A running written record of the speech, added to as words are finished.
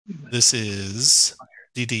This is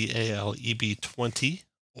DDAL-EB-20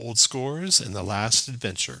 Old Scores and the Last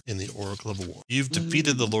Adventure in the Oracle of War. You've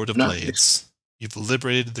defeated the Lord of Blades. You've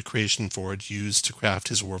liberated the creation forge used to craft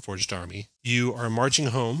his warforged army. You are marching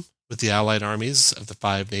home with the allied armies of the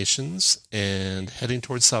 5 nations and heading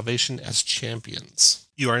towards salvation as champions.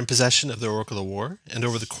 You are in possession of the Oracle of War, and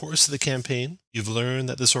over the course of the campaign, you've learned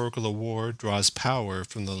that this Oracle of War draws power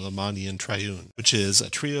from the Lemanian Triune, which is a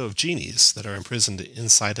trio of genies that are imprisoned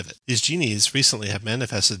inside of it. These genies recently have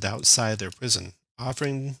manifested outside their prison,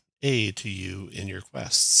 offering aid to you in your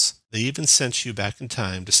quests. They even sent you back in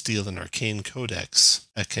time to steal an arcane codex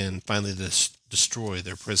that can finally destroy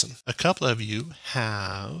their prison. A couple of you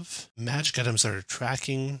have magic items that are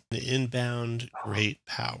tracking the inbound great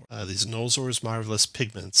power. These Nolzor's marvelous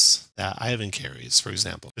pigments that Ivan carries, for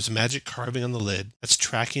example. There's a magic carving on the lid that's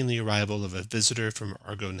tracking the arrival of a visitor from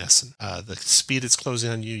Argonnessen. The speed it's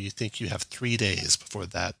closing on you, you think you have 3 days before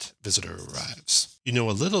that visitor arrives. You know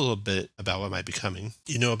a little bit about what might be coming.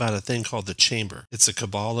 You know about a thing called the Chamber. It's a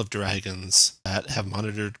cabal of dragons that have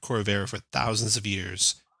monitored Corvair for thousands of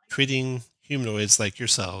years, treating humanoids like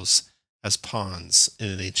yourselves as pawns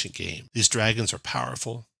in an ancient game. These dragons are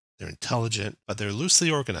powerful, they're intelligent, but they're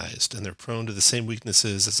loosely organized, and they're prone to the same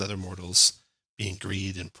weaknesses as other mortals, being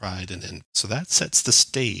greed and pride and envy. So that sets the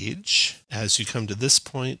stage as you come to this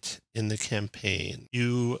point in the campaign.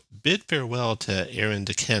 You bid farewell to Aaron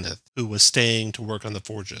de Kenneth, who was staying to work on the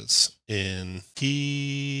forges. He's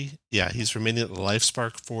remaining at the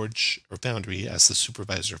Lifespark Forge or Foundry as the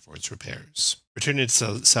supervisor for its repairs. Returning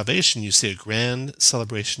to Salvation, you see a grand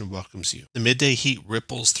celebration welcomes you. The midday heat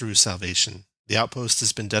ripples through Salvation. The outpost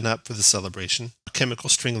has been done up for the celebration. Chemical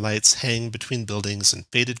string lights hang between buildings and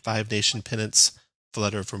faded 5 Nation pennants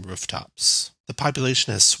flutter from rooftops. The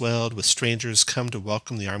population has swelled with strangers come to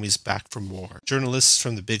welcome the armies back from war. Journalists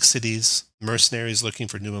from the big cities, mercenaries looking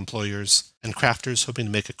for new employers, and crafters hoping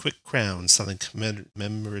to make a quick crown selling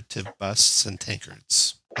commemorative busts and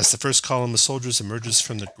tankards. As the first column of soldiers emerges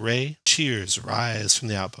from the gray, cheers rise from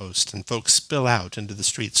the outpost, and folks spill out into the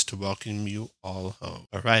streets to welcome you all home.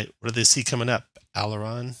 All right, what do they see coming up?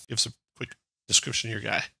 Eberron, give us a quick description of your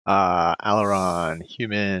guy. Eberron,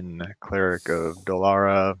 human, cleric of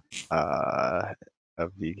Dolara,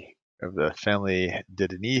 of the family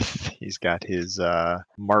Didenith. He's got his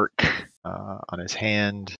mark on his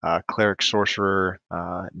hand. Cleric sorcerer,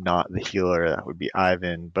 not the healer. That would be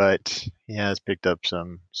Ivan, but he has picked up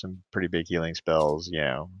some pretty big healing spells,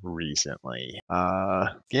 recently. And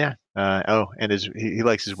he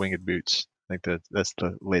likes his winged boots. I think that's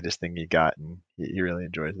the latest thing he got, and he really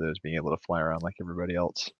enjoys those, being able to fly around like everybody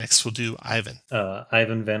else. Next we'll do Ivan.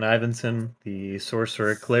 Ivan Van Ivenson, the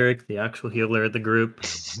sorcerer cleric, the actual healer of the group,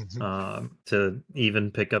 to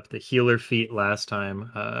even pick up the healer feat last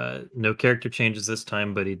time. No character changes this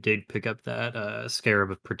time, but he did pick up that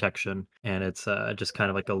Scarab of Protection, and it's just kind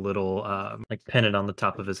of like a little like pennant on the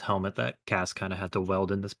top of his helmet that Cass kind of had to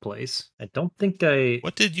weld in this place. I don't think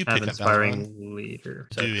What did you have pick up, Inspiring Leader.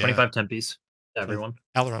 So 25 tempies. Everyone.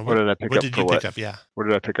 Eberron, what did I pick up did for you what? pick up? Yeah. What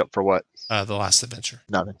did I pick up for what? The Last Adventure.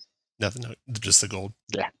 Nothing. Nothing. No, just the gold.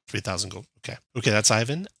 Yeah. 3,000 gold. Okay. That's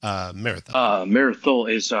Ivan. Marathon. Marathol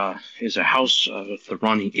is a house of the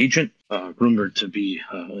Ronnie agent, rumored to be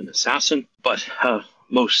an assassin, but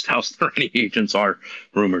most House Ronnie agents are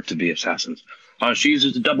rumored to be assassins. She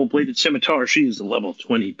uses a double-bladed scimitar. She is a level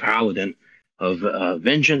 20 paladin of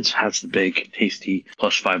vengeance, has the big tasty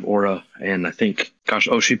 +5 aura, and I think,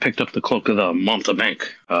 she picked up the cloak of the Montebank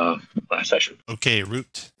last session. Okay,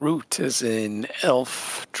 Root. Root is an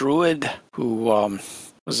elf druid who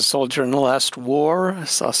was a soldier in the last war,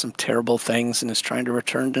 saw some terrible things, and is trying to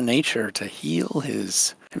return to nature to heal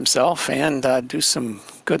himself and do some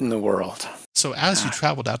good in the world. So as you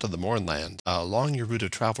traveled out to the Mournland, along your route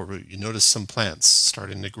you noticed some plants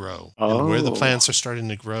starting to grow. And where the plants are starting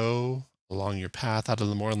to grow along your path out of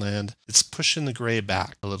the Mournland, it's pushing the gray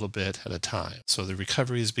back a little bit at a time. So the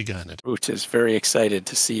recovery has begun. Root is very excited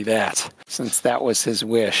to see that, since that was his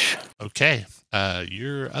wish. Okay.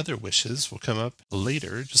 Your other wishes will come up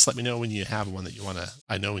later. Just let me know when you have one that you want to.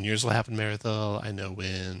 I know when yours will happen, Marathil. I know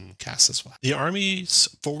when Cass's will. The Army's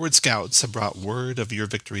forward scouts have brought word of your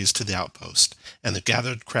victories to the outpost, and the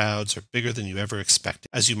gathered crowds are bigger than you ever expected.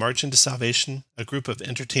 As you march into Salvation, a group of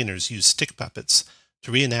entertainers use stick puppets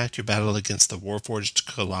to reenact your battle against the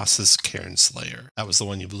Warforged Colossus Cairn Slayer. That was the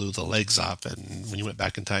one you blew the legs off and when you went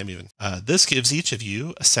back in time even. This gives each of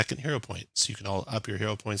you a second hero point, so you can all up your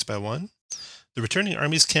hero points by 1. The returning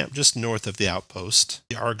armies camp just north of the outpost.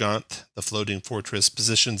 The Argonnessen, the floating fortress,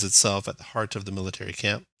 positions itself at the heart of the military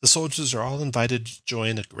camp. The soldiers are all invited to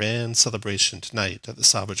join a grand celebration tonight at the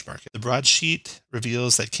salvage market. The broadsheet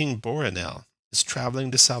reveals that King Boranel is traveling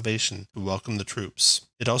to Salvation to welcome the troops.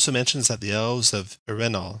 It also mentions that the elves of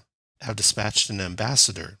Eberron have dispatched an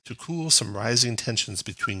ambassador to cool some rising tensions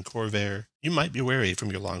between Corvair. You might be weary from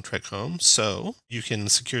your long trek home, so you can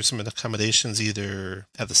secure some accommodations either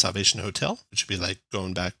at the Salvation Hotel, which would be like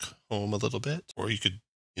going back home a little bit, or you could,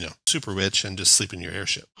 super rich and just sleep in your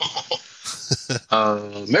airship.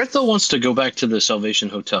 Mertha wants to go back to the Salvation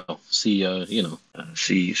Hotel, see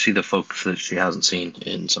the folks that she hasn't seen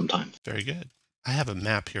in some time. Very good. I have a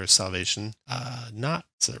map here of Salvation.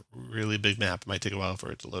 It's a really big map. It might take a while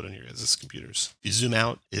for it to load on your guys' computers. If you zoom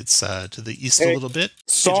out, it's to the east a little bit.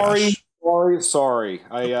 Sorry. Right as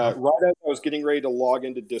I was getting ready to log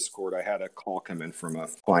into Discord, I had a call come in from a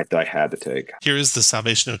client that I had to take. Here is the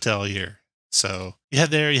Salvation Hotel here. So you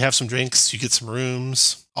head there, you have some drinks, you get some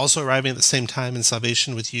rooms. Also arriving at the same time in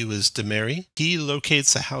Salvation with you is Demary. He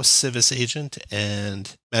locates a House Civis agent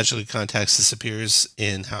and magically contacts disappears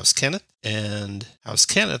in House Kenneth. And House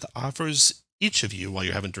Kenneth offers each of you, while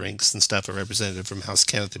you're having drinks and stuff, a representative from House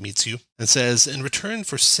Kenneth that meets you and says, in return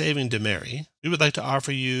for saving Demary, we would like to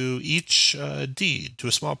offer you each a deed to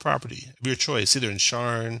a small property of your choice, either in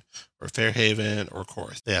Sharn or Fairhaven or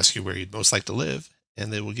Korth. They ask you where you'd most like to live,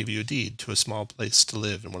 and they will give you a deed to a small place to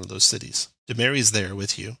live in one of those cities. Demary's there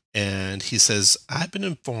with you, and he says, I've been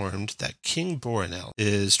informed that King Boranel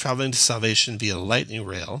is traveling to Salvation via lightning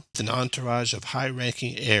rail with an entourage of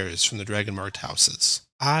high-ranking heirs from the dragon-marked houses.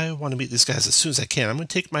 I want to meet these guys as soon as I can. I'm going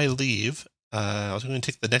to take my leave. I'm going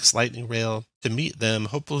to take the next lightning rail to meet them,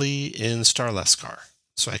 hopefully in Starilaskur,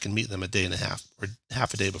 so I can meet them a day and a half, or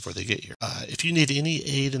half a day before they get here. If you need any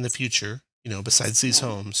aid in the future, besides these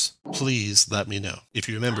homes, please let me know. If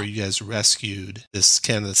you remember, you guys rescued this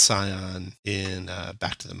Kenneth Scion in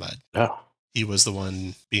Back to the Mud. Oh. He was the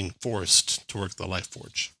one being forced to work the Life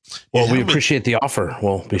Forge. Well, we appreciate the offer.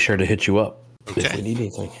 We'll be sure to hit you up if we need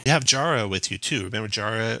anything. You have Jara with you, too. Remember,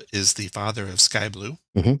 Jara is the father of Sky Blue.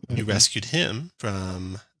 Mm-hmm. You rescued him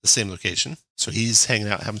from the same location. So he's hanging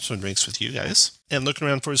out, having some drinks with you guys, and looking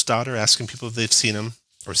around for his daughter, asking people if they've seen him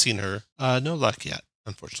or seen her. No luck yet,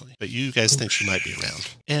 unfortunately, but you guys think she might be around.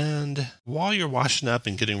 And while you're washing up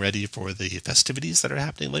and getting ready for the festivities that are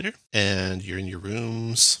happening later, and you're in your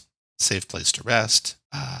rooms, safe place to rest,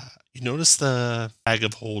 you notice the bag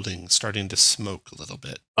of holding starting to smoke a little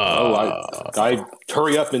bit. I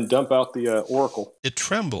hurry up and dump out the Oracle. It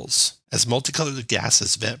trembles as multicolored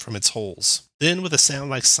gases vent from its holes. Then, with a sound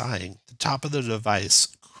like sighing, the top of the device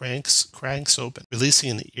cranks open, releasing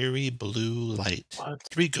an eerie blue light. What?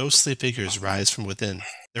 3 ghostly figures rise from within.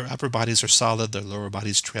 Their upper bodies are solid, their lower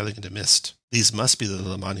bodies trailing into mist. These must be the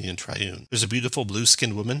Lemanian Triune. There's a beautiful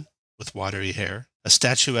blue-skinned woman with watery hair, a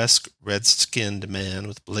statuesque red-skinned man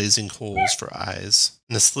with blazing holes for eyes,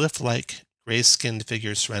 and a sylph-like gray-skinned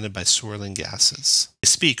figure surrounded by swirling gases. They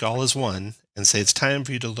speak all as one and say it's time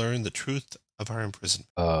for you to learn the truth of our imprisonment.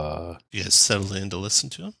 You guys settle in to listen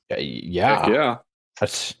to them? Yeah. Heck yeah.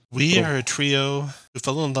 We are a trio who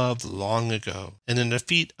fell in love long ago, and in a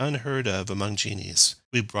feat unheard of among genies,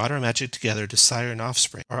 we brought our magic together to sire an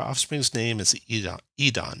offspring. Our offspring's name is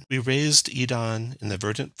Edon. We raised Edon in the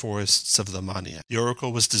verdant forests of Lemania. The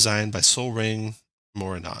oracle was designed by Solring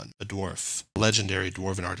Moranon, a dwarf, a legendary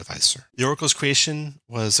dwarven artificer. The oracle's creation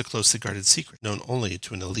was a closely guarded secret, known only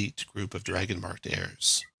to an elite group of dragon-marked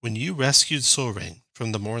heirs. When you rescued Solring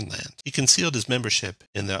from the Mornland, he concealed his membership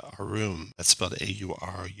in the Arum, that's spelled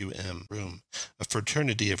A-U-R-U-M, Room, a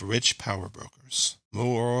fraternity of rich power brokers.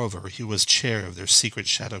 Moreover, he was chair of their secret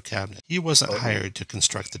shadow cabinet. He wasn't hired to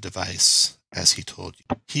construct the device, as he told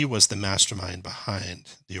you. He was the mastermind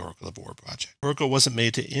behind the Oracle of War project. Oracle wasn't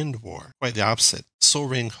made to end war. Quite the opposite.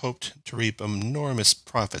 Solring hoped to reap enormous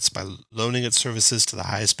profits by loaning its services to the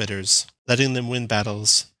highest bidders, letting them win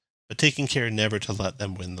battles, but taking care never to let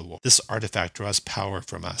them win the war. This artifact draws power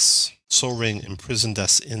from us. Solring imprisoned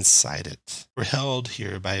us inside it. We're held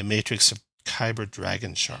here by a matrix of Kyber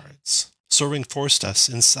dragon shards. Solring forced us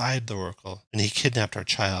inside the Oracle, and he kidnapped our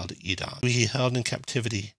child, Edon. We held in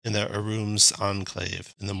captivity in the Arum's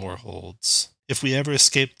enclave in the Moorholds. If we ever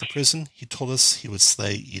escaped the prison, he told us he would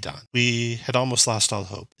slay Edon. We had almost lost all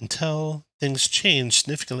hope, until things changed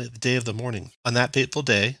significantly at the day of the morning. On that fateful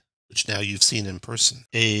day, which now you've seen in person,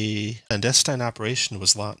 a clandestine operation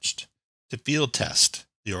was launched to field test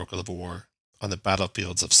the Oracle of War on the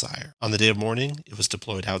battlefields of Sire. On the day of mourning, it was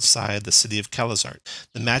deployed outside the city of Calazart.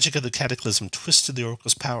 The magic of the cataclysm twisted the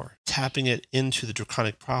oracle's power, tapping it into the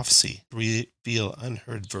draconic prophecy to reveal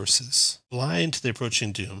unheard verses. Blind to the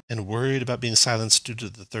approaching doom and worried about being silenced due to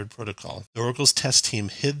the third protocol, the oracle's test team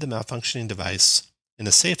hid the malfunctioning device in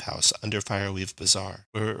a safe house under Fireweave Bazaar,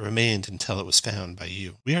 where it remained until it was found by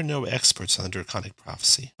you. We are no experts on the draconic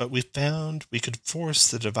prophecy, but we found we could force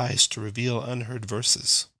the device to reveal unheard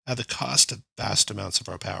verses at the cost of vast amounts of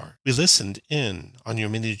our power. We listened in on your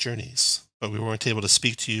many journeys, but we weren't able to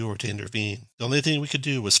speak to you or to intervene. The only thing we could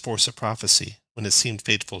do was force a prophecy when it seemed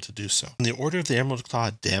fateful to do so. When the Order of the Emerald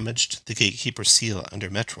Claw damaged the Gatekeeper seal under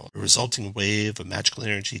Metrol, a resulting wave of magical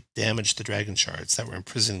energy damaged the dragon shards that were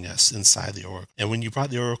imprisoning us inside the Oracle. And when you brought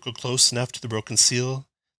the Oracle close enough to the broken seal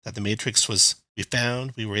that the Matrix was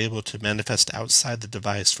found, we were able to manifest outside the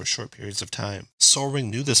device for short periods of time. Sol Ring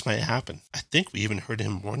knew this might happen. I think we even heard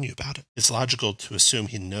him warn you about it. It's logical to assume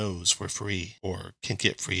he knows we're free, or can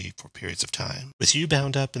get free for periods of time. With you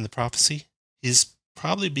bound up in the prophecy, he's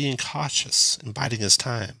probably being cautious and biding his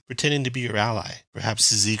time, pretending to be your ally. Perhaps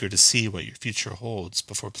he's eager to see what your future holds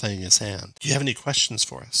before playing his hand. Do you have any questions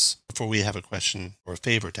for us before we have a question or a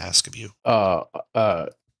favor to ask of you?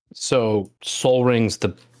 So Sol Ring's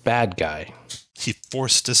the bad guy. He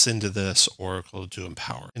forced us into this oracle to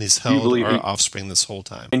empower, and he's held our offspring this whole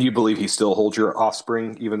time. And you believe he still holds your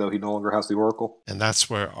offspring, even though he no longer has the oracle? And that's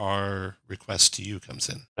where our request to you comes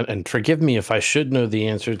in. And forgive me if I should know the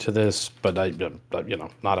answer to this, but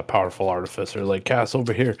not a powerful artificer like Cass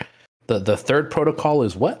over here. The third protocol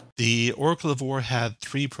is what? The Oracle of War had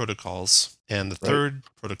 3 protocols, and the third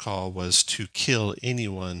protocol was to kill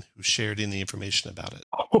anyone who shared any information about it.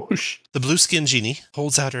 Oh, The blue-skinned genie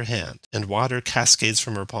holds out her hand, and water cascades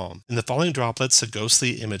from her palm. In the falling droplets, a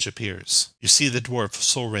ghostly image appears. You see the dwarf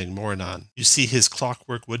Sol Ring Morinon. You see his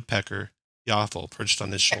clockwork woodpecker, Yaffle, perched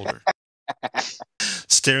on his shoulder.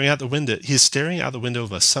 Staring out the window, he is staring out the window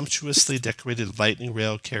of a sumptuously decorated lightning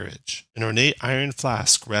rail carriage. An ornate iron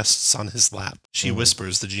flask rests on his lap. She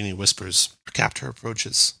whispers, the genie whispers. Our captor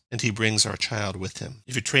approaches, and he brings our child with him.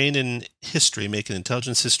 If you're trained in history, make an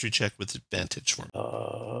intelligence history check with advantage for me.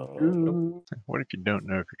 What if you don't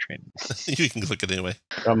know if you're trained? You can click it anyway.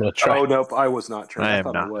 I'm gonna try. Oh, nope, I was not trained. I I am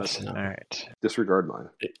thought not. I was. All right. Disregard mine.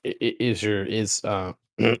 Is your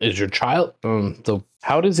child?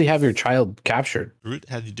 How does he have your child captured? Root,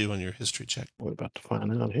 how do you do on your history check? We're about to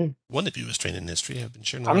find out here. One of you was trained in history. I've been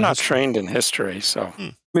sharing. I'm not trained in history, so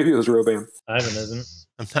Maybe it was Roban. Ivan isn't.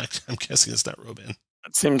 I'm guessing it's not Roban.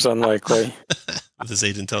 it seems unlikely. With his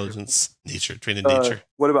 8 intelligence, nature, trained in nature.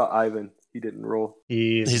 What about Ivan? He didn't roll.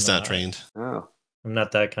 He's not trained. Oh. I'm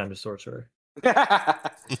not that kind of sorcerer.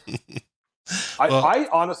 I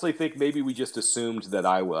honestly think maybe we just assumed that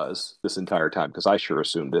I was this entire time, because I sure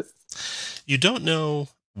assumed it. You don't know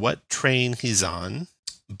what train he's on,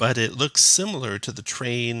 but it looks similar to the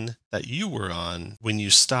train that you were on when you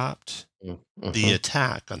stopped the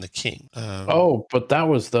attack on the king. But that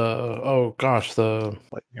was the the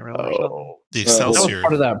that was Excelsior.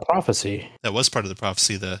 part of that prophecy. That was part of the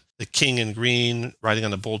prophecy. The king in green riding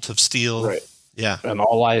on a bolt of steel. Right. Yeah. And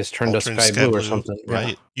all eyes turned to sky blue or something. Right.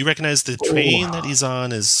 Yeah. You recognize the train that he's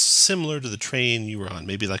on is similar to the train you were on,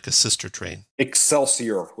 maybe like a sister train.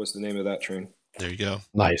 Excelsior was the name of that train. There you go.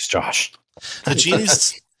 Nice, Josh. The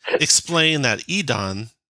genies explain that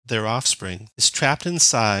Edon, their offspring, is trapped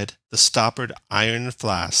inside the stoppered iron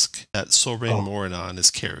flask that Sol Ring Morinon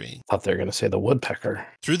is carrying. Thought they were going to say the woodpecker.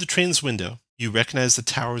 Through the train's window, you recognize the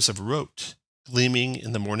towers of Rote gleaming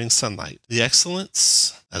in the morning sunlight. The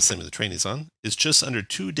Excellence, that's the name of the train he's on, is just under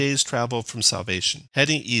 2 days' travel from Salvation,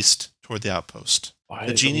 heading east toward the outpost.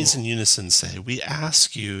 The genies in unison say, we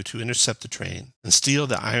ask you to intercept the train and steal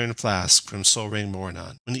the iron flask from Sol Ring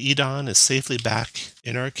Morinon. When Edon is safely back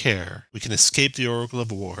in our care, we can escape the Oracle of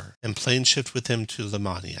War and plane shift with him to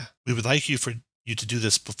Lemania. We would like you to do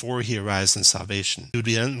this before he arrives in Salvation. It would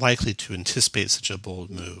be unlikely to anticipate such a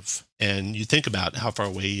bold move. And you think about how far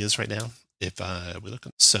away he is right now. If we look,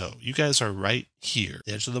 so you guys are right here,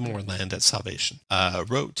 the edge of the moorland at Salvation.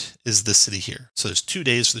 Rote is the city here. So there's 2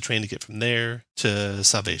 days for the train to get from there to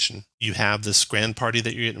Salvation. You have this grand party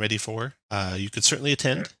that you're getting ready for. You could certainly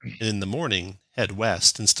attend, and in the morning, head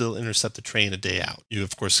west and still intercept the train a day out. You,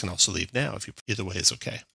 of course, can also leave now if you either way is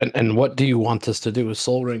okay. And what do you want us to do with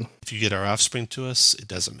Sol Ring? If you get our offspring to us, it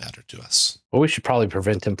doesn't matter to us. Well, we should probably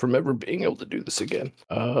prevent him from ever being able to do this again.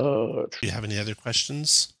 Do you have any other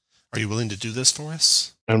questions? Are you willing to do this for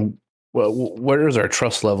us? And Well, where is our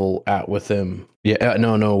trust level at with him? Yeah,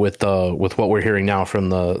 no, with what we're hearing now from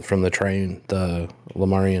the Triune, the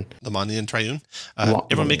Lamarian. Lamanian Triune.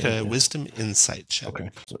 Everyone make a wisdom insight check. Okay.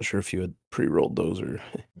 Not sure if you had pre-rolled those or.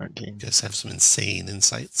 13. You guys have some insane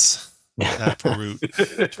insights. For Root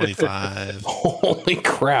 25. Holy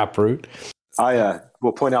crap, Root. I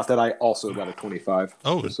will point out that I also got a 25.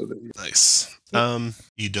 Oh, so that, nice.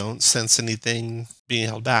 You don't sense anything being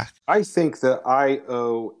held back. I think that I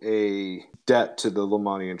owe a debt to the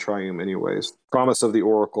Lamanian Triume anyways. Promise of the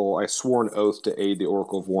Oracle, I swore an oath to aid the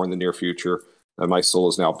Oracle of War in the near future, and my soul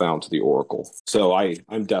is now bound to the Oracle. So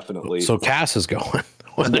I'm definitely... So Cass is going.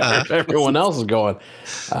 Everyone else is going.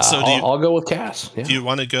 So I'll go with Cass. Yeah. Do you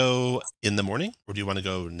want to go in the morning, or do you want to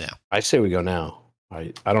go now? I say we go now.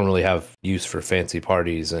 I don't really have use for fancy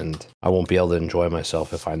parties, and I won't be able to enjoy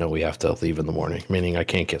myself if I know we have to leave in the morning, meaning I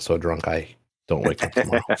can't get so drunk I don't wake up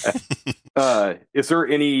tomorrow. Is there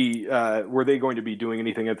any, were they going to be doing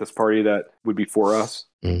anything at this party that would be for us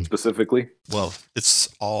specifically? Well, it's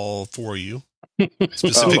all for you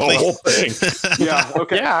specifically. The whole thing. Yeah,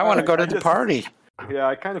 okay. Yeah, I want to go to the party. Yeah,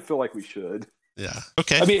 I kind of feel like we should. Yeah,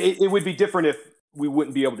 okay. I mean, it would be different if we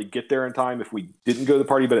wouldn't be able to get there in time if we didn't go to the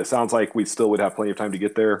party, but it sounds like we still would have plenty of time to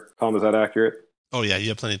get there. Tom, is that accurate? Oh yeah, you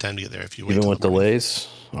have plenty of time to get there if you wait. Even with delays.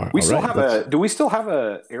 We still have do we still have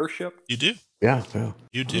a airship? You do. Yeah.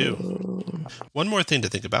 You do. One more thing to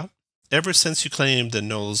think about. Ever since you claimed the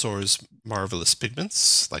Nolazor's marvelous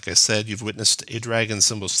pigments, like I said, you've witnessed a dragon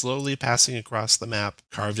symbol slowly passing across the map,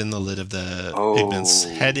 carved in the lid of the pigments,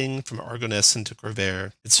 heading from Argonnessen to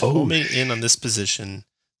Corvair. It's homing in on this position.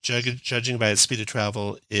 Judging by its speed of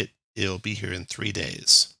travel, it'll be here in 3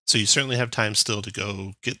 days. So you certainly have time still to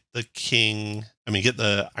go get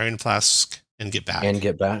the Iron Flask and get back.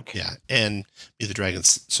 Yeah, and be the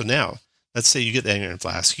dragons. So now, let's say you get the Iron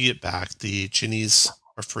Flask, you get back, the Ginnies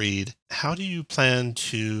are freed. How do you plan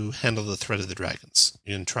to handle the threat of the dragons?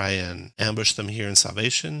 You can try and ambush them here in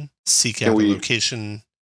Salvation, seek out a location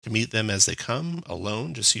to meet them as they come,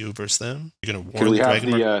 alone, just you versus them. You're going to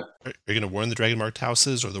warn the dragon marked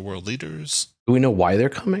houses or the world leaders. Do we know why they're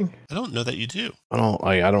coming? I don't know that you do. I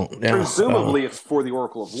don't. Yeah, presumably, it's for the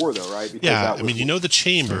Oracle of War, though, right? Because the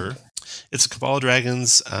chamber. It's a cabal of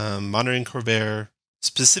dragons monitoring Corvair,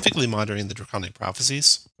 specifically monitoring the Draconic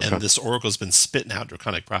prophecies. And this oracle's been spitting out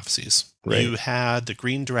Draconic prophecies. Right. You had the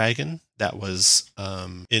green dragon that was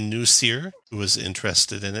in New Seer, who was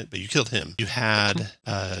interested in it, but you killed him. You had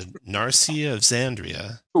Narcia of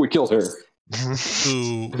Xandria. We killed her.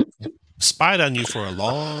 Who spied on you for a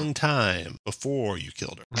long time before you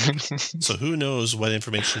killed her. So who knows what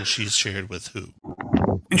information she's shared with who.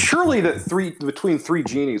 And surely between three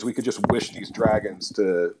genies, we could just wish these dragons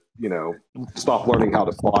to, stop learning how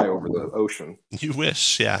to fly over the ocean. You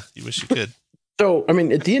wish, yeah. You wish you could. So, I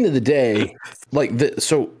mean, at the end of the day,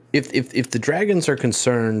 if the dragons are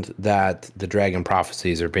concerned that the dragon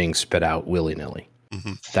prophecies are being spit out willy-nilly,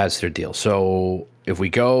 that's their deal. So if we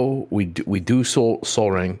go, we do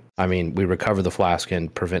Soul Ring. I mean, we recover the flask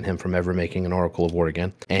and prevent him from ever making an Oracle of War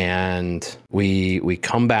again. And we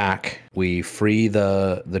come back, we free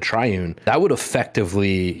the Triune. That would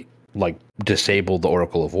effectively disable the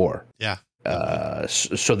Oracle of War. Yeah.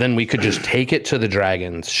 So then we could just take it to the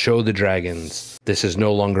dragons, show the dragons this is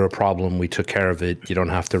no longer a problem. We took care of it. You don't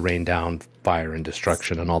have to rain down fire and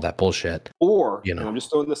destruction and all that bullshit. Or, and I'm just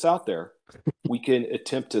throwing this out there, we can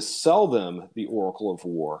attempt to sell them the Oracle of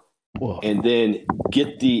War. Whoa. And then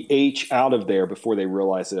get the H out of there before they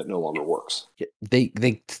realize that it no longer works.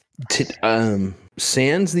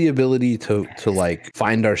 Sans the ability to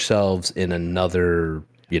find ourselves in another,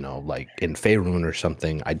 in Faerun or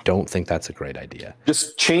something. I don't think that's a great idea.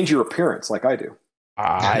 Just change your appearance like I do.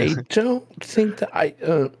 I don't think that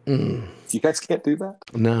You guys can't do that?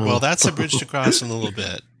 No. Well, that's a bridge to cross in a little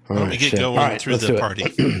bit. Why don't we get going through the party?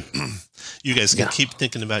 You guys can keep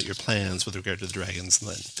thinking about your plans with regard to the dragons and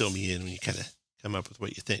then fill me in when you kind of come up with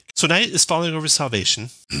what you think. So night is falling over Salvation.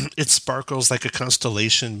 It sparkles like a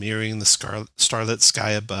constellation mirroring the starlit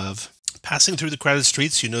sky above. Passing through the crowded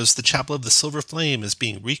streets, you notice the Chapel of the Silver Flame is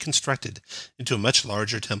being reconstructed into a much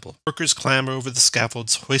larger temple. Workers clamber over the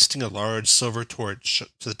scaffolds, hoisting a large silver torch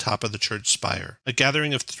to the top of the church spire. A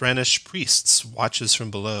gathering of Thranish priests watches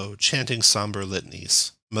from below, chanting somber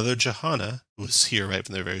litanies. Mother Johanna, who was here right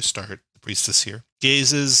from the very start, the priestess here,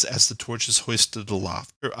 gazes as the torch is hoisted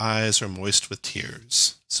aloft. Her eyes are moist with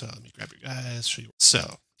tears. So let me grab your guys.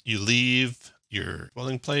 So you leave your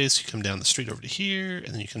dwelling place, you come down the street over to here,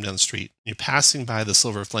 and then you come down the street. You're passing by the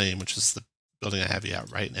Silver Flame, which is the building I have you at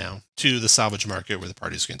right now, to the salvage market where the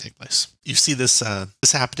party is going to take place. You see this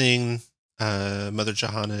happening Mother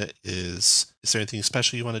Johanna, is there anything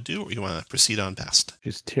special you want to do, or you want to proceed on past?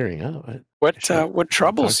 She's tearing up. What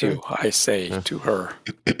troubles Doctor? you? I say to her.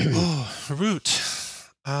 Oh, Root.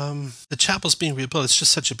 The chapel's being rebuilt. It's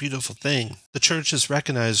just such a beautiful thing. The church has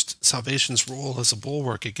recognized Salvation's role as a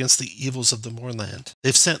bulwark against the evils of the moorland.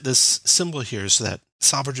 They've sent this symbol here so that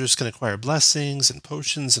salvagers can acquire blessings and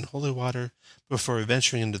potions and holy water before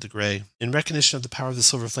venturing into the gray. In recognition of the power of the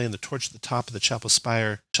silver flame, the torch at the top of the chapel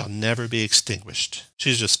spire shall never be extinguished.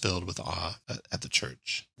 She's just filled with awe at the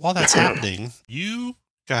church. While that's happening, you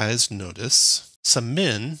guys notice some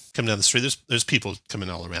men come down the street. There's people coming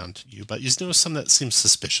all around you, but you notice some that seem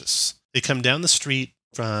suspicious. They come down the street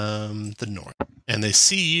from the north, and they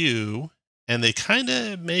see you, and they kind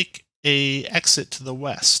of make a exit to the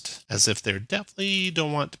west, as if they definitely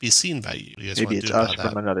don't want to be seen by you. You guys Maybe want to it's do about us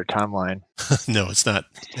from another timeline. No, it's not.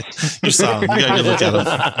 You saw him. You gotta go look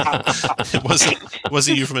at him. It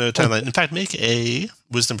wasn't you from another timeline. In fact, make a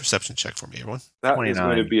wisdom perception check for me, everyone. That is 29.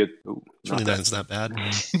 going to be a 29 is not bad.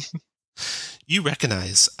 You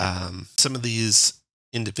recognize some of these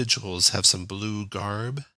individuals have some blue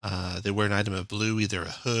garb. They wear an item of blue, either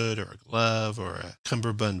a hood or a glove or a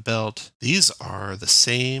cummerbund belt. These are the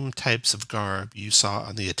same types of garb you saw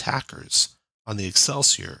on the attackers on the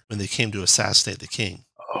Excelsior when they came to assassinate the king.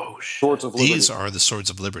 Oh, shit. Swords of Liberty. These are the Swords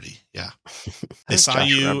of Liberty. Yeah. They think saw Josh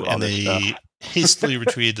you remember all and this they stuff. hastily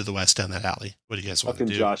retreated to the west down that alley. What do you guys How want to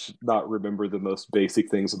can do? Josh not remember the most basic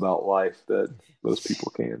things about life that most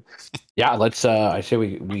people can? Yeah, let's. I say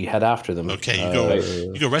we head after them. Okay,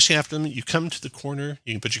 you go rushing after them. You come to the corner.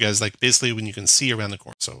 You can put you guys like basically when you can see around the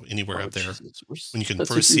corner. So anywhere up there when you can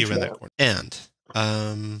first see around that corner. And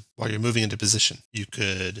while you're moving into position, you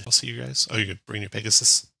could. I'll see you guys. Oh, you could bring your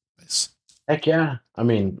Pegasus. Nice. Heck yeah! I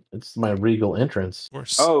mean, it's my regal entrance. Of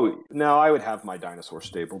course. Oh, no, I would have my dinosaur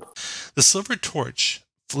stabled. The silver torch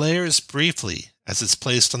flares briefly as it's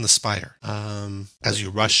placed on the spire. As you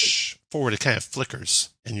rush forward, it kind of flickers,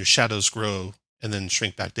 and your shadows grow and then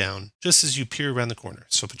shrink back down just as you peer around the corner.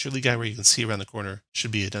 So put your lead guy where you can see around the corner.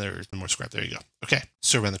 Should be another one more scrap. There you go. Okay,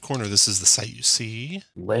 so around the corner, this is the site you see.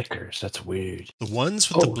 Liquors. That's weird. The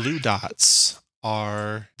ones with the blue dots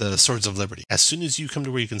are the Swords of Liberty. As soon as you come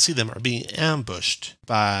to where you can see them, are being ambushed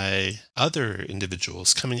by other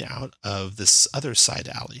individuals coming out of this other side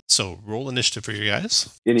alley. So roll initiative for you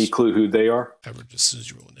guys. Any clue who they are? Covered just as soon as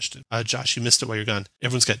you roll initiative. Josh, you missed it while you're gone.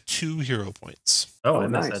 Everyone's got 2 hero points. Oh, Oh, I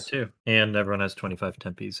missed nice. that too. And everyone has 25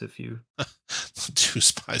 tempies if you. 2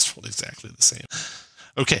 spies rolled exactly the same.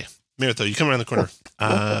 Okay, Meritho, you come around the corner.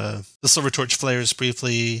 The silver torch flares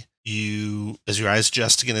briefly. You, as your eyes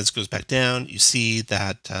adjust again, as it goes back down, you see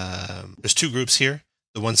that there's 2 groups here.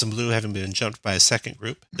 The ones in blue having been jumped by a second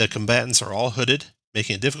group. The combatants are all hooded,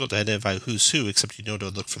 making it difficult to identify who's who, except you know to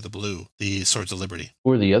look for the blue, the Swords of Liberty.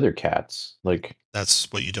 Who are the other cats? Like,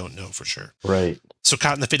 That's what you don't know for sure. right. So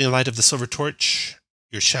caught in the fading light of the silver torch,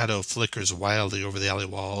 your shadow flickers wildly over the alley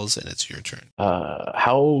walls, and it's your turn.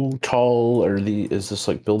 How tall is this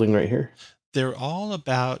like building right here? They're all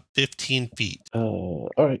about 15 feet. All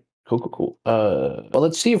right. Cool. Well,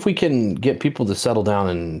 let's see if we can get people to settle down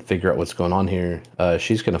and figure out what's going on here.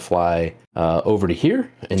 She's going to fly over to here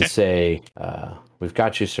and say, we've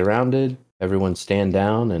got you surrounded. Everyone stand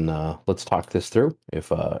down and let's talk this through.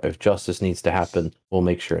 If justice needs to happen, we'll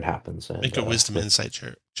make sure it happens. And, Make a wisdom insight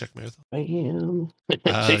check, Marathon. I am.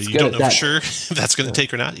 You don't know for sure if that's going to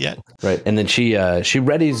take or not yet. Right, and then she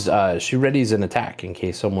readies an attack in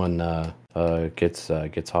case someone gets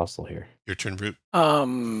hostile here. Your turn, Root.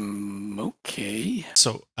 Okay.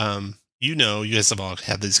 So, you guys have all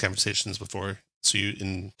had these conversations before. So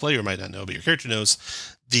player might not know, but your character knows.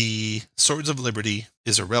 The Swords of Liberty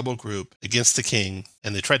is a rebel group against the king,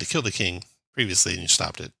 and they tried to kill the king previously, and you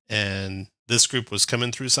stopped it. And this group was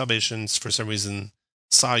coming through Salvations for some reason,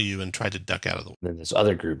 saw you and tried to duck out of the way. And then this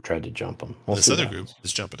other group tried to jump him. This other group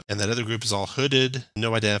is jumping him. And that other group is all hooded,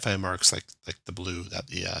 no identifying marks like the blue that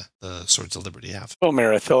the Swords of Liberty have. Well,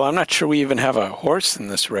 Marathil, I'm not sure we even have a horse in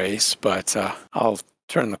this race, but I'll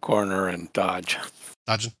turn the corner and dodge.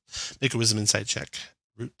 Dodging. Make a wisdom insight check.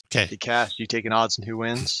 Root. Okay. You cast, you take an odds and who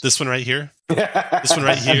wins? This one right here. This one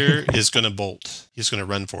right here is going to bolt. He's going to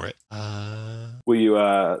run for it. Will you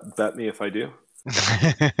bet me if I do?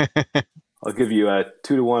 I'll give you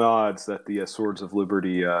 2-to-1 odds that the Swords of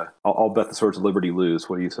Liberty. I'll bet the Swords of Liberty lose.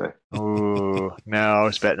 What do you say? Oh, no, I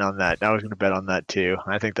was betting on that. I was going to bet on that too.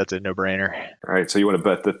 I think that's a no-brainer. All right, so you want to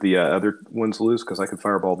bet that the other ones lose because I could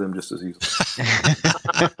fireball them just as easily.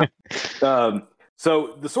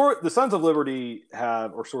 So the Sons of Liberty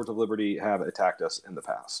Swords of Liberty have attacked us in the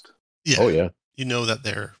past. Yeah. Oh yeah. You know that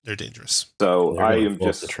they're dangerous. So They're I gonna am blow up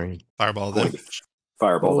just the train. Fireball going them. to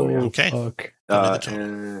fireball them. Yeah. Okay. Fuck.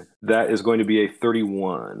 And that is going to be a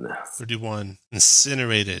 31. 31.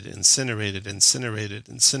 Incinerated, incinerated, incinerated,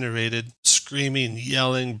 incinerated. Screaming,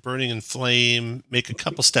 yelling, burning in flame. Make a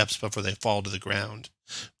couple steps before they fall to the ground.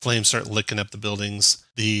 Flames start licking up the buildings.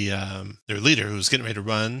 Their leader, who's getting ready to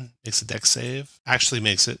run, makes a dex save. Actually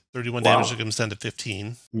makes it. 31 damage. It comes down to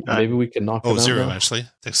 15. Maybe we can knock him out. 0 now. actually.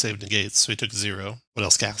 Dex save negates, so he took 0. What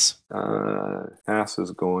else, Cass? Cass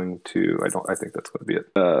is going to. I think that's going to be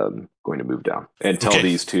it. Going to move down and tell Okay.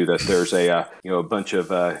 these two that there's a bunch of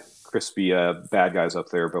crispy bad guys up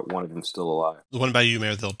there, but one of them's still alive. The one by you,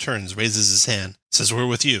 Merithil, turns, raises his hand, says, "We're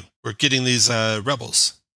with you. We're getting these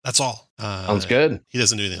rebels. That's all." Sounds good. He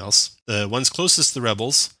doesn't do anything else. The ones closest to the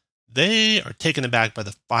rebels, they are taken aback by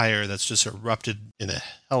the fire that's just erupted in a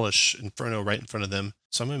hellish inferno right in front of them.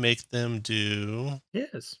 So I'm going to make them do...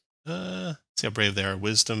 Yes. See how brave they are.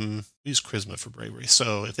 Wisdom. We use charisma for bravery.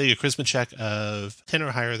 So if they get a charisma check of 10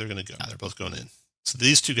 or higher, they're going to go. They're both going in. So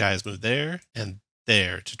these two guys move there and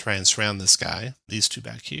there to try and surround this guy. These two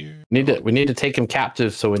back here. We need to take him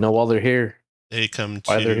captive so we know while they're here. They come to...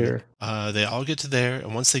 Why they're here. They all get to there,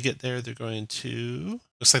 and once they get there, they're going to...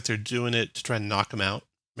 Looks like they're doing it to try and knock him out,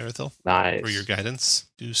 Merithil. Nice. For your guidance.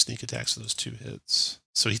 Do sneak attacks for those 2 hits.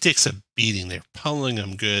 So he takes a beating. They're pummeling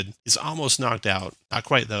him good. He's almost knocked out. Not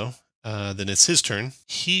quite, though. Then it's his turn.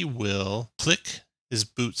 He will click his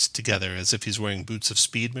boots together as if he's wearing boots of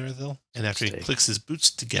speed, Merithil. And after he clicks his boots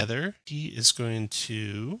together, he is going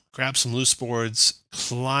to grab some loose boards,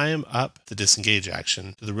 climb up the disengage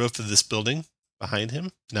action to the roof of this building behind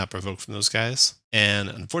him, to not provoke from those guys. And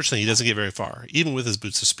unfortunately, he doesn't get very far, even with his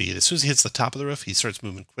boots of speed. As soon as he hits the top of the roof, he starts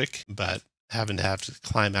moving quick, but have to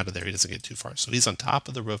climb out of there, he doesn't get too far. So he's on top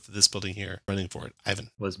of the roof of this building here, running for it. Ivan.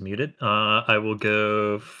 Was muted. I will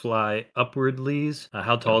go fly upwardlies.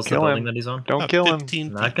 How tall is the kill building him. that he's on? Don't kill him. 15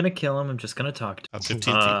 I'm feet. not going to kill him. I'm just going to talk to him.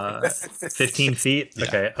 15 feet. 15 feet? Yeah.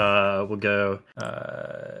 Okay. We'll go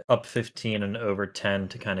up 15 and over 10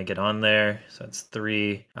 to kind of get on there. So that's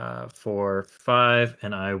 3, 4, 5.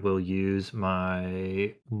 And I will use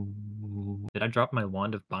my... Did I drop my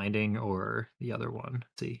wand of binding or the other one?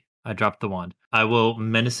 Let's see. I dropped the wand. I will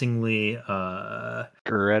menacingly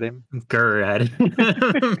Grr at him. grr at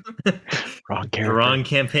him. Wrong character. Wrong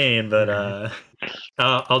campaign, but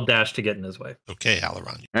I'll dash to get in his way. Okay,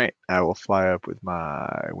 Alaron. All right, I will fly up with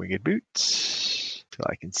my winged boots till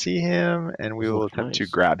I can see him, and we will attempt to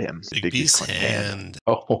nice. grab him. Big B's hand.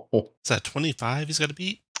 Oh, Is that 25 he's got to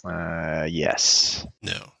beat? Yes.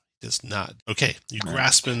 No, he does not. Okay, you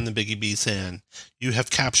grasp in the Biggie B's hand. You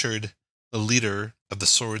have captured the leader of the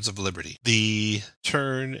Swords of Liberty. The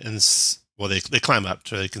turn and... Well, they climb up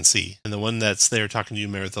so they can see. And the one that's there talking to you,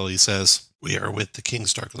 Merithil, he says, "We are with the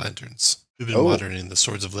King's Dark Lanterns. We've been monitoring the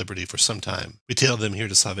Swords of Liberty for some time. We tailed them here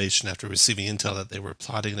to Salvation after receiving intel that they were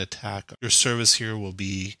plotting an attack. Your service here will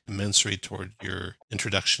be commensurate toward your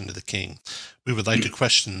introduction to the King. We would like to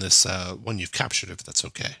question this one you've captured, if that's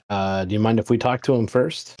okay." do you mind if we talk to him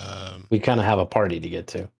first? We kind of have a party to get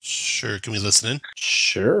to. Sure. Can we listen in?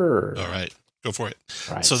 Sure. All right. Go for it.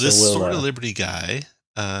 Right, So this we'll, Sword of Liberty guy,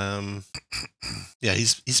 yeah,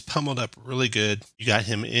 he's pummeled up really good. You got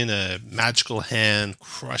him in a magical hand,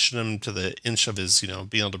 crushing him to the inch of his,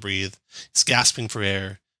 being able to breathe. He's gasping for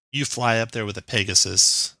air. You fly up there with a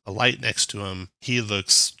Pegasus, a light next to him. He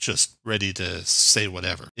looks just ready to say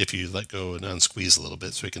whatever if you let go and unsqueeze a little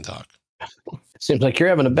bit so he can talk. Seems like you're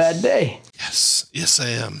having a bad day. Yes, I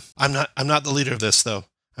am. I'm not the leader of this, though.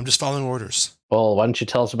 I'm just following orders. Well, why don't you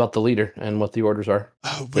tell us about the leader and what the orders are?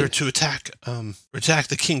 We're to attack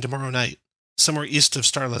the king tomorrow night, somewhere east of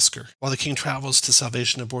Starilaskur, while the king travels to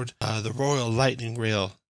Salvation aboard the Royal Lightning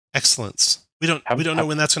Rail. Excellence. We don't know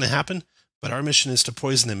when that's going to happen, but our mission is to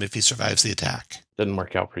poison him if he survives the attack. Didn't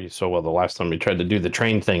work out for you so well the last time you tried to do the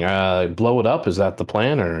train thing. Blow it up? Is that the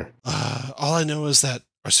plan, or? All I know is that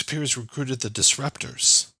our superiors recruited the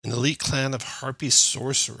Disruptors, an elite clan of harpy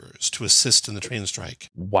sorcerers, to assist in the train strike.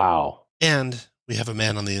 Wow. And we have a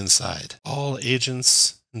man on the inside. All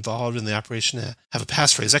agents involved in the operation have a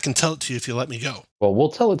passphrase. I can tell it to you if you let me go. Well,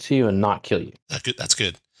 we'll tell it to you and not kill you. That's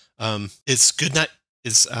good. It's good night.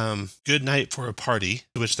 It's good night for a party,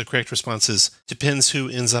 to which the correct response is, depends who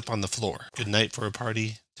ends up on the floor. Good night for a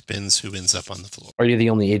party, depends who ends up on the floor. Are you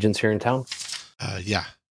the only agents here in town? Yeah,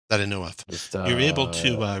 that I know of. You're able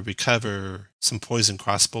to recover some poison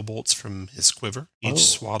crossbow bolts from his quiver, each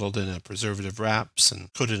swaddled in a preservative wraps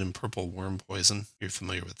and coated in purple worm poison. You're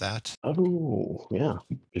familiar with that? Oh, yeah.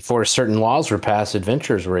 Before certain laws were passed,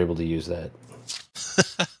 adventurers were able to use that.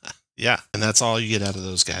 Yeah, and that's all you get out of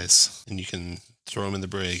those guys. And you can throw them in the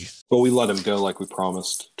brig. Well, we let him go like we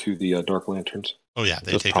promised to the Dark Lanterns. Oh yeah,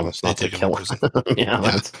 they Just take him. promise They not to take him to kill prison. him.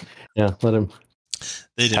 Let him.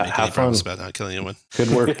 They didn't make any Have promise fun. about not killing anyone. Good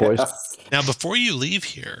work, boys. Now, before you leave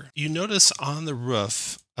here, you notice on the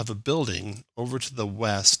roof of a building over to the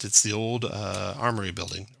west, it's the old armory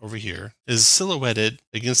building over here, is silhouetted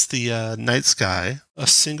against the night sky, a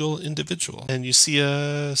single individual. And you see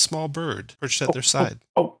a small bird perched at their side.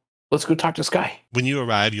 Oh, let's go talk to Sky. When you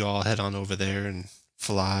arrive, you all head on over there and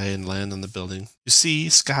fly and land on the building. You see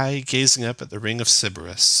Sky gazing up at the ring of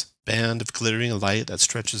Sybaris, band of glittering light that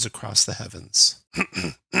stretches across the heavens.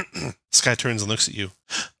 Sky turns and looks at you.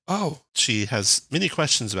 Oh, she has many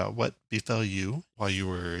questions about what befell you while you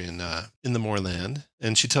were in the moorland,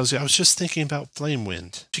 and she tells you, I was just thinking about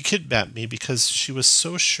Flamewind. She kidnapped me because she was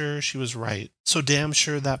so sure she was right, so damn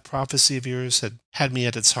sure that prophecy of yours had me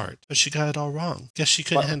at its heart, but she got it all wrong. Guess she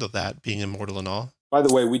couldn't handle that, being immortal and all. By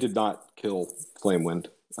the way, we did not kill Flamewind.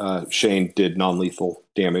 Shane did non-lethal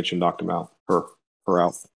damage and knocked him out. Her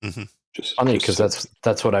out. Mm-hmm. Funny, because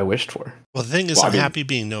that's what I wished for. Well, the thing is, I'm happy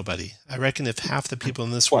being nobody. I reckon if half the people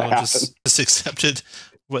in this world just accepted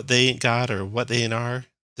what they ain't got or what they ain't are,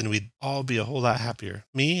 then we'd all be a whole lot happier.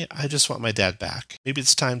 Me, I just want my dad back. Maybe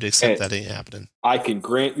it's time to accept that ain't happening. I can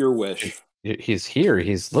grant your wish. He's here.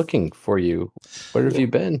 He's looking for you. Where have you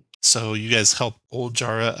been? So you guys help old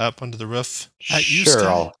Jara up onto the roof? Sure,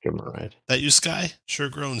 I'll give him a ride. That you, Sky? Sure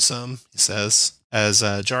grown some, he says. As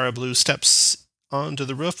Jara Blue steps onto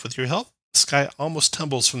the roof with your help, Sky almost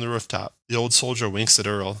tumbles from the rooftop. The old soldier winks at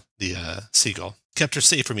Earl, the seagull. Kept her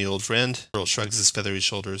safe for me, old friend. Earl shrugs his feathery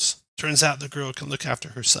shoulders. Turns out the girl can look after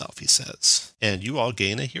herself, he says. And you all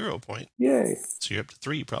gain a hero point. Yay. So you're up to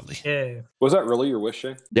 3, probably. Yay. Was that really your wish,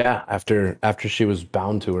 Shane? Yeah, after she was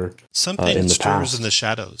bound to her. Something stirs past. in the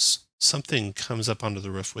shadows. Something comes up onto the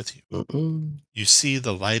roof with you. Mm-mm. You see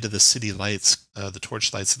the light of the city lights, the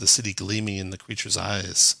torch lights of the city gleaming in the creature's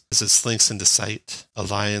eyes. As it slinks into sight, a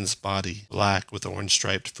lion's body, black with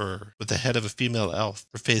orange-striped fur, with the head of a female elf,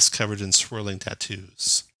 her face covered in swirling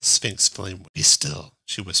tattoos. The Sphinx flame. Be still,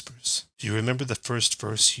 she whispers. Do you remember the first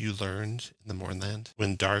verse you learned in the Mournland?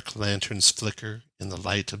 When dark lanterns flicker in the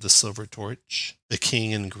light of the silver torch, the king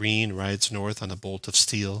in green rides north on a bolt of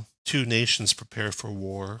steel. 2 nations prepare for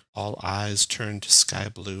war. All eyes turn to Sky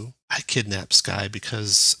Blue. I kidnapped Sky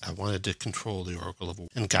because I wanted to control the Oracle of War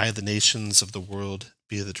and guide the nations of the world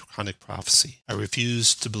via the Draconic prophecy. I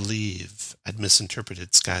refused to believe I'd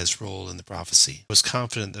misinterpreted Sky's role in the prophecy. I was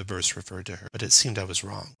confident the verse referred to her, but it seemed I was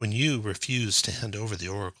wrong. When you refused to hand over the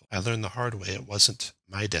Oracle, I learned the hard way it wasn't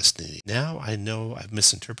my destiny. Now I know I've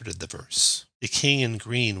misinterpreted the verse. The king in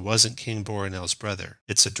green wasn't King Borinel's brother.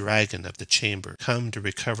 It's a dragon of the chamber, come to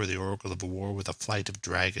recover the Oracle of War with a flight of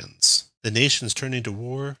dragons. The nations turning to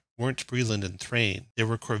war weren't Breland and Thrain. They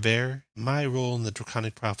were Corvair. My role in the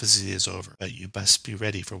Draconic prophecy is over, but you must be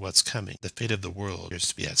ready for what's coming. The fate of the world appears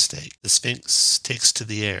to be at stake. The Sphinx takes to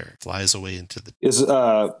the air, flies away into the...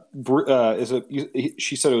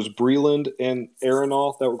 She said it was Breland and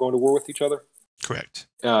Arenal that were going to war with each other? Correct.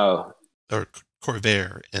 Or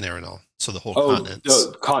Corvair and Arenal. So the whole continents.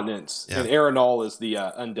 Continents. Yeah. And Arenal is the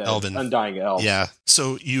undying elf. Yeah.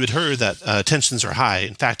 So you had heard that tensions are high.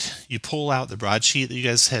 In fact, you pull out the broadsheet that you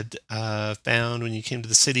guys had found when you came to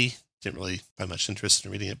the city. Didn't really find much interest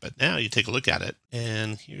in reading it, but now you take a look at it,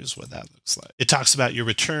 and here's what that looks like. It talks about your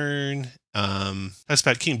return. Talks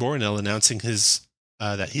about King Borinel announcing his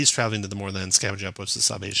that he's traveling to the Moorland scavenger outpost of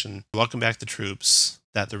Salvation. Welcome back the troops.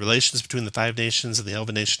 That the relations between the 5 nations and the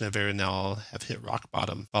Elven nation of Arenal have hit rock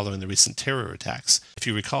bottom following the recent terror attacks. If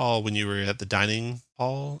you recall, when you were at the dining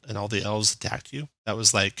hall and all the elves attacked you, that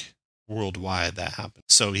was like worldwide that happened.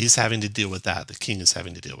 So he's having to deal with that. The king is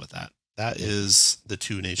having to deal with that. That is the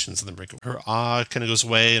 2 nations on the brink of her awe kind of goes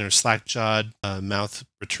away, and her slack-jawed mouth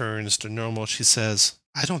returns to normal. She says,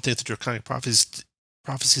 I don't think the Draconic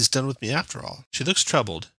prophecy's done with me after all. She looks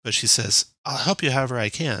troubled, but she says, I'll help you however I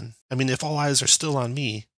can. I mean, if all eyes are still on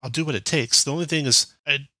me, I'll do what it takes. The only thing is,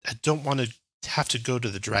 I don't want to have to go to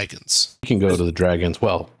the dragons. You can go to the dragons.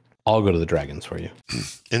 Well, I'll go to the dragons for you.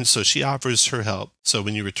 And so she offers her help. So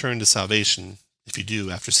when you return to Salvation, if you do,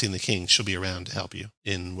 after seeing the king, she'll be around to help you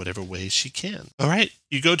in whatever way she can. All right,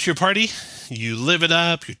 you go to your party, you live it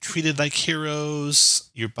up, you're treated like heroes,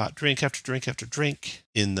 you're bought drink after drink after drink.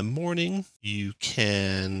 In the morning, you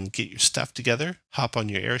can get your stuff together, hop on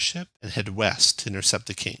your airship, and head west to intercept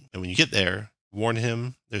the king. And when you get there, warn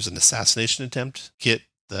him there's an assassination attempt. Get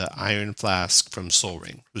the iron flask from Soul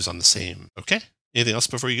Ring, who's on the same. Okay? Anything else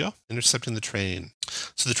before you go? Intercepting the train.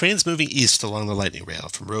 So the train's moving east along the lightning rail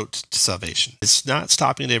from Rote to Salvation. It's not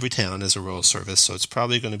stopping at every town as a royal service, so it's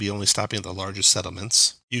probably going to be only stopping at the larger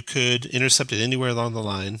settlements. You could intercept it anywhere along the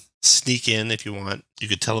line, sneak in if you want. You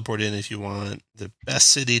could teleport in if you want. The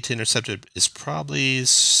best city to intercept it is probably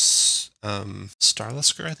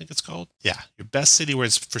Starilaskur, I think it's called. Yeah, your best city where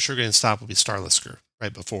it's for sure going to stop will be Starilaskur,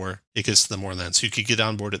 right before it gets to the moorland. So you could get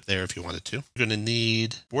on board it there if you wanted to. You're going to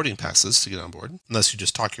need boarding passes to get on board, unless you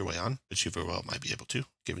just talk your way on, which you very well might be able to,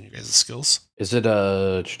 given you guys' skills. Is it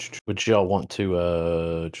would y'all want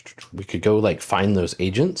to we could go like find those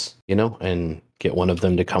agents, and get one of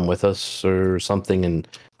them to come with us or something? And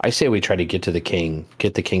I say we try to get to the king,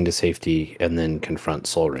 get the king to safety, and then confront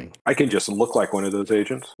Soul Ring. I can just look like one of those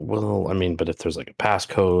agents. Well, but if there's like a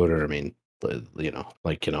passcode or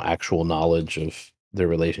actual knowledge of their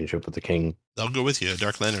relationship with the king. They'll go with you. A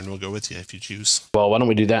Dark Lantern will go with you if you choose. Well, why don't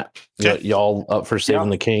we do that? Okay. Y'all up for saving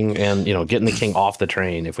the king and, getting the king off the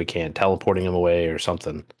train if we can, teleporting him away or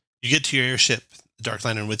something. You get to your airship, the Dark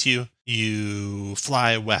Lantern with you. You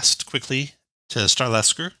fly west quickly to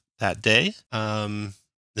Starilaskur that day.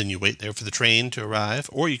 Then you wait there for the train to arrive,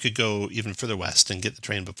 or you could go even further west and get the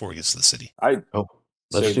train before it gets to the city.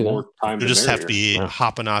 Let's do that. Time you just have to be Yeah.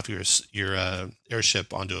 hopping off your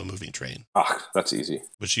airship onto a moving train, That's easy.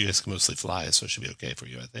 which you guys can mostly fly, so it should be okay for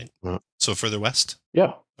you, I think. Yeah. So further west?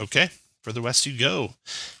 Yeah. Okay, further west you go.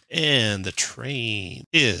 And the train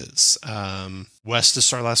is west of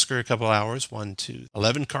Starilaskur, a couple hours,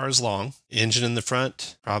 11 cars long. Engine in the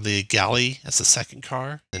front, probably a galley as the second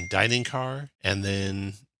car, then dining car, and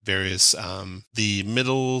then various, the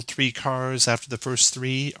middle 3 cars after the first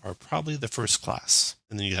 3 are probably the first class.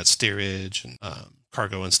 And then you got steerage and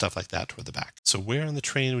cargo and stuff like that toward the back. So where on the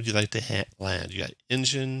train would you like to land? You got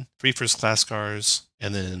engine, 3 first class cars,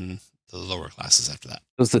 and then the lower classes after that.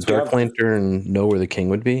 Does the Dark Lantern know where the king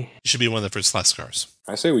would be? You should be one of the first class cars.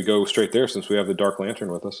 I say we go straight there since we have the Dark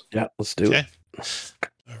Lantern with us. Yeah, let's do it.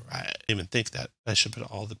 All right. I didn't even think that. I should put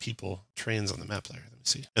all the trains on the map there. Let me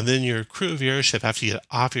see. And then your crew of your airship, after you get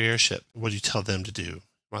off your airship, what do you tell them to do?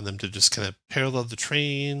 Want them to just kind of parallel the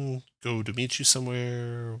train, go to meet you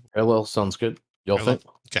somewhere? Parallel sounds good. Y'all think?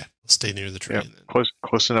 Okay. Stay near the train. Yeah,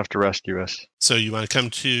 close enough to rescue us. So you want to come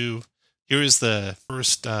to, here is the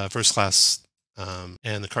first class,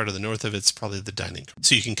 and the car to the north of it's probably the dining car.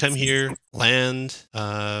 So you can come here, land,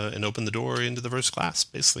 and open the door into the first class,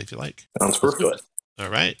 basically, if you like. Sounds perfect. All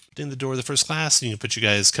right. In the door of the first class, and you can put you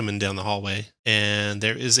guys coming down the hallway. And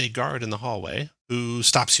there is a guard in the hallway who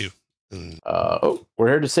stops you. And, we're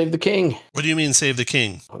here to save the king. what do you mean save the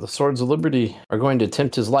king? The Swords of Liberty are going to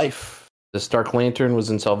tempt his life. This Dark Lantern was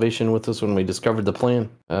in Salvation with us when we discovered the plan.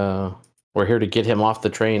 We're here to get him off the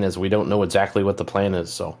train as we don't know exactly what the plan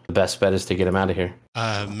is. So the best bet is to get him out of here.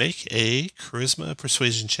 Make a charisma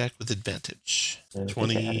persuasion check with advantage.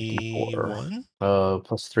 21?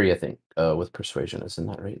 +3, I think, with persuasion. Isn't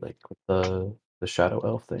that right? Like with the shadow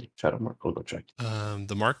elf thing. Shadow mark. We'll go check.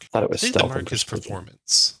 The mark? I thought it was think the stealth and mark is persuasion.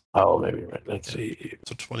 performance. Oh, maybe right. Let's see.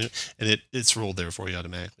 So 20, and it's rolled there for you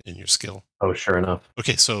automatically in your skill. Oh, sure enough.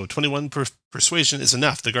 Okay, so 21 persuasion is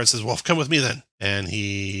enough. The guard says, well, come with me then. And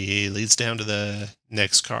he leads down to the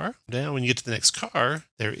next car. Now, when you get to the next car,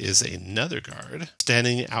 there is another guard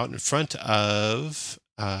standing out in front of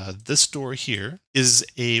this door here. Is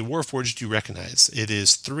a warforged you recognize. It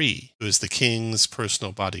is 3, who is the king's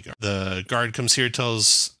personal bodyguard. The guard comes here,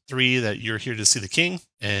 tells 3 that you're here to see the king,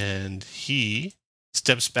 and he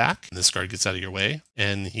steps back, and this guard gets out of your way,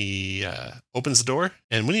 and he opens the door.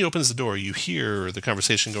 And when he opens the door, you hear the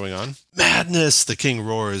conversation going on. Madness! The king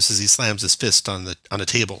roars as he slams his fist on a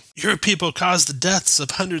table. Your people caused the deaths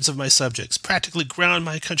of hundreds of my subjects, practically ground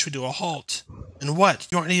my country to a halt. And what?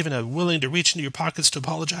 You aren't even willing to reach into your pockets to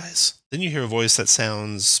apologize? Then you hear a voice that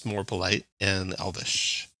sounds more polite and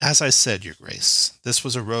elvish. As I said, Your Grace, this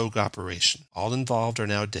was a rogue operation. All involved are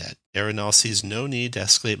now dead. Arenal sees no need to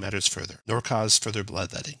escalate matters further, nor cause further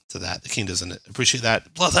bloodletting. To that, the king doesn't appreciate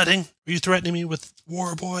that. Bloodletting? Are you threatening me with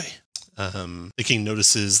war, boy? The king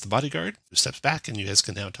notices the bodyguard, who steps back, and you guys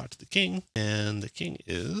can now talk to the king. And the king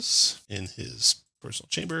is in his personal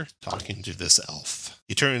chamber talking to this elf.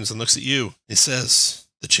 He turns and looks at you. He says,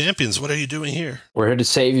 the champions, what are you doing here? We're here to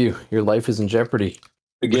save you. Your life is in jeopardy.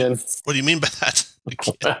 Again. What do you mean by that?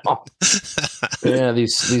 Yeah,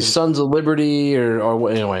 these Sons of Liberty,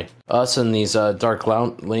 or anyway, us and these Dark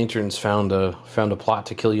Lanterns found a plot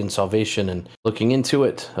to kill you in Salvation, and looking into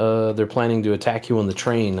it, they're planning to attack you on the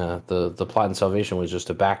train. The plot in Salvation was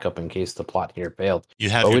just a backup in case the plot here failed.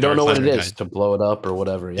 You have. But your we don't know what it Lantern is guy. to blow it up or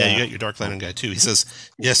whatever. Yeah, you got your Dark Lantern guy too. He says,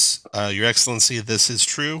 yes, Your Excellency, this is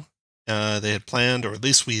true. They had planned, or at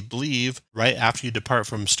least we believe, right after you depart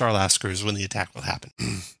from Starilaskur is when the attack will happen.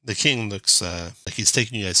 The king looks like he's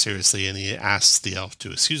taking you guys seriously, and he asks the elf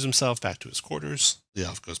to excuse himself back to his quarters. The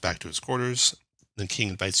elf goes back to his quarters. The king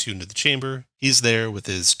invites you into the chamber. He's there with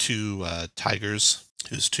his two tigers,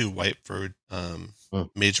 his two white-furred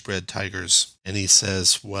mage-bred tigers, and he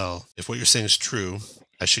says, well, if what you're saying is true,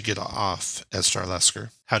 I should get off at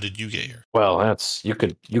Starilaskur. How did you get here? Well, that's you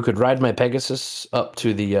could ride my Pegasus up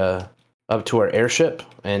to our airship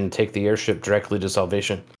and take the airship directly to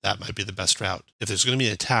Salvation. That might be the best route. If there's going to be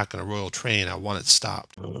an attack on a royal train, I want it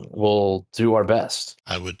stopped. We'll do our best.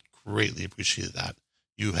 I would greatly appreciate that.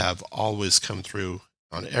 You have always come through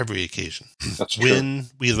on every occasion. That's true. When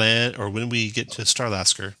we land, or when we get to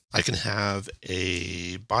Starilaskur, I can have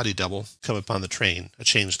a body double come upon the train, a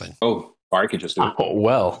changeling. Oh, I could just do it. Oh,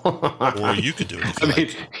 well. Or you could do it if you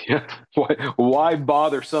like. Yeah, why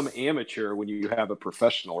bother some amateur when you have a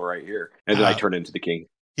professional right here? And then I turn into the king.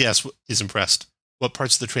 Yes, he's impressed. What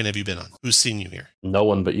parts of the train have you been on? Who's seen you here? No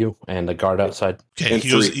one but you and the guard outside. Okay, And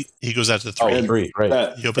he goes out to the three. Oh, three,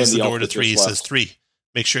 right. He opens and the the door to elf that three. He just says, left. 3.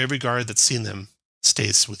 Make sure every guard that's seen them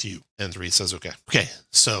stays with you. And 3 says, okay. Okay,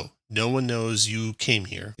 so no one knows you came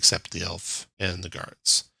here except the elf and the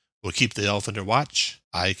guards. We'll keep the elf under watch.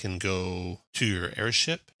 I can go to your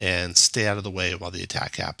airship and stay out of the way while the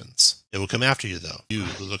attack happens. It will come after you, though. You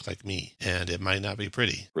look like me, and it might not be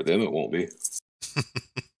pretty. For them, it won't be.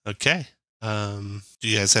 Okay. Do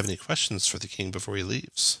you guys have any questions for the king before he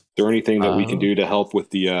leaves? Is there anything that we can do to help with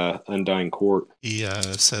the Undying Court? He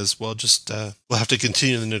says, well, just we'll have to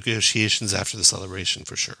continue the negotiations after the celebration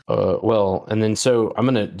for sure. Well, and then so I'm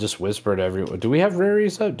gonna just whisper to everyone. Do we have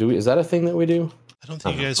raries up? Is that a thing that we do? I don't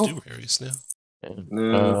think you guys do raries now.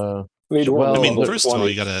 No. Well, I mean, look, first of all,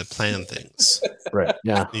 you got to plan things. Right.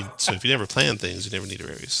 Yeah. So if you never plan things, you never need a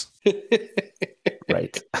raries.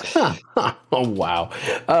 Right. Oh wow.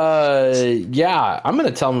 Yeah, I'm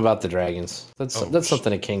gonna tell him about the dragons. That's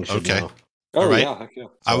something a king should know. Oh, all right. Yeah, heck yeah.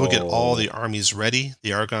 I will get all the armies ready.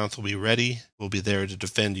 The Argonnessen will be ready. We'll be there to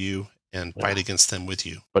defend you and fight against them with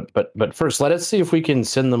you. But first, let us see if we can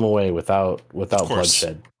send them away without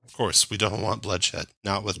bloodshed. Of course, we don't want bloodshed.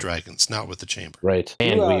 Not with dragons. Not with the chamber. Right.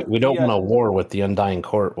 And we don't want a war with the Undying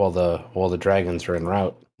Court while the dragons are en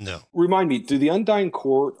route. No. Remind me, do the Undying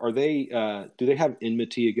Court, are they do they have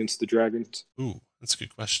enmity against the dragons? Ooh, that's a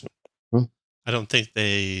good question. Hmm. I don't think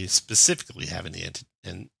they specifically have any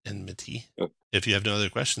enmity. Yep. If you have no other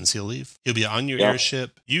questions, he'll leave. He'll be on your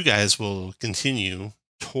airship. You guys will continue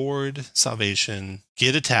toward Salvation,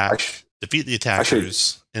 get attacked, defeat the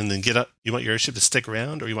attackers, and then get up. You want your airship to stick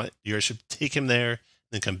around, or you want your airship to take him there,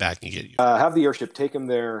 then come back and get you? Have the airship take him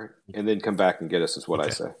there, and then come back and get us, is what I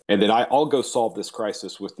say. And then I'll go solve this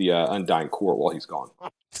crisis with the Undying Court while he's gone.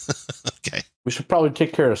 Okay. We should probably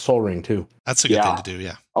take care of Soul Ring too. That's a good thing to do,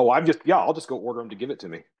 yeah. Oh, I'll just go order him to give it to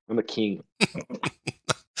me. I'm a king.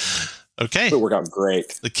 Okay. It'll work out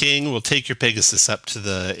great. The king will take your Pegasus up to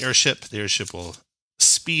the airship. The airship will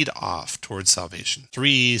speed off towards Salvation.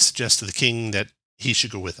 3 suggests to the king that he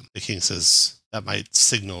should go with him. The king says, that might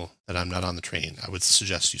signal that I'm not on the train. I would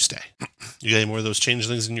suggest you stay. You got any more of those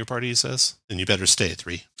changelings in your party, he says? Then you better stay,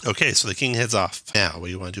 3. Okay, so the king heads off. Now, what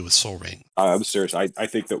do you want to do with Soul Ring? I'm serious. I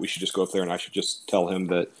think that we should just go up there and I should just tell him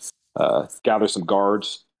that gather some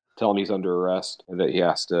guards, tell him he's under arrest, and that he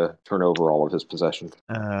has to turn over all of his possessions.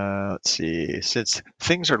 Let's see. Since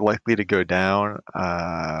things are likely to go down,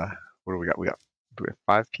 what do we got? Do we have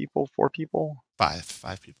 5 people? 4 people? 5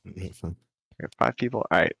 people. We have 5 people.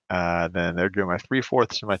 All right. Then there go my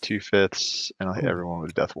 3/4 and my 2/5, and I'll hit everyone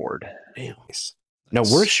with Death Ward. Damn. Now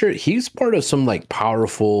we're sure he's part of some like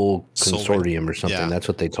powerful consortium or something. Yeah. That's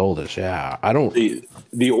what they told us. Yeah, I don't.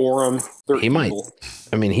 The Aurum. He might.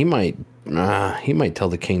 I mean, he might tell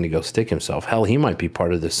the king to go stick himself. Hell, he might be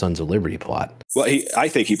part of the Sons of Liberty plot. Well, I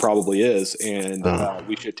think he probably is, and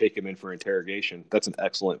we should take him in for interrogation. That's an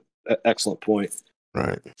excellent point.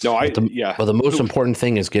 Right. No, Well, the most important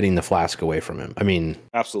thing is getting the flask away from him. I mean,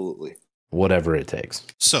 absolutely. Whatever it takes.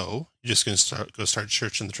 So you're just going to start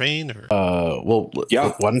church in the train, or? Well,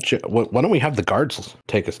 yeah. Why don't we have the guards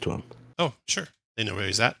take us to him? Oh, sure. They know where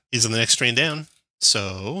he's at. He's on the next train down.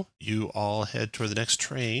 So you all head toward the next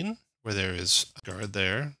train, where there is a guard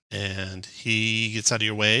there, and he gets out of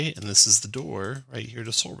your way, and this is the door right here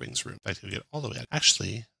to Soul Ring's room. In fact, he'll get all the way out.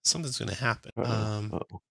 Actually, something's going to happen.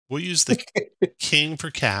 We'll use the king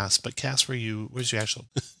for Cass, but Cass, where's your actual?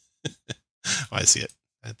 Oh, I see it.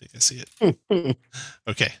 I think I see it.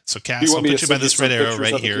 Okay, so Cass, I'll put you by this red arrow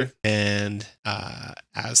right here. And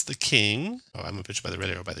as the king, I'm going to put you by the red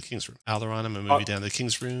arrow by the king's room. Aileron, I'm going to move you down to the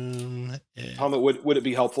king's room. Tom, would it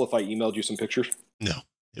be helpful if I emailed you some pictures? No.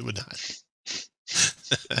 It would not.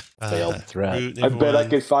 Failed threat. Root, I bet I everyone.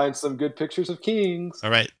 could find some good pictures of kings. All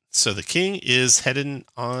right. So the king is heading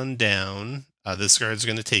on down. This guard's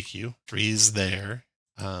going to take you. 3's there.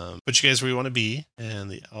 Put you guys where you want to be.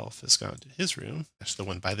 And the elf has gone to his room. That's the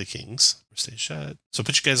one by the kings. Stay shut. So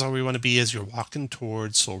put you guys all where you want to be as you're walking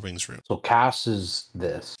towards Soul Ring's room. So Cass is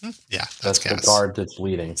this. Yeah, That's Cass. the guard that's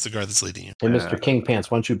leading. It's the guard that's leading you. Hey, Mr. King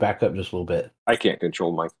Pants, why don't you back up just a little bit? I can't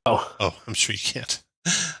control my. Oh, I'm sure you can't.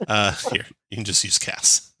 Here, you can just use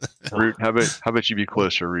Cass. Root, how about you be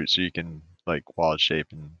closer, Root, so you can like wild shape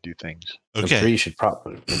and do things. Okay. You should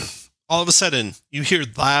probably. All of a sudden, you hear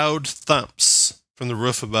loud thumps from the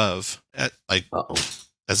roof above,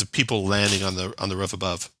 as of people landing on the roof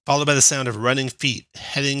above, followed by the sound of running feet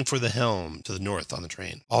heading for the helm to the north on the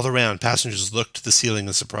train. All around, passengers look to the ceiling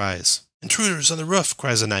in surprise. "Intruders on the roof,"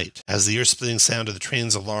 cries a knight, as the ear-splitting sound of the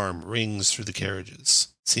train's alarm rings through the carriages.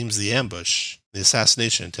 Seems the ambush, the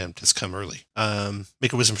assassination attempt, has come early.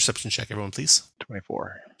 Make a wisdom perception check, everyone, please.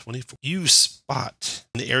 24. 24. You spot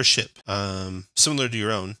an airship, similar to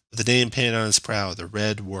your own, with the name painted on its prow, the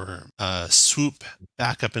Red Worm, swoop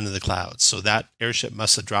back up into the clouds. So that airship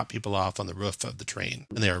must have dropped people off on the roof of the train,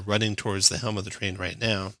 and they are running towards the helm of the train right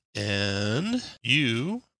now. And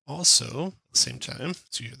you also, at the same time,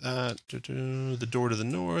 so you hear that, the door to the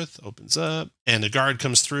north opens up, and a guard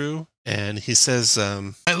comes through, and he says,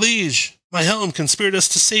 "My liege, my helm can spirit us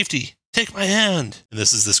to safety. Take my hand." And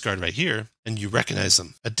this is this guard right here, and you recognize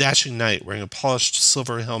him. A dashing knight wearing a polished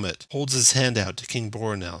silver helmet holds his hand out to King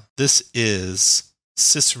Boronel. This is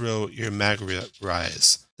Cicero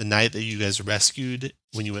Irmagrize, the knight that you guys rescued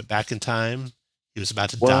when you went back in time. He was about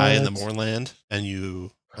to die in the moorland, and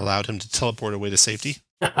you allowed him to teleport away to safety.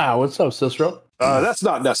 What's up, Cicero? That's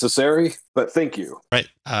not necessary, but thank you. Right.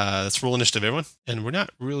 Let's roll initiative, everyone. And we're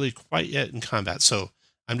not really quite yet in combat, so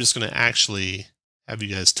I'm just going to actually have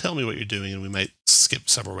you guys tell me what you're doing, and we might skip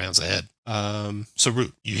several rounds ahead. So,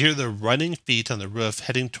 Root, you hear the running feet on the roof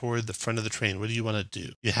heading toward the front of the train. What do you want to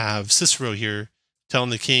do? You have Cicero here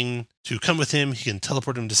telling the king to come with him. He can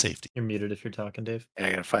teleport him to safety. You're muted if you're talking, Dave. Yeah, I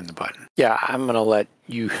gotta find the button. Yeah, I'm gonna let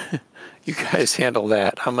you guys handle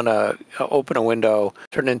that. I'm gonna open a window,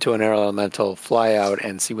 turn into an air elemental, fly out,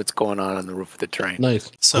 and see what's going on the roof of the train. Nice.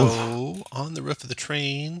 So, on the roof of the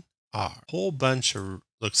train are a whole bunch of,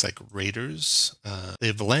 looks like raiders.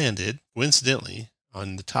 They've landed, coincidentally,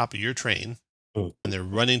 on the top of your train, and they're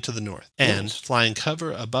running to the north. And flying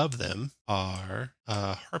cover above them are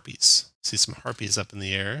harpies. See some harpies up in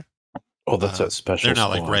the air. Oh, that's a special. They're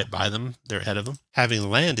not like squad. right by them. They're ahead of them.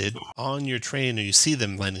 Having landed on your train, or you see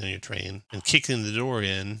them landing on your train, and kicking the door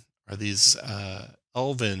in are these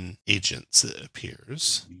elven agents, it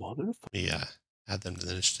appears. Yeah. Add them to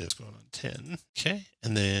the initiative. Going on 10. Okay.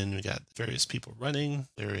 And then we got various people running.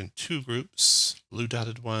 They're in 2 groups, blue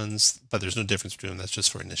dotted ones, but there's no difference between them. That's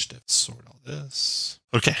just for initiative. Sort all this.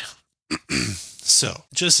 Okay. So,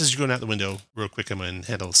 just as you're going out the window, real quick, I'm going to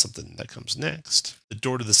handle something that comes next. The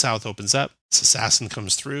door to the south opens up. This assassin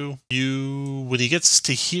comes through. When he gets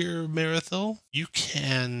to here, Marithil, you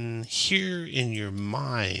can hear in your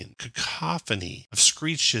mind cacophony of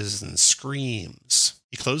screeches and screams.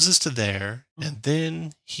 He closes to there, and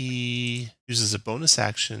then he uses a bonus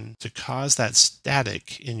action to cause that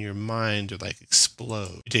static in your mind to like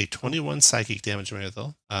explode. You take 21 psychic damage,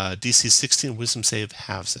 Marithil. DC 16 wisdom save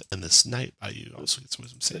halves it. And this knight by you also gets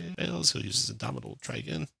wisdom save. Fails. He'll use his indomitable. Try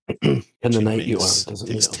again. And the knight you are doesn't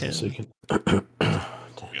takes know, 10. so you can...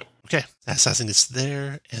 Okay, that assassin gets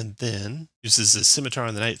there, and then uses his scimitar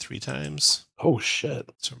on the knight 3 times. Oh shit!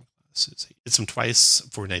 Hits him twice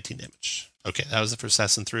for 19 damage. Okay, that was the first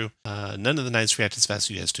assassin through. None of the knights react as fast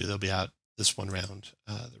as you guys do. They'll be out this one round.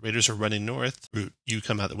 The raiders are running north. Root, you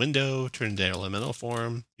come out the window, turn into elemental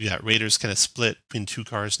form. You got raiders kind of split between 2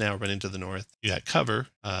 cars now, running to the north. You got cover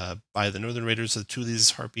by the northern raiders of 2 of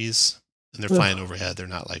these harpies, and they're flying overhead. They're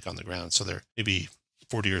not like on the ground, so they're maybe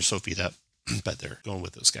 40 or so feet up, but they're going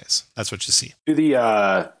with those guys. That's what you see.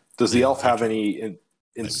 Does the elf have any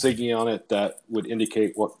insignia on it that would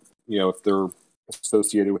indicate what, if they're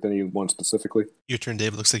associated with anyone specifically? Your turn,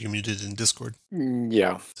 Dave. It looks like you're muted in Discord.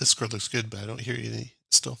 Yeah. Discord looks good, but I don't hear you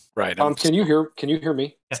still. Right. Can you hear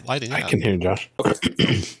me? It's lighting I up. can hear Josh.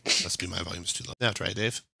 Must be my volume's too low. Now try it,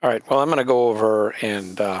 Dave. All right. Well, I'm going to go over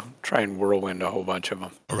and try and whirlwind a whole bunch of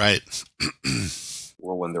them. All right.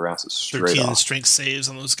 Whirlwind their asses straight 13 off. strength saves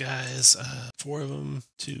on those guys. 4 of them.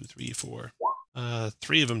 2, 3, 4.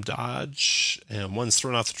 3 of them dodge, and 1's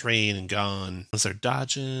thrown off the train and gone. Once they're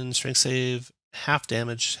dodging, strength save, half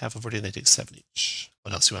damage, half of 40, and they take 7 each.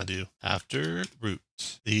 What else you want to do? After Root,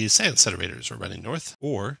 the second set of raiders are running north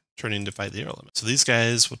or turning to fight the air element. So these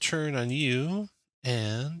guys will turn on you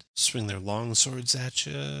and swing their long swords at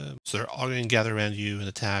you. So they're all going to gather around you and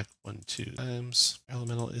attack 1, 2 times.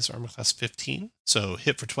 Elemental is armor class 15. So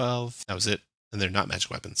hit for 12. That was it. And they're not magic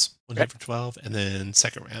weapons. One hit for 12, and then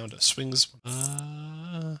second round swings.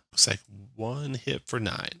 Looks like 1 hit for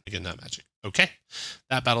 9. Again, not magic. Okay,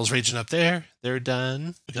 that battle's raging up there. They're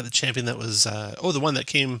done. We got the champion that was the one that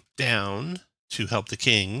came down to help the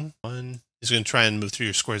king. One is going to try and move through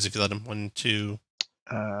your squares if you let him. 1, 2,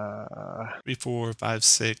 3, 4, 5,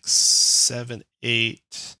 6, 7,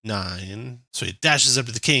 8, 9. So he dashes up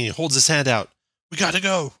to the king. He holds his hand out. We gotta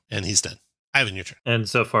go, and he's done. Ivan, your turn. And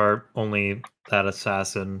so far, only that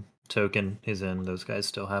assassin token is in. Those guys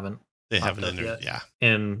still haven't. They haven't popped up entered. yet. Yeah,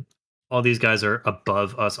 And all these guys are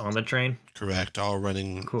above us on the train. correct. All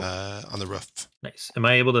running Cool. on the roof. Nice. Am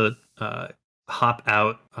I able to hop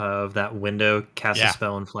out of that window, cast Yeah. a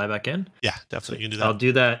spell, and fly back in? Yeah, definitely. You can do that. I'll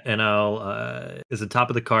do that, and I'll. Is the top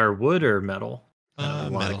of the car wood or metal? I have a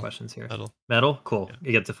lot Metal. of questions here. Metal. Metal? Cool. Yeah.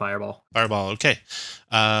 You get the fireball. Fireball. Okay.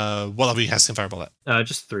 What level are you casting fireball at?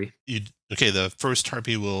 Just 3. Okay, the first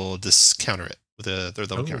harpy will discounter it with a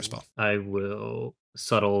third level counter spell. I will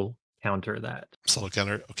subtle counter that. Subtle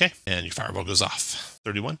counter. Okay, and your fireball goes off.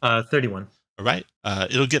 31. 31. All right.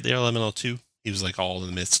 It'll get the elemental too. He was like all in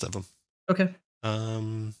the midst of them. Okay.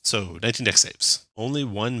 So 19 dex saves. Only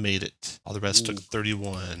one made it. All the rest took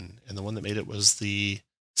 31, and the one that made it was the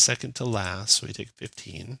second to last, so we take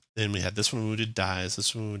 15. Then we had this one wounded, dies.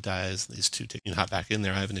 This one wounded, dies. These two take. You can hop back in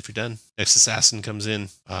there, Ivan, if you're done. Next assassin comes in.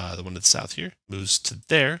 The one to the south here moves to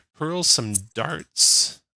there, hurls some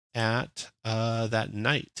darts at that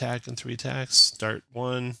knight. Attack and 3 attacks. Dart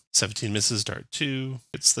 1, 17 misses. Dart 2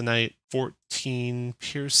 hits the knight. 14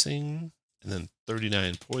 piercing, and then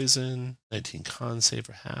 39 poison, 19 con save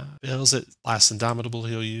for half. Fails it, last indomitable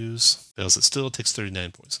he'll use. Fails it still, takes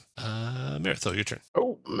 39 poison. Marathon, your turn.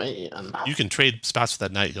 Oh man. You can trade spots with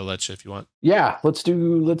that knight, he'll let you if you want. Yeah, let's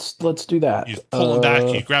do that. You pull him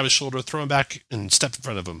back, you grab his shoulder, throw him back, and step in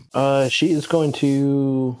front of him. She is going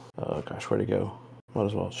to where'd it go? Might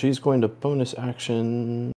as well. She's going to bonus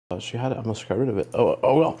action. She had it. I must have got rid of it. Oh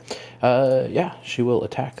well. Yeah, she will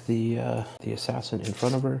attack the assassin in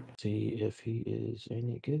front of her. See if he is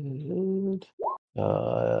any good.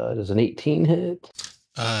 Does an 18 hit?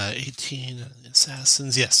 18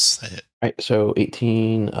 assassins. Yes, that hit. Right. So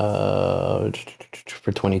 18 for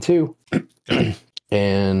 22.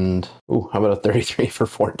 And how about a 33 for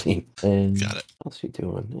 14? And Got it. what's she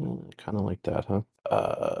doing? Kind of like that, huh?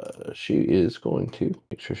 She is going to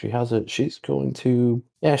make sure she has it. She's going to,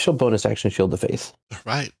 she'll bonus action shield the face. All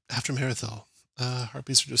right, after Marathon.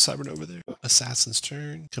 Harpies are just cybering over there. Assassin's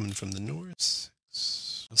turn, coming from the north.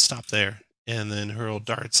 Let's stop there. And then hurl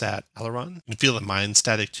darts at Eberron. You can feel the mind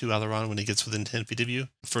static to Eberron when he gets within 10 feet of you.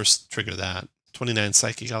 First trigger that. 29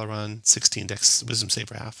 psychic Eberron, 16 dex wisdom save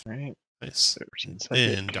for half. All right. Nice. 13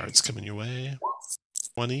 psychic. And darts coming your way.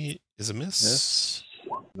 20 is a miss.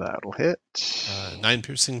 That'll hit. 9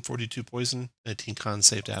 piercing, 42 poison, 19 con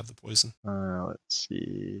save to have the poison. Let's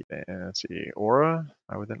see. Aura. Am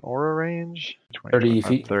I within aura range? 30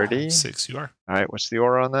 feet. 30. 6 you are. All right. What's the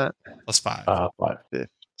aura on that? Plus 5. 5. 15.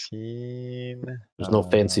 There's no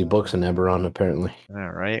fancy books in Eberron, apparently. All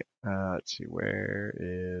right. Let's see.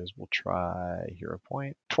 We'll try hero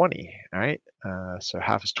point. 20. All right. So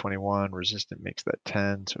half is 21. Resistant makes that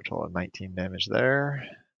 10. So a total of 19 damage there.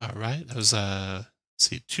 All right. That was,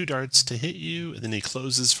 see, 2 darts to hit you, and then he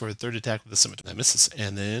closes for a third attack with a scimitar. That misses.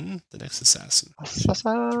 And then the next assassin.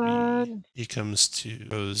 3. He comes to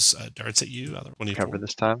those darts at you. 24. Cover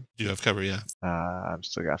this time. Do you have cover? Yeah. I'm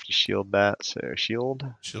still gonna have to shield that. So shield.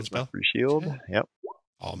 Shield There's my spell. free shield. Okay. Yep.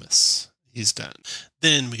 All miss. He's done.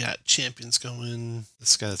 Then we got champions going.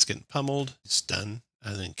 This guy that's getting pummeled. He's done.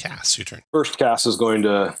 And then Cass, your turn. First, Cass is going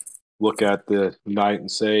to look at the knight and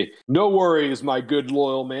say, "No worries, my good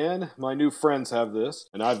loyal man. My new friends have this,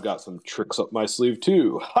 and I've got some tricks up my sleeve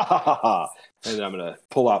too." Ha ha ha ha! And I'm going to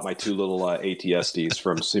pull out my 2 little ATSDs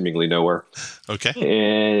from seemingly nowhere, Okay.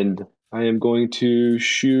 and I am going to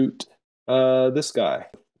shoot this guy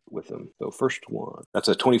with him. So first one, that's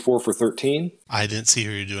a 24 for 13. I didn't see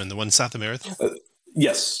who you're doing. The one south of Marathon?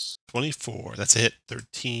 Yes. 24. That's a hit.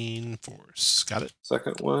 13 force. Got it?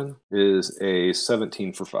 Second one is a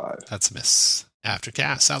 17 for 5. That's a miss. After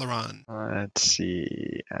Cass, Eberron. Let's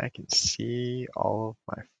see. I can see all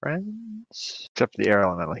of my friends except for the air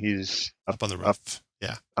elemental. He's Up on the roof.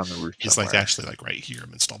 Yeah. on the roof. He's somewhere. like actually like right here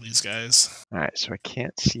amidst all these guys. All right, so I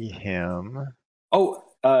can't see him. Oh,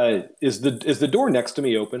 is the door next to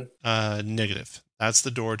me open? Negative. That's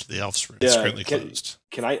the door to the elf's room. It's currently closed.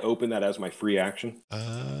 Can I open that as my free action?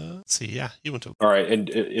 Let's see. Yeah, you went to. All right, and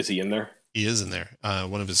is he in there? He is in there.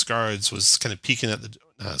 One of his guards was kind of peeking at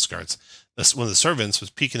his guards. One of the servants was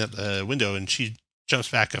peeking at the window, and she jumps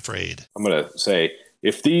back afraid. I'm going to say,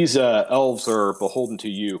 if these elves are beholden to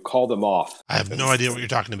you, call them off. I have no idea what you're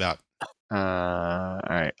talking about. All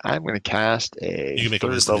right. I'm going to cast a You can make a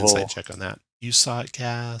third wisdom level. insight check on that. You saw it,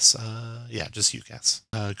 Cass. Yeah, just you, Cass.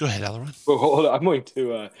 Go ahead, Eberron. Oh, hold on. I'm going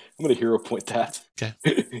to hero point that. Okay.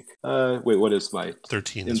 Wait, what is my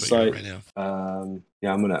 13 insight? is what you're right now.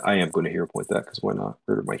 Yeah, I am going to hero point that, because why not?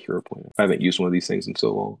 Where did my hero point? I haven't used one of these things in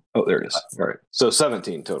so long. Oh, there it is. All right. So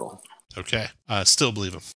 17 total. Okay. Still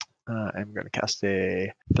believe him. I'm going to cast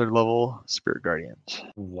a third level Spirit Guardians.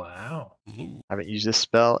 Wow. Ooh. I haven't used this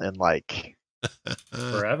spell in like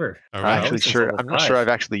Forever. All I'm right. actually Since sure. level I'm not 5. sure I've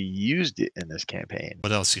actually used it in this campaign.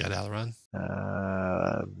 What else you got, Eberron?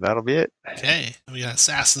 That'll be it. Okay. We got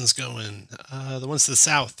assassins going. The ones to the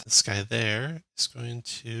south. This guy there is going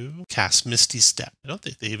to cast Misty Step. I don't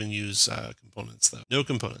think they even use components, though. No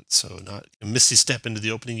components. So not a Misty Step into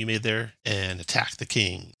the opening you made there and attack the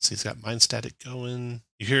king. So he's got Mind Static going.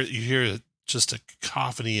 You hear just a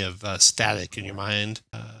cacophony of static in your mind.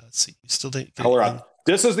 Let's see. You still didn't get Color on.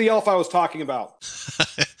 This is the elf I was talking about.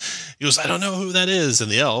 He goes, I don't know who that is.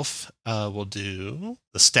 And the elf will do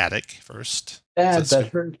the static first. Dad, So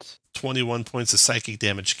that hurts. 21 points of psychic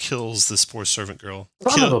damage, kills this poor servant girl.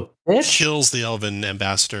 Son of a bitch. Kills the elven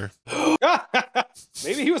ambassador.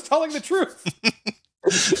 Maybe he was telling the truth.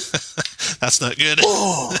 That's not good.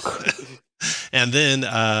 Oh. And then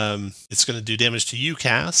it's going to do damage to you,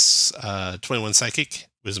 Cass. 21 psychic,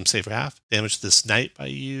 wisdom save for half. Damage to this knight by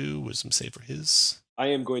you, wisdom save for his. I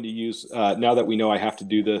am going to use, now that we know I have to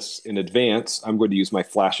do this in advance, I'm going to use my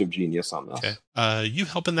Flash of Genius on this. Okay. You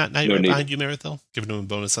helping that knight No right need. behind you, Marithil? Giving him a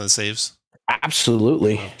bonus on his saves.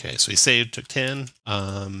 Absolutely. Okay, so he saved, took 10.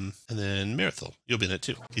 And then Marithil, you'll be in it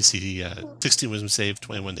too. DC 16 wisdom save,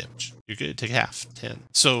 21 damage. You're good. Take half, 10.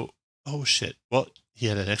 So, oh shit. Well, he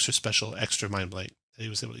had an extra mind blank that he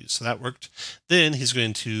was able to use. So that worked. Then he's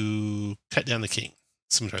going to cut down the king.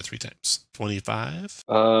 Scimitar 3 times. 25.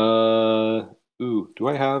 Do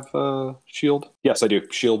I have shield? Yes, I do.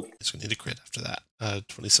 Shield. He's going to need a crit after that.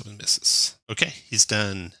 27 misses. Okay, he's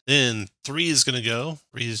done. Then 3 is going to go.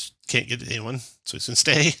 3 can't get to anyone, so he's going to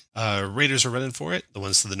stay. Raiders are running for it. The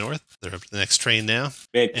ones to the north. They're up to the next train now.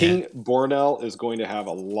 Man, King Bornell is going to have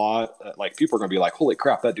a lot. People are going to be like, "Holy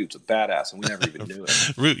crap, that dude's a badass," and we never even knew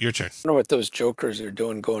it. Root, your turn. I wonder what those jokers are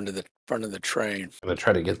doing going to the front of the train. I'm gonna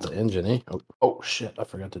try to get the engine, eh? Oh shit! I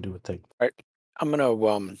forgot to do a thing. I'm going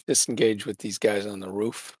to disengage with these guys on the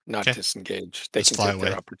roof. Not Okay. disengage. They Just can fly take their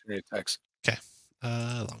away. opportunity attacks.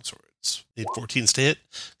 Longswords. Need 14s to hit.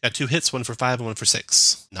 Got 2 hits, 1 for 5 and 1 for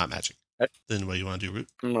 6. Not magic. Okay. Then what do you want to do, Root?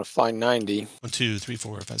 I'm going to fly 90. 1, 2, 3,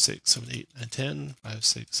 4, 5, 6, 7, 8, 9, 10. 5,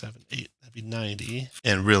 6, 7, 8. That'd be 90.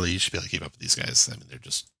 And really, you should be able to keep up with these guys. I mean,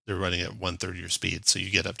 they're running at 1/3 your speed, so you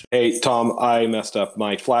get up to. Hey, Tom, I messed up.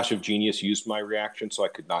 My Flash of Genius used my reaction, so I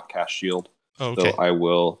could not cast shield. Oh, okay. So I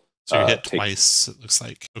will. So you hit take- twice, it looks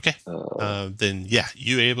like. Okay. Then, yeah,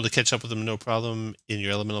 you're able to catch up with them no problem in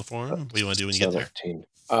your elemental form. What do you want to do when you get there? 17.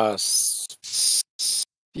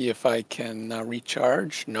 See if I can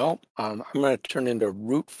recharge. No. I'm going to turn into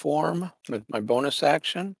root form with my bonus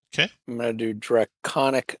action. Okay. I'm going to do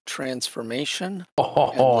draconic transformation.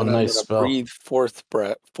 Oh, and then I'm nice gonna spell. breathe force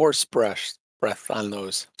breath on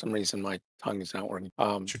those. For some reason my tongue is not working.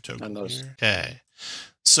 What's your token on those. here? Okay.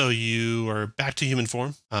 So you are back to human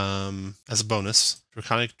form as a bonus.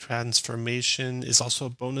 Draconic transformation is also a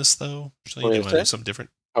bonus, though. Usually What you is want to do it? something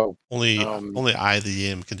different. Oh, Only I,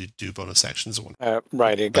 the DM, can do bonus actions.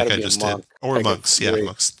 right. It got Like to I be a just monk. did. Or I got monks. Yeah, 3.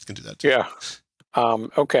 monks can do that too. Yeah.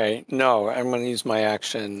 Okay. No, I'm going to use my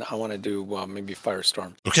action. I want to do maybe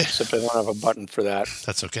Firestorm. Okay. Except I don't have a button for that.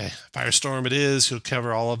 That's okay. Firestorm it is. You'll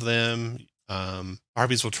cover all of them.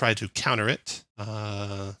 Arby's will try to counter it.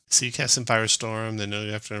 So you cast in Firestorm, then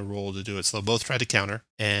you have to roll to do it. So they'll both try to counter.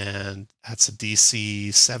 And that's a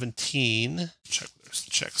DC 17. Check what the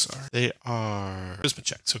checks are. They are charisma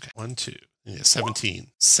checks. Okay. 1, 2. Yeah, 17.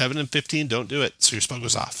 7 and 15 don't do it. So your spell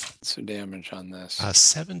goes off. What's the damage on this?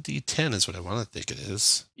 7d10 is what I want to think it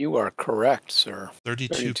is. You are correct, sir.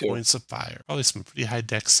 32 points of fire. Probably some pretty high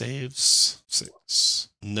dex saves. 6.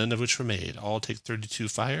 None of which were made. All take 32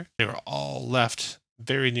 fire. They were all left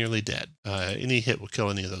very nearly dead. Any hit will kill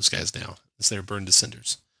any of those guys now, as they're burned to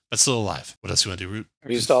cinders. But still alive. What else you want to do, Root?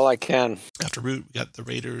 I've used all I can. After Root, we got the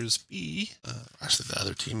Raiders B. Actually, the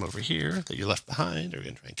other team over here that you left behind are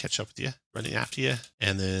going to try and catch up with you, running after you.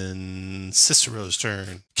 And then Cicero's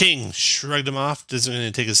turn. King shrugged him off, doesn't going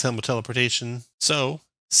to take his helm with teleportation. So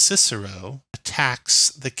Cicero attacks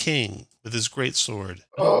the king with his great sword.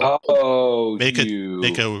 Oh, Make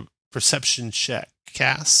a perception check.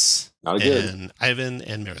 Cass Not good. and Ivan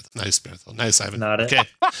and Marathon. Nice, Marathon. Nice, Ivan. Not it. Okay.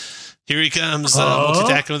 Here he comes,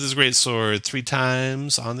 multi-attacking with his greatsword 3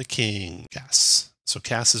 times on the king. Cass. So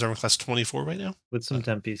Cass is armor class 24 right now. With some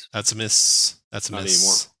tempies. That's a miss. That's a Not miss.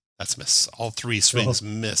 anymore. That's a miss. All 3 swings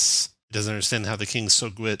miss. He doesn't understand how the king's so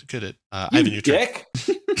good at. Ivan, your turn. Dick.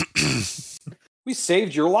 We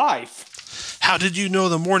saved your life. How did you know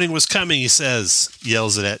the morning was coming? He says,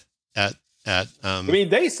 yells it at I mean,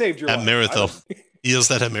 they saved your at life. Marathil. He yells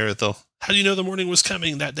that at Marathil. How do you know the morning was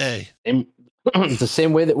coming that day? It's the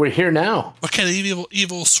same way that we're here now. What kind of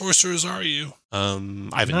evil sorcerers are you?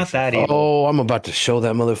 Ivan. Not that evil. Oh, I'm about to show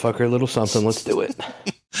that motherfucker a little something. Let's do it.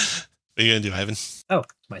 What are you gonna do, Ivan? Oh,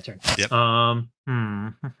 it's my turn. Yep. Oh,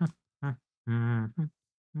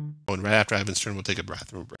 and right after Ivan's turn, we'll take a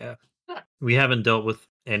bathroom break. Yeah. We haven't dealt with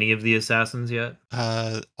any of the assassins yet.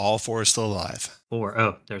 All 4 are still alive. 4.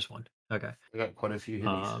 Oh, there's one. Okay. I got quite a few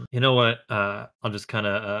You know what? I'll just kind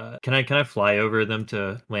of. Can I fly over them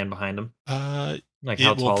to land behind them? Like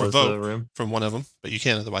how It will tall is the provoke room? from one of them, but you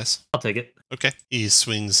can otherwise. I'll take it. Okay. He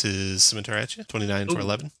swings his scimitar at you. 29 for Ooh.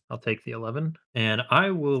 11. I'll take the 11, and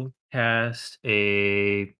I will cast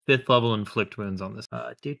a 5th level inflict wounds on this.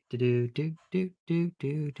 It's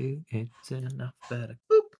enough better.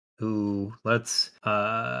 Boop. Ooh, let's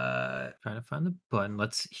try to find the button.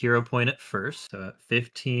 Let's hero point it first. So at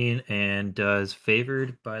 15, and does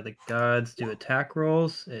favored by the gods do attack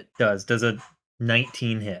rolls? It does. Does a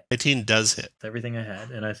 19 hit? 19 does hit. That's everything I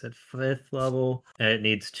had, and I said 5th level, and it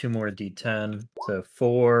needs 2 more d10. So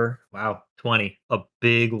 4. Wow, 20. A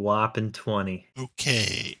big whopping 20.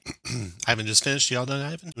 Okay. Ivan just finished. You all done,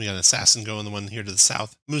 Ivan? We got an assassin going, the one here to the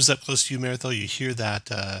south. Moves up close to you, Marathil. You hear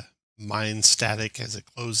that mind static as it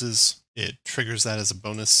closes. It triggers that as a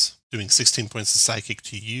bonus, doing 16 points of psychic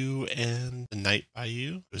to you and the knight by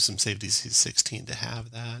you. There's some save DC 16 to have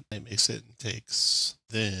that. It makes it and takes.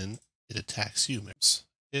 Then it attacks you, miss.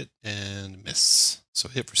 Hit and miss. So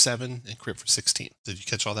hit for 7 and crit for 16. Did you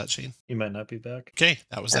catch all that, Shane? You might not be back. Okay,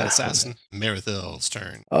 that was that assassin. Marathil's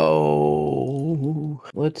turn. Oh,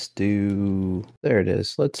 let's do. There it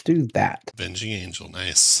is. Let's do that. Avenging Angel,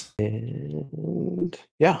 nice. And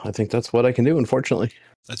yeah, I think that's what I can do, unfortunately.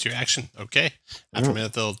 That's your action. Okay. After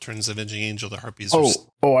Marathil turns Avenging Angel, the Harpies Oh,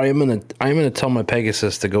 I'm gonna tell my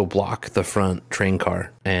Pegasus to go block the front train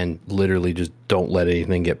car and literally just don't let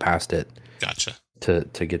anything get past it. Gotcha. To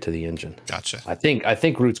get to the engine. Gotcha. I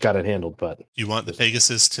think Root's got it handled, but You want the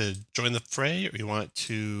Pegasus to join the fray, or you want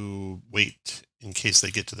to wait in case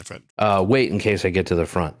they get to the front? wait in case I get to the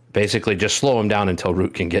front. Basically, just slow them down until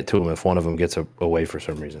Root can get to him if one of them gets away for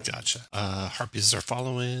some reason. Gotcha. Harpies are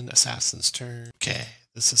following. Assassin's turn. Okay.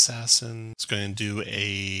 This assassin is going to do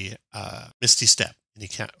a Misty Step. And he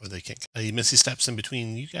can't, or they can't. He Misty Steps in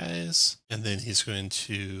between you guys, and then he's going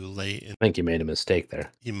to lay in. I think you made a mistake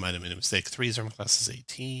there. He might have made a mistake. 3's armor class is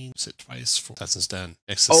 18. Sit twice. 4. Assassin's done.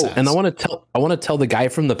 Next Oh, assassin. and I want to tell the guy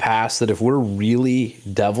from the past that if we're really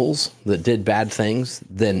devils that did bad things,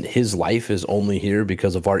 then his life is only here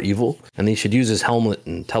because of our evil, and he should use his helmet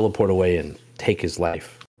and teleport away and take his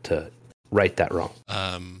life to right that wrong.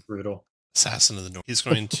 Brutal. Assassin of the North. He's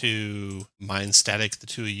going to mind static the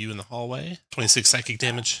 2 of you in the hallway. 26 psychic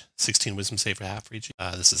damage, 16 wisdom save for half for each.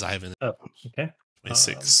 This is Ivan. Oh, okay.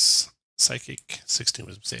 26 psychic, 16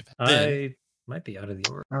 wisdom save. I might be out of the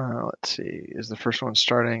order. Let's see. Is the first one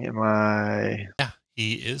starting? Am I? Yeah,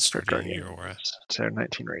 he is starting Guardian. your aura. So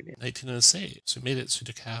 19 radiant. 19 on a save. So he made it, so he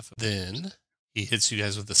took half. Then he hits you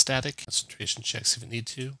guys with the static. Concentration checks if you need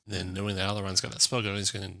to. And then knowing that Aileron's got that spell going, he's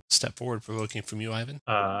going to step forward, provoking from you, Ivan.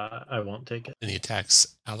 I won't take it. Then he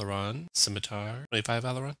attacks Aileron, Scimitar. 25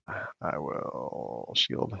 Aileron. I will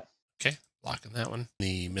shield. Okay, blocking that one. And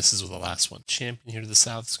he misses with the last one. Champion here to the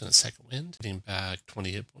south is going to second wind, getting back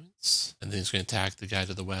 20 hit points. And then he's going to attack the guy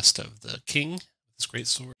to the west of the king with his great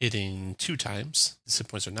sword, hitting 2 times. His hit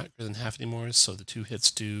points are not greater than half anymore, so the 2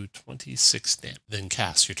 hits do 26 damage. Then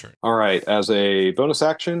Cass, your turn. All right. As a bonus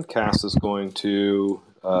action, Cass is going to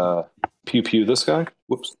pew this guy.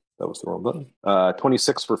 Whoops, that was the wrong button.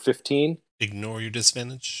 26 for 15. Ignore your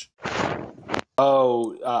disadvantage.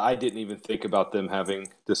 Oh, I didn't even think about them having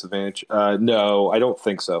disadvantage. No, I don't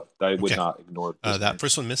think so. I would not ignore that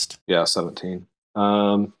first one missed. Yeah, 17.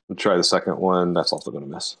 We'll try the second one. That's also going to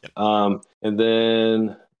miss. Yep. And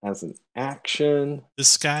then as an action,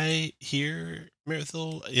 this guy here,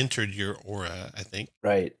 Marathil, entered your aura, I think.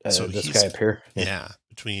 Right. So this he's- guy up here. Yeah,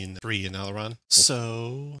 between 3 and Aileron.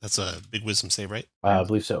 So that's a big wisdom save, right? I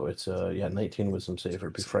believe so. It's 19 wisdom save or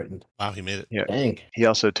be frightened. Wow, he made it. Yeah. Dang. He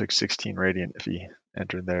also took 16 radiant if he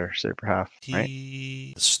entered their saber half, right?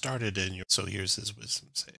 He started in your, so here's his wisdom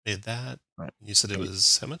save. Made that. Right. You said it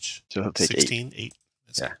was how much? So he'll take 16? 8.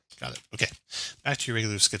 Yeah. Got it. Okay. Back to your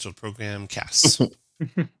regular scheduled program, Cass.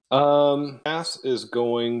 Cass is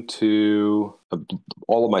going to.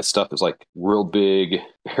 All of my stuff is like real big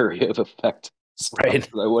area of effect. Right.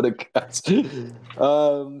 I would have guessed.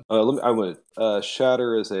 I went.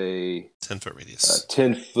 Shatter is a 10-foot radius.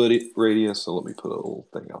 10-foot radius. So let me put a little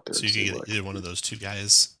thing out there. So you can get either one of those two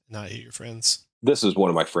guys, not hit your friends. This is one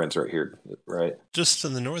of my friends right here, right? Just to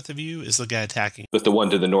the north of you is the guy attacking. But the one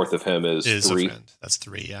to the north of him is 3. A friend. That's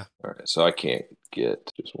 3, yeah. All right, so I can't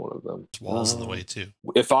get just one of them. There's walls in the way too.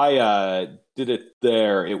 If I did it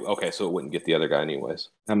there, okay, so it wouldn't get the other guy anyways.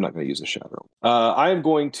 I'm not going to use a shadow. I am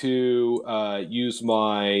going to use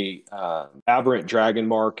my aberrant dragon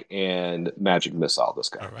mark and magic missile. This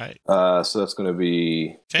guy. All right. So that's going to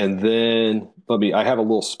be, okay. And then I have a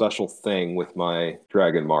little special thing with my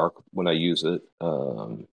dragon mark when I use it.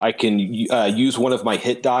 I can use one of my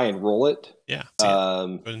hit die and roll it. Yeah. Go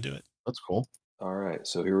ahead and do it. That's cool. All right,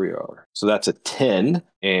 so here we are. So that's a 10,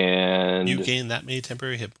 and you gain that many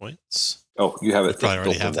temporary hit points. Oh, you have it. You probably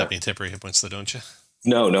already have that many temporary hit points, though, don't you?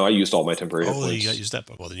 No, I used all my temporary hit points. Oh, you got used that.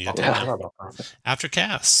 Well, then you got 10. After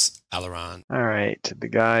Cass, Eberron. All right, the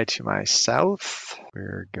guy to my south.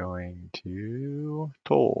 We're going to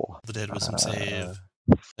Doyle. The dead wisdom save.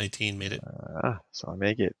 19 made it. So I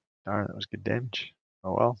make it. Darn, that was good damage.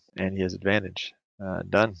 Oh well, and he has advantage.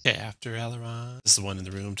 Done. Okay, after Eberron, this is the one in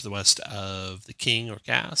the room to the west of the king or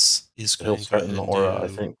Cass. He's He'll going start in the aura, I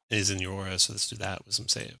think. He's in your aura, so let's do that. Wisdom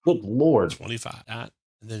save. Good lord. 25. That.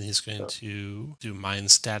 And then he's going to do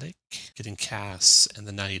Mind Static, getting Cass and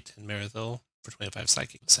the Knight and Merithil for 25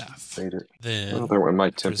 psychic staff. Then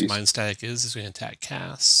his Mind Static is he's going to attack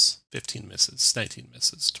Cass. 15 misses, 19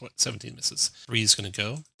 misses, 17 misses. 3 is going to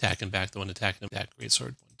go, attacking back the one attacking him. Attack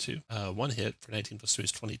Greatsword. 2. 1 hit for 19 plus 3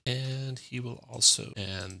 is 20. And he will also,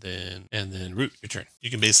 and then Root, your turn. You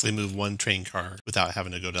can basically move 1 train car without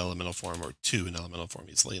having to go to elemental form, or 2 in elemental form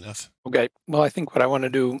easily enough. Okay. Well, I think what I want to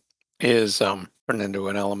do is turn into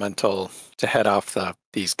an elemental to head off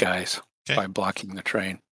these guys by blocking the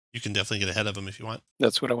train. You can definitely get ahead of them if you want.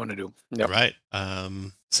 That's what I want to do. Yep. All right.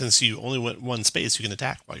 Since you only went 1 space, you can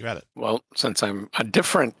attack while you're at it. Well, since I'm a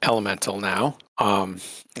different elemental now, I'm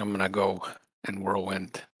going to go and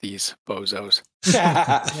whirlwind these bozos.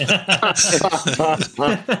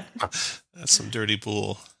 That's some dirty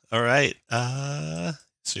pool. All right.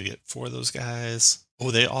 So you get 4 of those guys.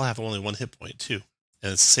 Oh, they all have only 1 hit point too.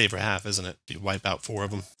 And it's a save for half, isn't it? You wipe out 4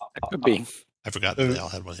 of them. That could be. I forgot that they all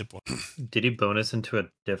had 1 hit point. Did he bonus into a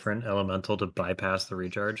different elemental to bypass the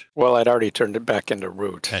recharge? Well, I'd already turned it back into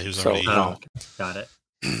Root. Yeah, he was already. Got it.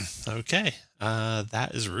 Okay.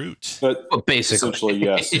 That is Root. But basically,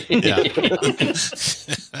 yes.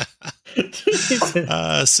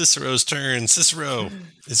 Cicero's turn. Cicero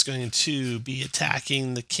is going to be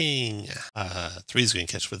attacking the king. 3 is going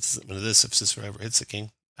to catch with one of this if Cicero ever hits the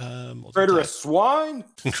king. Traitorous swine.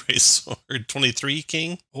 Great sword. 23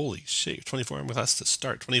 king. Holy shit! You're 24 with us to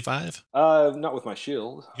start. 25. Not with my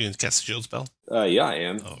shield. You can cast a shield spell. Yeah, I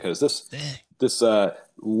am because this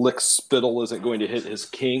lick spittle isn't going to hit his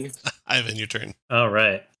king. Ivan, your turn. All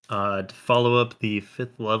right. To follow up the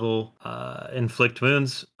 5th level inflict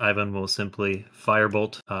wounds, Ivan will simply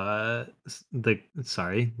firebolt the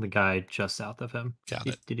guy just south of him. Got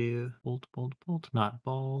it. Bolt, not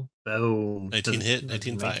ball. Boom. 19 hit,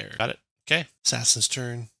 19 fire. Got it. Okay. Assassin's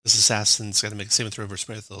turn. This assassin's got to make a saving throw versus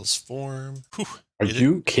Merithil's form. Whew. Are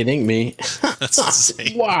you kidding me? That's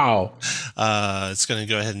insane. Wow. It's going to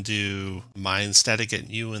go ahead and do Mind Static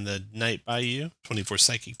at you and the Knight by you. 24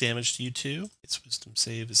 psychic damage to you two. Its wisdom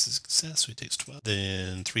save is a success, so he takes 12.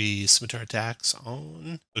 Then 3 scimitar attacks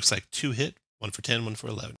on. Looks like 2 hit. 1 for 10, 1 for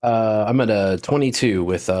 11. I'm at a 22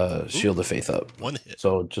 with Shield of Faith up. 1 hit.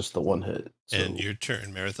 So just the 1 hit. So and your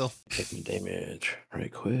turn, Merithil. taking damage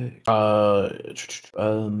right quick. I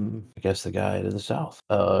guess the guy to the south.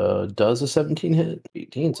 Does a 17 hit?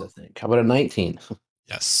 18s, I think. How about a 19?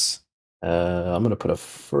 Yes. I'm gonna put a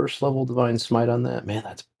 1st level Divine Smite on that. Man,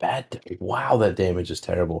 that's bad. Wow, that damage is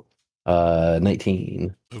terrible.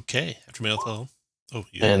 19. Okay. After Merithil. Oh,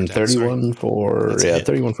 and 31 for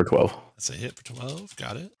 31 for 12. That's a hit for 12.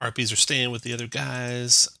 Got it. RPs are staying with the other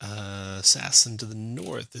guys. Assassin to the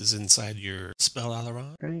north is inside your spell,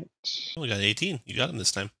 Alaron. Right. Only got 18. You got him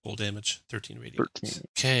this time. Full damage. 13 radiant. 13.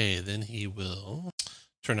 Okay, then he will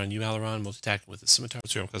Turn on you, Aileron, multi-attacking with the scimitar.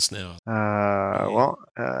 What's your armor class now?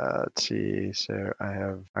 Let's see. So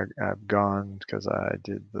I've gone because I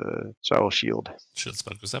did so I will shield. Shield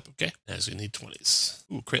spell goes up. Okay. Now he's going to need 20s.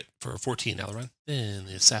 Ooh, crit for 14, Aileron. Then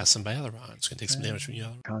the assassin by Aileron. It's going to take some damage from you,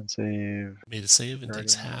 Aileron. Con save. Made a save and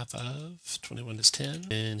takes half of 21 is 10.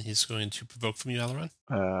 And he's going to provoke from you, Aileron.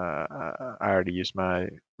 I already used my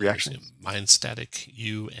reaction. Mind static,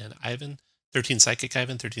 you and Ivan. 13 psychic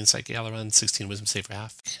Ivan, 13 psychic Aileron, 16 wisdom save for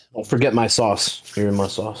half. Don't forget my sauce. You're in my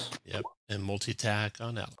sauce. Yep. And multi-attack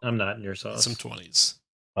on Aileron. I'm not in your sauce. Some 20s.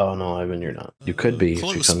 Oh no, Ivan, you're not. You could be.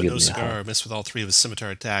 Close, if you come but give no me a cigar. hug. Missed with all 3 of his scimitar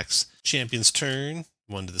attacks. Champion's turn.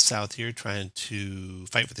 One to the south here, trying to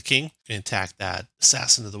fight for the king. Going to attack that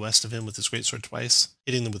assassin to the west of him with his greatsword twice.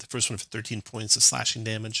 Hitting them with the first one for 13 points of slashing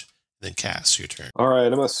damage. Then Cass, your turn. All right,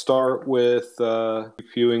 I'm going to start with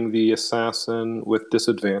reviewing the assassin with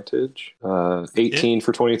disadvantage. 18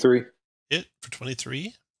 for 23. Hit for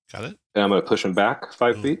 23. Got it. And I'm going to push him back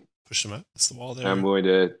 5 feet. Push him up. That's the wall there. I'm going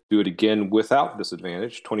to do it again without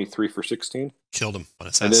disadvantage. 23 for 16. Killed him.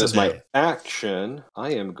 And then as my action,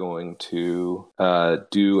 I am going to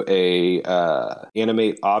do a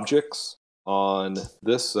animate objects on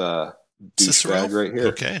this douchebag right here.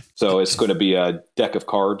 Okay. So it's going to be a deck of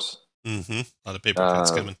cards. Mm-hmm. A lot of paper cuts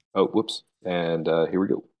coming. Oh, whoops. And here we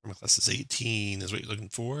go. Armor class is 18 is what you're looking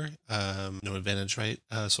for. No advantage, right?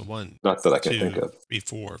 So 1. Not that I can think of. 3,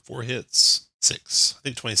 4. 4 hits. 6. I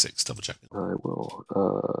think 26. Double check it. I will.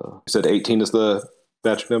 You said 18 is the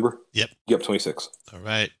batch number? Yep. Yep, 26. All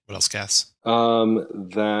right. What else, Cass?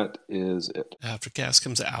 That is it. After Cass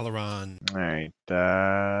comes Aileron. All right.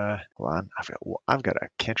 Hold on. I've got a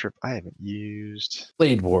cantrip I haven't used.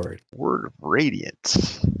 Blade Ward. Word of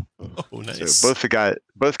Radiance. Oh, nice. So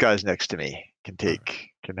both guys next to me can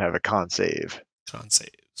have a con save. Con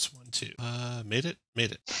saves. 1, 2. Made it.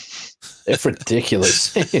 It's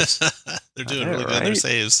ridiculous. They're doing really good on their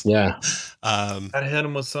saves. Yeah. I hit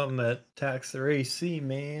him with something that attacks their AC,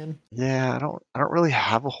 man. Yeah, I don't really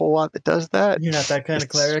have a whole lot that does that. You're not that kind of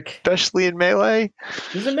cleric. Especially in melee.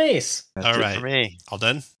 He's a mace. That's All it right. for me. All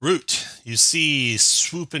done? Root, you see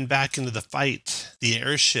swooping back into the fight, the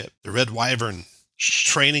airship, the Red Wyvern,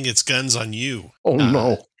 training its guns on you. Oh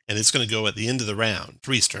no. And it's going to go at the end of the round.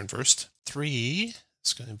 3's turn first. 3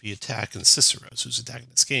 is going to be attacking Cicero's, who's attacking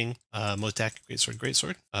this king. Multi-attack,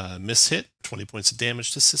 greatsword. Miss hit, 20 points of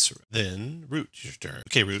damage to Cicero. Then Root, your turn.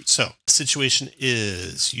 Okay, Root. So the situation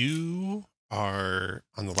is you are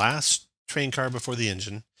on the last train car before the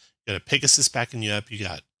engine. You got a Pegasus backing you up. You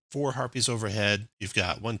got 4 harpies overhead. You've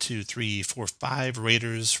got 1, 2, 3, 4, 5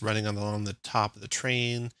 raiders running along the top of the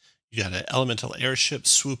train. You got an elemental airship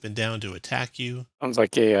swooping down to attack you. Sounds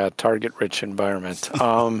like a target-rich environment.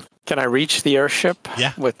 Can I reach the airship?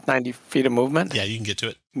 Yeah. With 90 feet of movement? Yeah, you can get to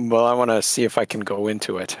it. Well, I want to see if I can go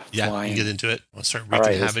into it. Yeah, flying. you can get into it. Want to start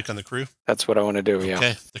wreaking havoc on the crew? That's what I want to do, yeah.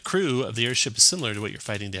 Okay. The crew of the airship is similar to what you're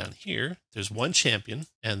fighting down here. There's 1 champion,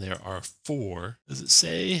 and there are 4. Does it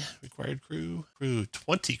say required crew?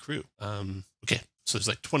 20 crew. Okay, so there's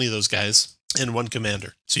like 20 of those guys and 1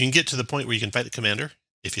 commander. So you can get to the point where you can fight the commander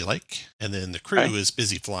if you like, and then the crew is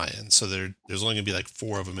busy flying, so there's only gonna be like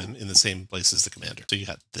 4 of them in the same place as the commander. So you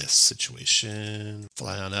got this situation.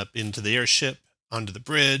 Fly on up into the airship, onto the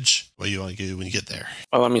bridge. What do you want to do when you get there?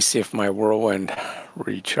 Well, let me see if my whirlwind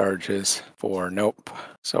recharges for nope.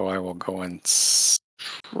 So I will go and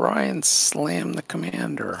try and slam the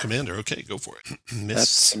commander. Commander, okay, go for it. Miss. That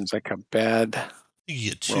seems like a bad.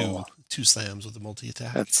 You get two slams with a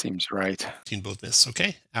multi-attack. That seems right. Both miss.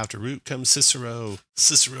 Okay. After Root comes Cicero.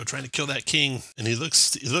 Cicero trying to kill that king, and he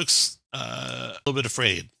looks a little bit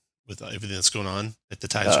afraid with everything that's going on. That the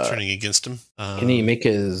tides are turning against him. Can he make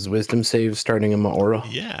his wisdom save starting in my aura?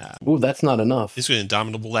 Yeah. Ooh, that's not enough. He's going to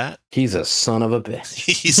indomitable that. He's a son of a bitch.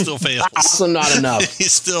 He still fails. Also not enough. He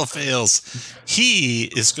still fails.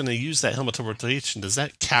 He is going to use that helmet of rotation. Does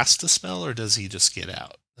that cast a spell, or does he just get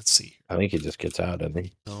out? Let's see. I think he just gets out, doesn't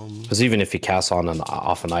he? Because even if he casts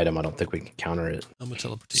off an item, I don't think we can counter it. Helmet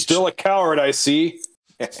teleportation. Still a coward, I see.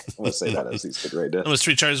 I'm going to say that as he's good right now. Almost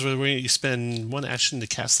 3 charges where you spend 1 action to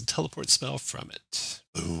cast the teleport spell from it.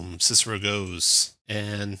 Boom. Cicero goes.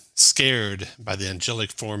 And scared by the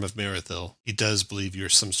angelic form of Marathil, he does believe you're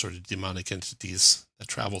some sort of demonic entities that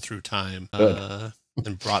travel through time. And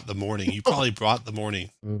brought the morning. You probably brought the morning.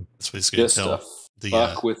 That's what he's going to tell.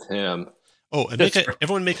 Fuck with him. Oh, and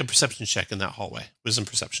everyone make a perception check in that hallway. Wisdom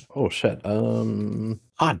perception. Oh, shit. Damn.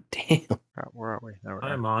 Where are we?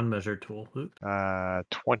 I'm on measure tool.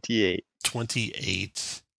 28.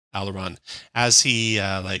 28. Aileron. As he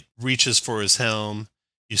reaches for his helm,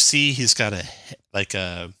 you see he's got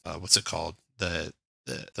what's it called? The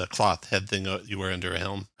the cloth head thing you wear under a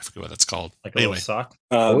helm. I forget what that's called. Like a Anyway, little sock.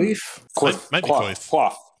 might be coif.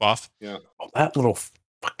 Cloth. Yeah. Oh, that little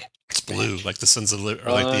fucking. It's blue, like the Sons of or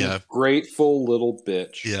like the grateful little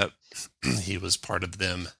bitch. Yep, he was part of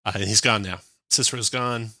them, and he's gone now. Cicero's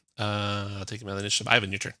gone. I'll take him out of the initiative.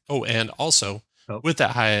 Ivan, your turn. Oh, and also with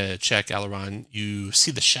that high check, Aileron, you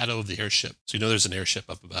see the shadow of the airship, so you know there's an airship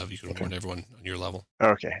up above. You can warn everyone on your level.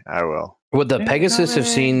 Okay, I will. Would the Pegasus have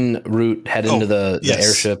seen Root head into the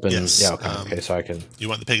airship? And yes. Yeah, okay, so I can. You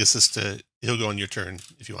want the Pegasus to? He'll go on your turn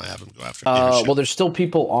if you want to have him go after. The airship. Well, there's still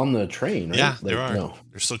people on the train, right? Yeah, there are. No.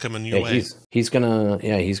 They're still coming your way. He's gonna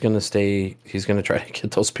stay. He's gonna try to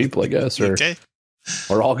get those people, I guess, or okay.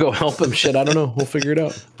 Or I'll go help him. Shit, I don't know. We'll figure it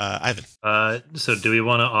out. Ivan. So do we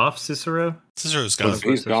want to off Cicero? Cicero's gone.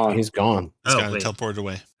 He's gone. He's gone. He's gone. Teleported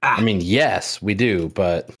away. I mean, yes, we do,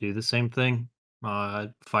 but do the same thing.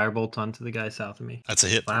 Firebolt onto the guy south of me. That's a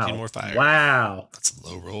hit. Wow. 13 more fire. Wow. That's a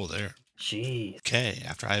low roll there. Jeez. Okay,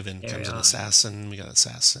 after Ivan comes an assassin. We got an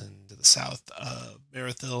assassin to the south of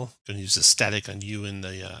Marathil. Going to use a static on you and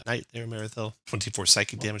the knight there, Marathil. 24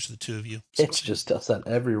 psychic damage to the two of you. It just does that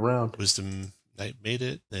every round. Wisdom knight made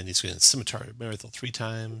it. Then he's going to scimitar Marathil 3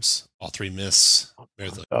 times. All 3 miss.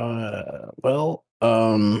 Marathil.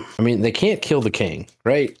 I mean, they can't kill the king,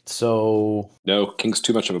 right? So no, king's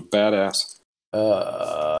too much of a badass.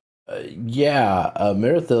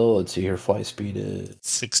 Marathil, let's see, her fly speed is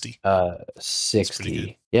 60.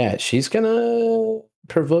 60. Yeah, she's gonna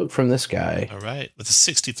provoke from this guy. All right. With a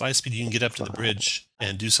 60 fly speed, you can get up to the bridge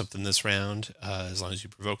and do something this round, as long as you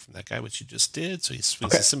provoke from that guy, which you just did. So he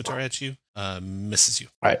swings the scimitar at you, misses you.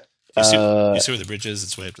 All right. You see where the bridge is?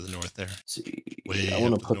 It's way up to the north there. Way up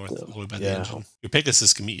to the north, all the way by the engine. Your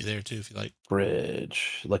Pegasus can meet you there too if you like.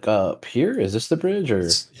 Bridge, like up here? Is this the bridge, or?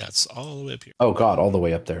 It's all the way up here. Oh God, all the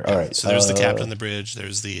way up there. All right. So there's the captain on the bridge.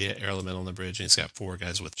 There's the air elemental on the bridge, and he's got 4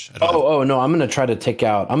 guys with. No, I'm gonna try to take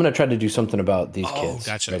out. I'm gonna try to do something about these kids. Oh,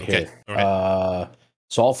 gotcha. Right Okay. Here. All right.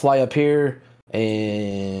 So I'll fly up here.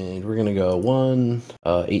 And we're gonna go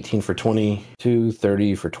 18 for 22,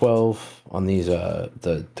 30 for 12 on these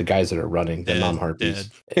the guys that are running, the non-harpies.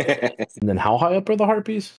 And then how high up are the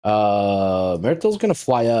harpies? Marathil's gonna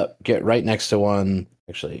fly up, get right next to one.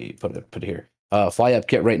 Actually, put it here. Fly up,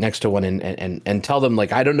 get right next to one, and tell them,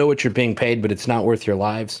 like, I don't know what you're being paid, but it's not worth your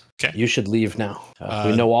lives. Okay. You should leave now.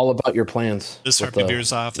 We know all about your plans. This harpy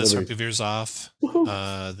veers off. This harpy veers off.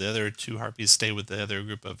 The other 2 harpies stay with the other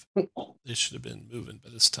group of. They should have been moving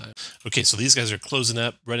by this time. Okay, so these guys are closing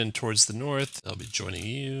up, running towards the north. They'll be joining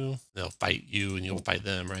you. They'll fight you, and you'll fight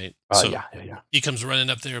them, right? Yeah. He comes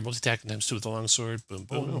running up there, multi-attacking times 2 with the longsword. Boom,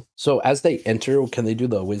 boom. Oh, no. So as they enter, can they do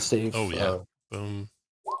the whiz save? Oh yeah. Boom.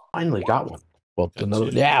 Finally got one. Well,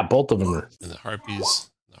 both of them are. And the harpies.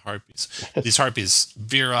 These harpies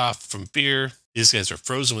veer off from fear. These guys are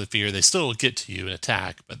frozen with fear. They still get to you and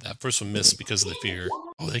attack, but that first one missed because of the fear.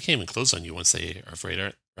 Oh, they can't even close on you once they are afraid,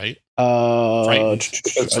 right?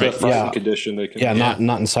 That's that frightened condition. They can.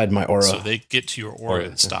 Not inside my aura. So they get to your aura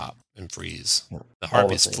and stop and freeze. Yeah. The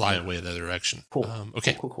harpies fly away the other direction. Cool.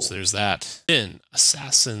 Cool. So there's that. Then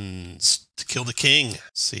assassins to kill the king.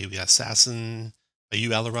 See, we got assassin. Are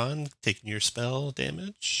you, Aileron, taking your spell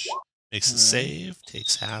damage? Makes a save.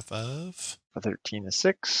 Takes half of. 13 is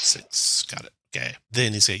 6. 6. Got it. Okay.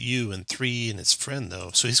 Then he's got you and 3 and his friend,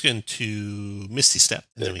 though. So he's going to Misty Step.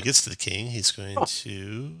 And then when he gets to the king, he's going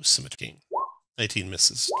to Scimitar King. 19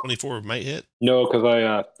 misses. 24 might hit. No, because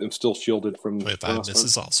I am still shielded from. 25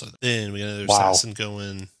 misses also. Then we got another assassin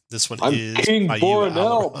going. This one is King by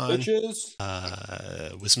Boronel, you,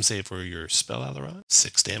 bitches. Wisdom save for your spell, Aileron.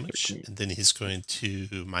 6 damage. 13. And then he's going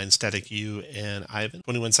to Mind Static you and Ivan.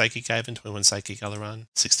 21 Psychic Ivan, 21 Psychic Aileron.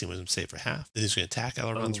 16 Wisdom save for half. Then he's going to attack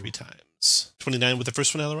Aileron 3 times. 29 with the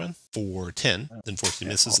first one, Aileron. For 10. Then 14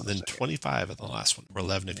 misses. And then 25 at the last one. Or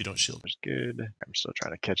 11 if you don't shield. That's good. I'm still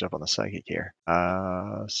trying to catch up on the Psychic here.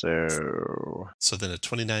 So then a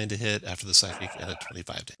 29 to hit after the Psychic and a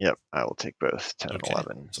 25 to hit. Yep, I will take both 10 and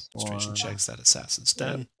 11. So concentration checks, that assassin's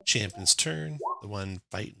done. Champion's turn. The one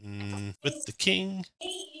fighting with the king.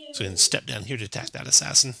 So we can step down here to attack that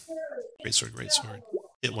assassin. Great sword, great sword.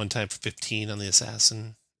 Hit 1 time for 15 on the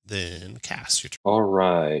assassin. Then Cass, your turn. All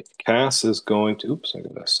right. Cass is going to. Oops, I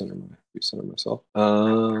got to recenter myself.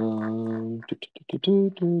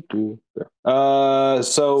 There.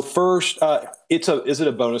 So first, is it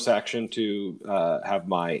a bonus action to have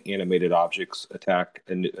my animated objects attack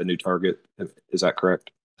a new target? Is that correct?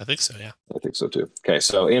 I think so, yeah. I think so too. Okay,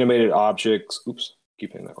 so animated objects. Oops,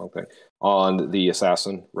 keep hitting that wrong thing. On the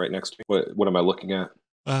assassin right next to me. What am I looking at?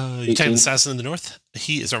 You attack the assassin in the north.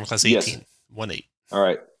 He is armor class 18. Yes. 1-8. All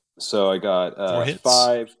right. So I got 4 hits.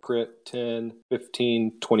 5, crit, 10,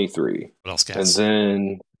 15, 23. What else, guys?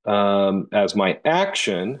 And then as my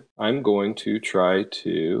action, I'm going to try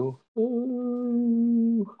to...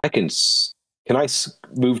 Can I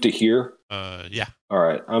move to here? Yeah. All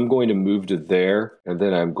right. I'm going to move to there, and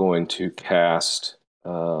then I'm going to cast...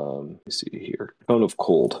 let me see here. Cone of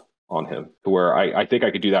Cold on him, to where I think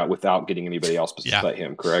I could do that without getting anybody else but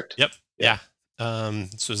him, correct? Yep. Yeah.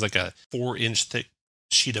 So it's like a 4-inch thick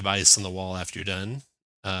sheet of ice on the wall after you're done.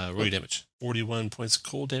 Roll your damage. 41 points of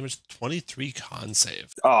cold damage, 23 con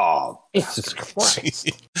save. Oh, Jesus Christ.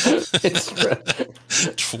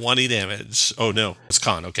 20 damage. Oh, no. It's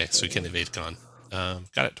con. Okay, so you can evade con.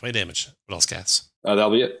 Got it. 20 damage. What else, Cass? that'll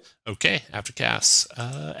be it. Okay, after Cass,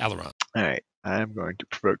 Aileron. All right. I'm going to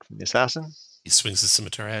provoke from the assassin. He swings his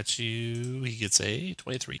scimitar at you. He gets a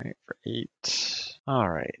 23. All right, for 8. All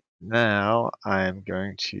right. Now I'm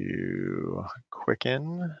going to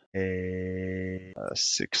quicken a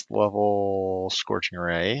 6th level Scorching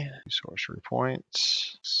Ray. 2 sorcery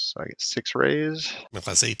points. So I get 6 rays. My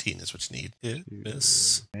class 18 is what you need. Hit,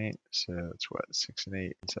 miss. Right. So it's what? 6 and 8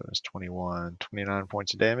 and 7 is 21. 29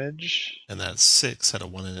 points of damage. And that 6 had a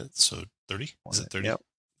 1 in it, so 30? Is it 30? Yep.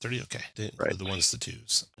 30? Okay. Didn't Right. include the 1s to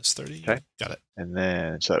 2s. It's 30. Okay. Got it. And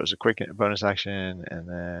then, so that was a quick bonus action. And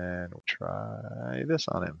then we'll try this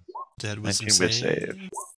on him. Dead wisdom 19 with save. save.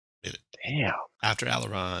 Made it. Damn. After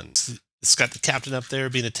Aileron. It's got the captain up there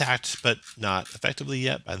being attacked, but not effectively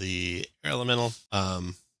yet by the air elemental.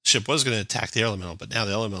 Ship was going to attack the air elemental, but now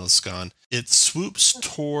the elemental is gone. It swoops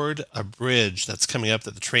toward a bridge that's coming up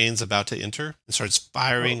that the train's about to enter and starts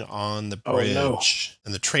firing on the bridge. Oh, no.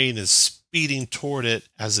 And the train is speeding toward it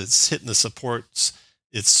as it's hitting the supports.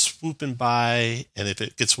 It's swooping by, and if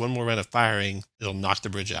it gets one more round of firing, it'll knock the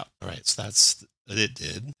bridge out. All right, so that's what it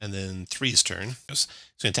did. And then 3's turn. It's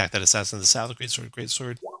going to attack that assassin in the south.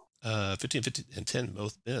 Greatsword. 15, 15, and 10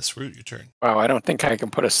 both miss. Root, your turn. Wow, I don't think I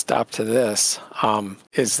can put a stop to this.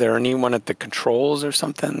 Is there anyone at the controls or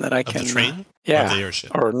something that I Of can... the train? Yeah. Of the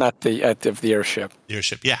airship. Or not the of the airship. The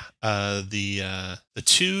airship, yeah. The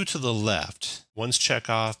 2 to the left, one's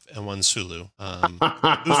Chekhov and one's Sulu.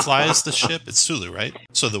 Who flies the ship? It's Sulu, right?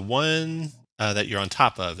 So the one that you're on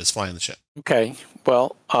top of is flying the ship. Okay.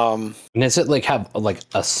 Well, And is it like have like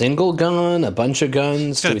a single gun, a bunch of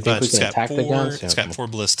guns? Do we think we can attack the guns? It's got 4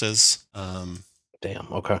 ballistas. Damn.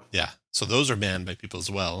 Okay. Yeah. So those are manned by people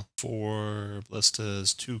as well. 4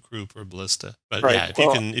 ballistas, 2 crew per ballista. But Right, yeah,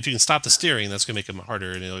 if you can stop the steering, that's gonna make them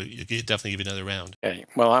harder, and it'll definitely give you another round. okay.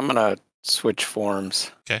 Well, I'm gonna switch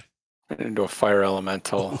forms. Okay. Into a fire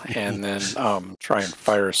elemental, and then try and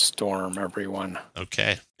firestorm everyone.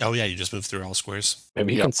 Okay. Oh yeah, you just moved through all squares.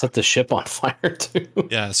 Maybe you can set the ship on fire too.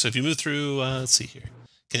 Yeah. So if you move through, let's see here.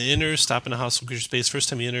 Can enter, stop in a hostile creature space. First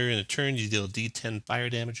time you enter in a turn, you deal D10 fire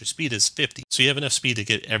damage. Your speed is 50. So you have enough speed to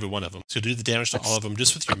get every one of them. So do the damage to all of them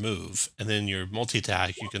just with your move. And then your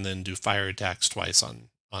multi-attack, you can then do fire attacks twice on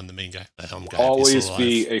the main guy, the helm guy. if he's Always still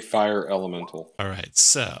be alive. a fire elemental. All right.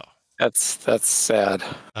 So That's sad.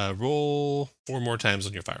 roll 4 more times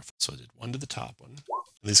on your fire. So I did 1 to the top one. And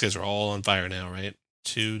these guys are all on fire now, right?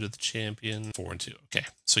 2 to the champion, 4 and 2. Okay.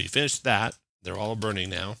 So you finished that. They're all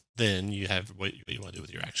burning now. Then you have what you want to do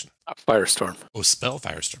with your action. Firestorm. Oh, spell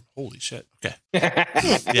firestorm. Holy shit. Okay.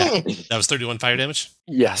 Yeah. That was 31 fire damage.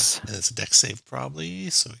 Yes. And it's a dex save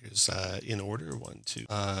probably. So here's in order. 1, 2.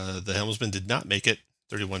 The helmsman did not make it.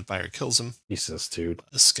 31 fire kills him. Jesus, dude.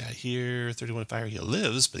 This guy here, 31 fire. He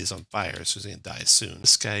lives, but he's on fire, so he's going to die soon.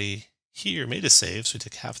 This guy here made a save, so he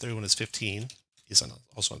took half 31 is 15. He's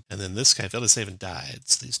also on. And then this guy failed to save and died.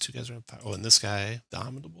 So these 2 guys are on fire. Oh, and this guy,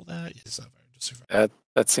 dominable that? He's on fire. Just survived.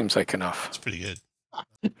 That seems like enough. It's pretty good. I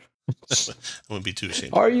wouldn't be too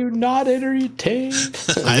ashamed. Are you not entertained?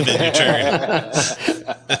 I'm in your turn.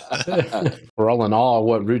 We're all in awe of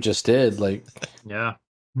what Root just did. Like, Yeah.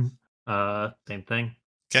 Same thing.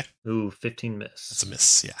 Okay. Ooh, 15 miss. That's a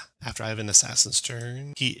miss, yeah. After I have an assassin's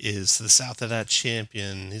turn, he is to the south of that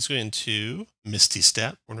champion. He's going to Misty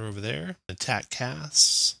Step, corner over there. Attack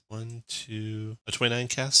Cass. 1, 2, 29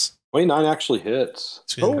 Cass. 29 actually hits.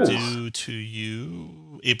 It's going to do to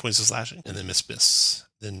you 8 points of slashing, and then miss.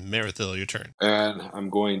 Then Marithil, your turn. And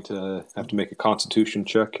I'm going to have to make a constitution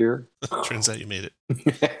check here. Turns out you made it.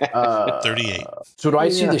 38. So do I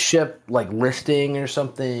see the ship like listing or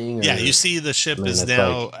something? Yeah, or- you see the ship I mean, is it's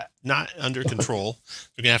now not under control.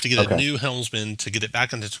 They're going to have to get Okay. a new helmsman to get it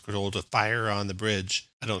back under control to fire on the bridge.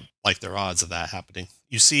 I don't like their odds of that happening.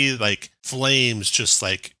 You see like flames just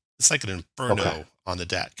like, it's like an inferno Okay. on the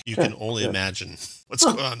deck. You Good, can only good. imagine what's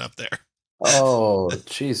going on up there. Oh,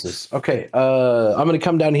 Jesus. Okay. I'm going to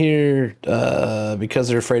come down here because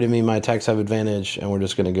they're afraid of me. My attacks have advantage, and we're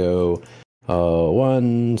just going to go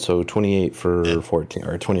 1. So 28 for 14,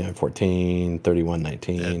 or 29, 14, 31,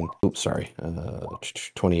 19. Oops, sorry.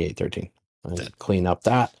 28, 13. Clean up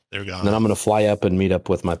that. They're gone. And then I'm going to fly up and meet up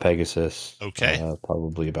with my Pegasus. Okay.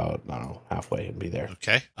 Probably about, I don't know, halfway and be there.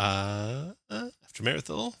 Okay. After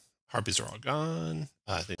Marathil, Harpies are all gone.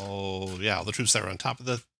 I think, all the troops that were on top of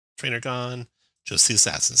the train are gone. Just the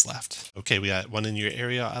assassins left. Okay, we got one in your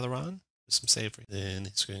area, Eberron. Do some save. Then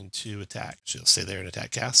he's going to attack. She'll stay there and attack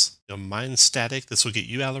Cass. Mind static. This will get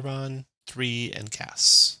you, Eberron, 3 and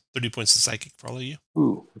Cass. 30 points of psychic for all of you.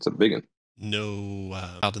 Ooh, that's a big one. No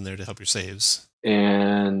out in there to help your saves.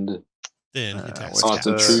 And then he attacks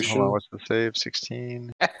concentration. Hold on, what's the save?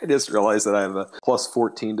 16. I just realized that I have a plus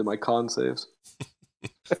 14 to my con saves.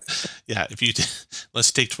 Yeah, if you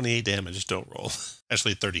let's take 28 damage, don't roll.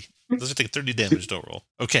 Actually, 30. Let's take 30 damage, don't roll.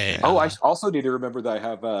 Okay. Oh, I also need to remember that I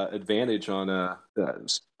have advantage on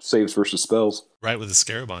saves versus spells. Right, with the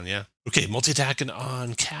Scarab on, yeah. Okay, multi-attacking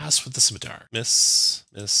on Cass with the Scimitar. Miss,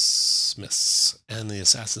 miss, miss. And the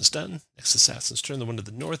assassin's done. Next assassin's turn, the one to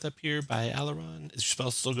the north up here by Eberron. Is your spell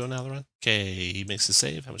still going, Eberron? Okay, he makes a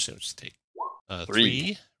save. How much damage does it take?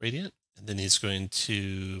 3 radiant. And then he's going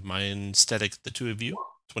to mind static the two of you.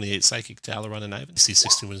 28 psychic to Eberron and Ivan. DC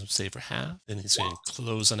 16 wisdom save for half. Then he's going to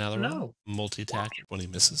close on Eberron. No. Multi-attack. 20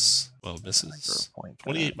 misses. 12 misses.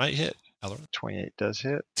 28 might hit. Eberron. 28 does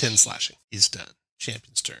hit. 10 slashing. He's done.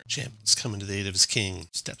 Champion's turn. Champion's coming to the aid of his king.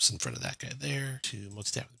 Steps in front of that guy there to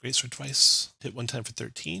multi-attack with the greatsword twice. Hit one time for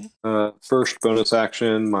 13. First bonus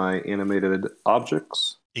action, my animated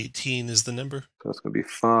objects. 18 is the number. So that's going to be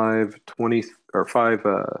 5, 20, or 5,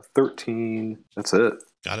 13. That's it.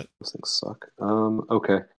 Got it. Those things suck.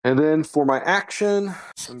 Okay. And then for my action,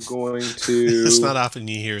 I'm going to... It's not often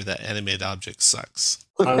you hear that animated object sucks.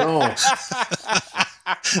 I know.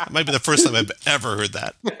 It might be the first time I've ever heard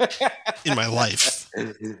that in my life.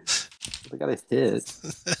 I got a hit.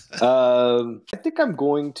 I think I'm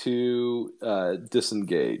going to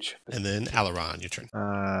disengage. And then Eberron, your turn.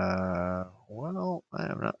 Well, I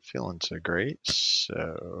am not feeling so great,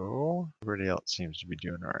 so everybody else seems to be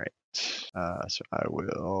doing all right. So I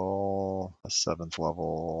will a 7th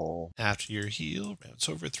level. After your heal, rounds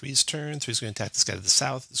over. 3's turn. 3's going to attack this guy to the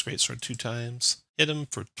south. This greatsword 2 times. Hit him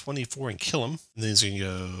for 24 and kill him. And then he's going to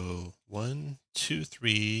go 1, 2,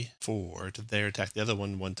 3, 4 to there. Attack the other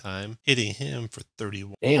one time, hitting him for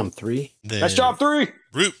 31. Damn, 3. Then Nice job, 3.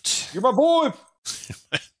 Root. You're my boy.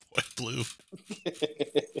 Boy, Blue.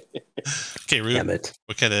 Okay, Root. Damn it.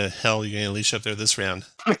 What kind of hell are you going to unleash up there this round?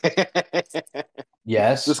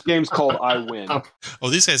 Yes. This game's called I Win. Oh,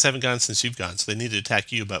 these guys haven't gone since you've gone, so they need to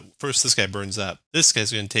attack you. But first, this guy burns up. This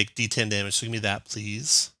guy's going to take D10 damage. So give me that,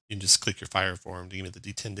 please. You can just click your fire for him to give me the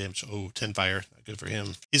D10 damage. Oh, 10 fire. Not good for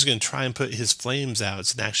him. He's going to try and put his flames out.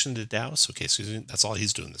 It's an action to douse. Okay, so that's all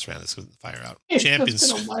he's doing this round is putting the fire out.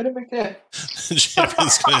 Champion's going to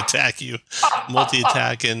attack you.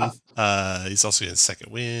 Multi-attacking. He's also getting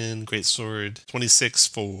second wind. Great sword. 26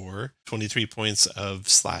 for 23 points of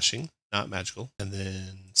slashing. Not magical. And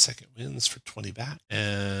then second wins for 20 back.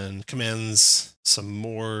 And commands some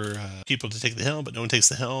more people to take the helm, but no one takes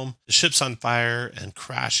the helm. The ship's on fire and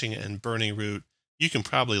crashing and burning. Root. You can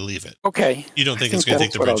probably leave it. Okay. You don't think it's going to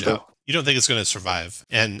take the bridge out. You don't think it's going to survive.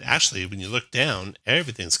 And actually, when you look down,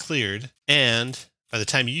 everything's cleared. And by the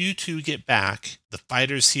time you two get back, the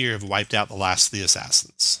fighters here have wiped out the last of the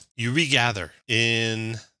assassins. You regather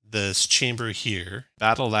in this chamber here.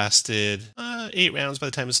 Battle lasted 8 rounds by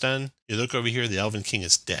the time it's done. You look over here, the Elven King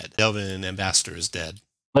is dead. The Elven Ambassador is dead.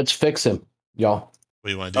 Let's fix him, y'all. What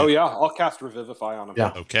do you want to do? Oh, yeah. I'll cast Revivify on him.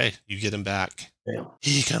 Yeah. Okay, you get him back. Yeah.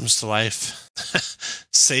 He comes to life.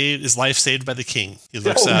 Saved, his life saved by the king. He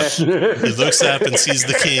looks up. He looks up and sees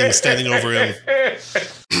the king standing over him.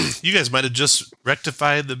 You guys might have just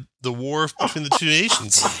rectified the war between the two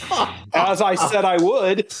nations. As I said I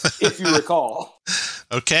would, if you recall.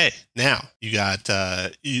 Okay, now you got.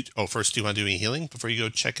 First, do you want to do any healing before you go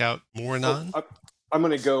check out Moranon? I'm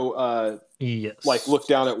going to go, Yes. like, look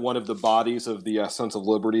down at one of the bodies of the Sons of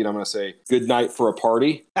Liberty, and I'm going to say, "Good night for a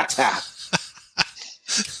party." I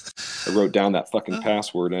wrote down that fucking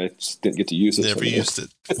password, and I just didn't get to use it. Never used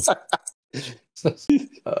it.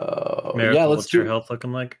 Miracle, what's your health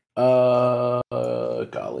looking like?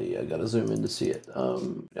 Golly, I gotta zoom in to see it.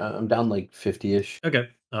 I'm down like 50-ish. Okay.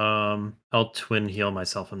 I'll twin heal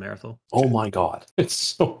myself and Marathil. Oh my god, it's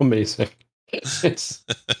so amazing. It's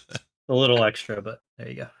a little extra, but there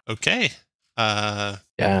you go. Okay.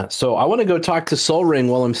 Yeah. So I want to go talk to Soul Ring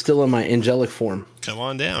while I'm still in my angelic form. Come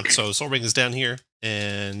on down. So Soul Ring is down here.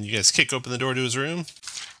 And you guys kick open the door to his room.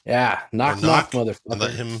 Yeah, knock, and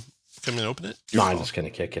let him come and open it. No, I'm just gonna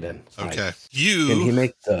kick it in. Okay, Right. you Can he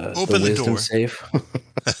make the open the wisdom door. save?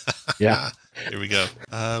 Yeah. Here we go.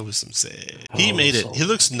 Wisdom save. He made it. He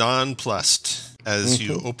looks nonplussed as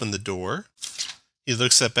you open the door. He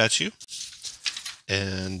looks up at you,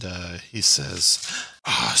 and he says,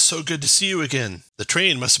 so good to see you again. The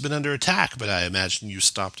train must have been under attack, but I imagine you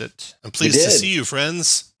stopped it. I'm pleased to see you,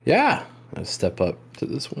 friends. Yeah. I step up to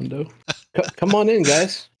this window. Come on in,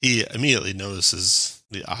 guys. He immediately notices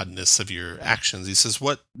the oddness of your actions. He says,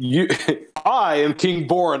 what? I am King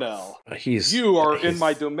Boronel. You are in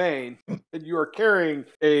my domain, and you are carrying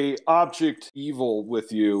a object evil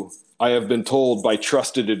with you. I have been told by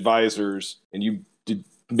trusted advisors, and you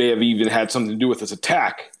may have even had something to do with this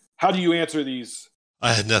attack. How do you answer these?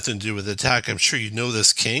 I had nothing to do with the attack. I'm sure you know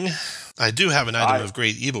this, King. I do have an item of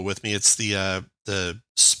great evil with me. It's the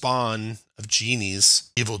spawn of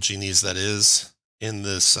genies, evil genies that is, in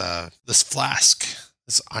this this flask,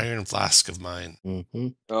 this iron flask of mine.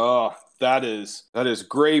 Oh, that is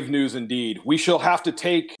grave news indeed. We shall have to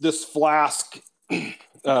take this flask,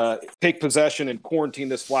 take possession and quarantine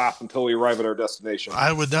this flask until we arrive at our destination.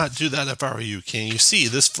 I would not do that if I were you, King. You see,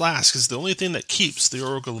 this flask is the only thing that keeps the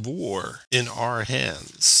Oracle of War in our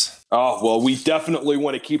hands. Oh, well, we definitely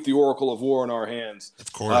want to keep the Oracle of War in our hands.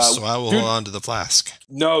 Of course, so I will hold on to the flask.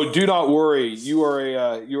 No, do not worry. You are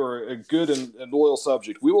a good and loyal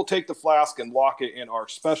subject. We will take the flask and lock it in our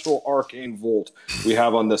special arcane vault we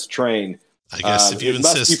have on this train. I guess if you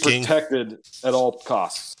insist, must be King. Protected at all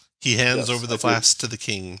costs. He hands over the flask to the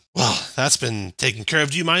king. Well, that's been taken care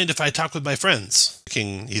of. Do you mind if I talk with my friends?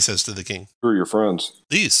 King, he says to the king. Who are your friends?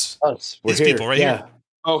 These. Us. These people right here.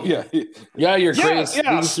 Oh, yeah. Yeah, you're crazy.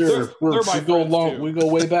 Yeah. They're my we go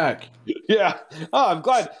way back. Yeah. Oh,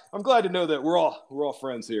 I'm glad to know that we're all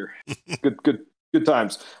friends here. Good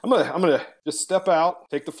times. I'm gonna just step out,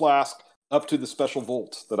 take the flask up to the special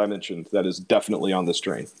vault that I mentioned that is definitely on this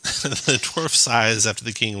train. The dwarf sighs after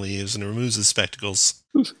the king leaves and removes his spectacles.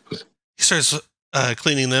 He starts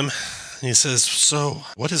cleaning them, and he says, so,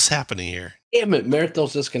 what is happening here? Damn it,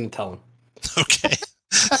 Merithel's just going to tell him. Okay.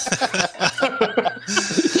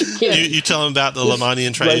 you tell him about the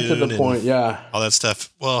Lamanian Triune. Right to the point, yeah. All that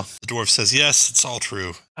stuff. Well, the dwarf says, yes, it's all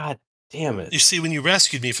true. God damn it. You see, when you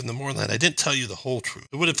rescued me from the moorland, I didn't tell you the whole truth.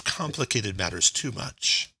 It would have complicated matters too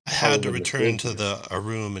much. I had to return to a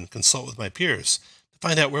room and consult with my peers to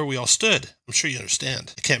find out where we all stood. I'm sure you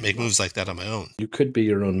understand. I can't make moves like that on my own. You could be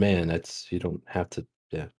your own man. You don't have to.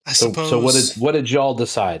 Yeah. I suppose. So what did y'all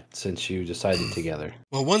decide since you decided together?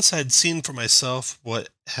 Well, once I'd seen for myself what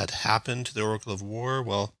had happened to the Oracle of War,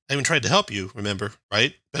 well, I even tried to help you, remember,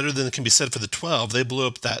 right? Better than can be said for the 12, they blew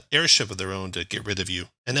up that airship of their own to get rid of you.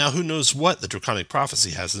 And now who knows what the Draconic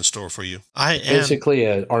Prophecy has in store for you. Basically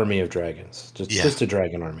an army of dragons. Just a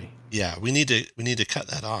dragon army. Yeah, we need to cut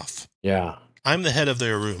that off. Yeah. I'm the head of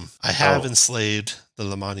their room. I have enslaved the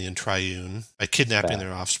Lamanian Triune by kidnapping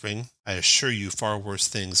their offspring. I assure you far worse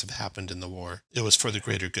things have happened in the war. It was for the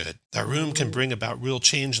greater good. That room can bring about real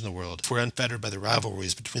change in the world if we're unfettered by the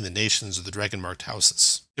rivalries between the nations of the dragon-marked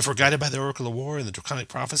houses. If we're guided by the Oracle of War and the Draconic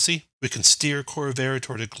Prophecy, we can steer Corvair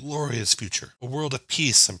toward a glorious future, a world of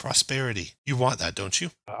peace and prosperity. You want that, don't you?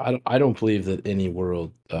 I don't believe that any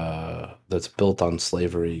world that's built on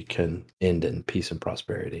slavery can end in peace and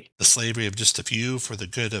prosperity. The slavery of just a few for the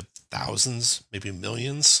good of thousands, maybe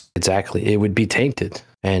millions? Exactly. It would be tainted.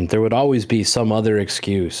 And there would always be some other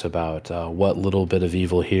excuse about what little bit of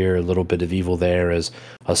evil here, a little bit of evil there, as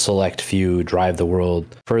a select few drive the world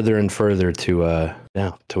further and further to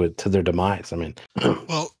their demise. I mean,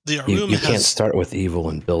 well, the room you can't start with evil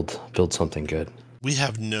and build something good. We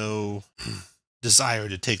have no desire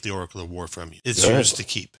to take the Oracle of War from you. It's yours to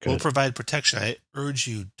keep. We'll provide protection. I urge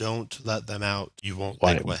you, don't let them out. You won't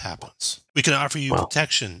like what happens. We can offer you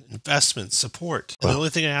protection, investment, support. And the only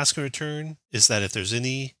thing I ask in return is that if there's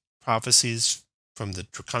any prophecies from the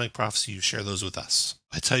Draconic Prophecy, you share those with us.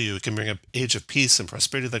 I tell you, it can bring an age of peace and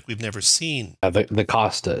prosperity like we've never seen. The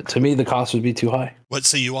cost, to me, the cost would be too high. What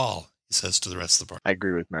say you all? He says to the rest of the party. I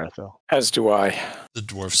agree with Marithel. As do I. The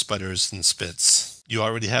dwarf sputters and spits. You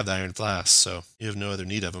already have the iron flask, so you have no other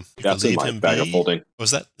need of him. That's in my bag of holding. What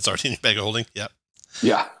was that? It's already in your bag of holding? Yep.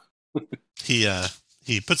 Yeah.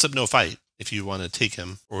 He puts up no fight if you want to take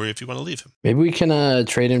him or if you want to leave him. Maybe we can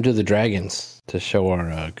trade him to the dragons to show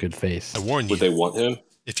our good face. I warn you. Would they want him?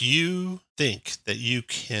 If you think that you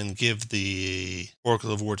can give the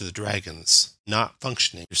Oracle of War to the dragons not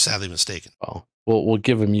functioning, you're sadly mistaken. Well, we'll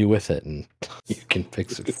give him you with it, and you can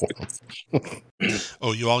fix it for him.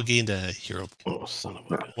 Oh, you all gained a hero point. Oh, son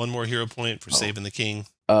of a... One more hero point for saving the king.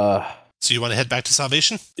 So you want to head back to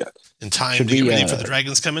Salvation? Yeah. In time Should to get we, ready for the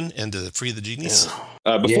dragons coming and to free the genies?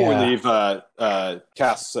 Before we Yeah. leave,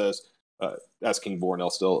 Cass says, that's King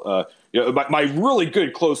Bornell still, my really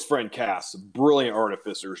good close friend Cass, brilliant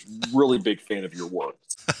artificer, really big fan of your work.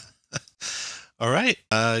 All right.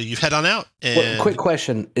 You head on out. And Well, quick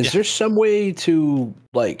question: Is there some way to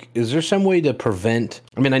prevent?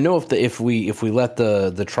 I mean, I know if we let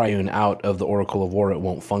the Triune out of the Oracle of War, it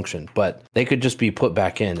won't function. But they could just be put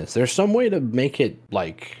back in. Is there some way to make it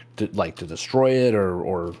to destroy it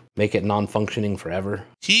or make it non-functioning forever?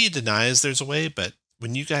 He denies there's a way, but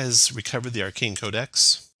when you guys recovered the Arcane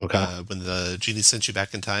Codex, when the genie sent you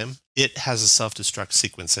back in time, it has a self-destruct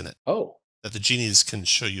sequence in it. Oh. That the genies can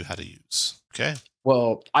show you how to use. Okay.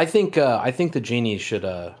 Well, I think the genie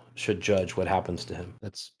should judge what happens to him.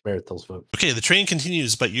 That's Merithel's vote. Okay, the train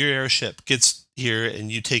continues, but your airship gets here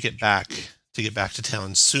and you take it back to get back to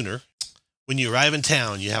town sooner. When you arrive in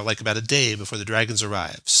town, you have like about a day before the dragons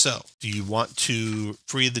arrive. So, do you want to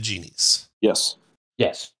free the genies? Yes.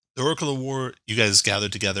 Yes. The Oracle of War, you guys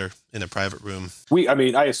gathered together in a private room.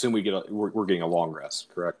 I assume we're getting a long rest,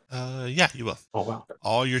 correct? Yeah, you will. Oh, wow.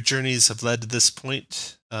 All your journeys have led to this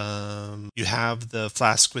point. You have the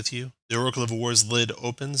flask with you. The Oracle of War's lid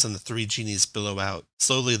opens and the three genies billow out.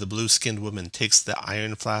 Slowly, the blue-skinned woman takes the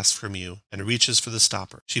iron flask from you and reaches for the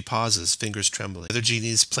stopper. She pauses, fingers trembling. The other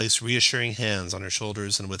genies place reassuring hands on her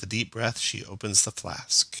shoulders, and with a deep breath, she opens the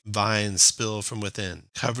flask. Vines spill from within,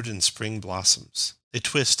 covered in spring blossoms. They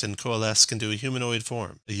twist and coalesce into a humanoid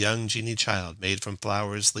form, a young genie child made from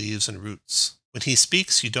flowers, leaves, and roots. When he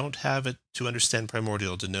speaks, you don't have it to understand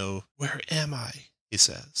primordial to know, "Where am I?" he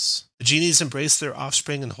says. The genies embrace their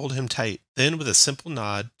offspring and hold him tight. Then, with a simple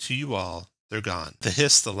nod to you all, they're gone. The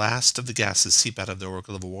hiss, the last of the gases seep out of the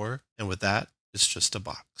Oracle of War, and with that, it's just a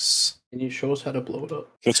box. Can you show us how to blow it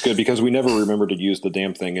up? That's good, because we never remember to use the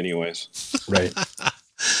damn thing anyways. Right.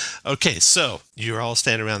 Okay, so you're all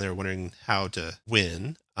standing around there wondering how to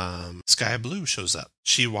win. Sky Blue shows up.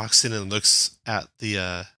 She walks in and looks at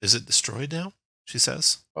the, is it destroyed now? She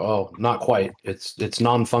says. Oh, not quite. It's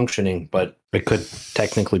non-functioning, but it could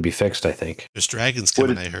technically be fixed, I think. There's dragons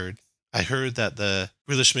coming, I heard. I heard that the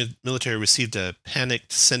British military received a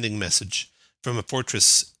panicked sending message from a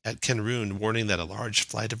fortress at Kenrune warning that a large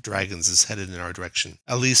flight of dragons is headed in our direction.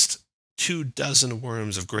 At least 24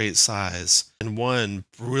 worms of great size, and one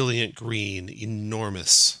brilliant green,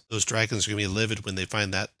 enormous. Those dragons are going to be livid when they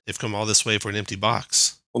find that they've come all this way for an empty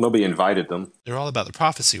box. Well, nobody invited them. They're all about the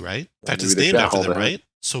prophecy, right? In fact, Maybe it's they named after shackled them, them. right?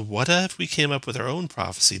 So what if we came up with our own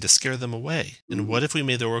prophecy to scare them away? And what if we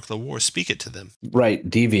made the Oracle of War speak it to them? Right,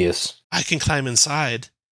 devious. I can climb inside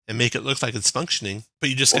and make it look like it's functioning, but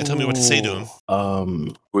you just got to tell me what to say to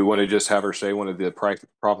him. We want to just have her say one of the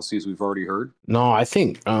prophecies we've already heard. No, I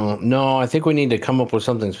think we need to come up with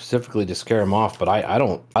something specifically to scare him off. But I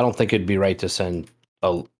don't think it'd be right to send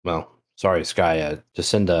sorry, Sky, to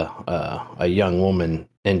send a young woman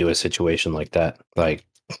into a situation like that. Like,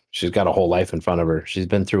 she's got a whole life in front of her. She's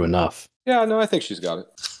been through enough. Yeah, no, I think she's got it.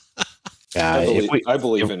 I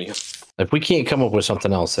believe in you. If we can't come up with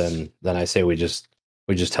something else, then I say we just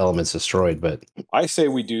tell them it's destroyed. But I say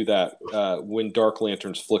we do that. When dark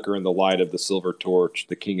lanterns flicker in the light of the silver torch,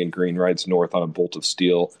 the king in green rides north on a bolt of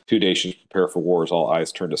steel. 2 nations prepare for war as all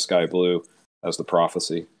eyes turn to Sky Blue as the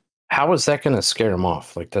prophecy. how is that going to scare him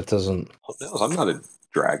off? Like, that doesn't... No, I'm not a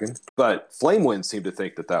dragon. But Flamewind seemed to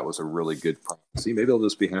think that was a really good prophecy. Maybe they'll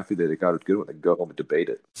just be happy that it got it good when they go home and debate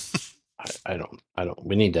it. I don't.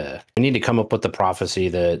 We need to come up with a prophecy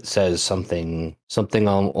that says something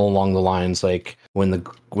along the lines like when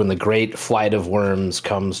the great flight of worms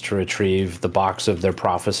comes to retrieve the box of their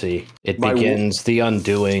prophecy, it begins the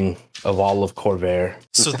undoing of all of Corvair.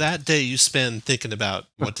 So that day you spend thinking about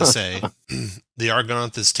what to say. The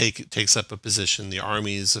Argonnessen takes up a position. The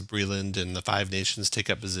armies of Breland and the 5 nations take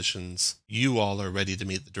up positions. You all are ready to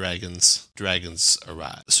meet the dragons. Dragons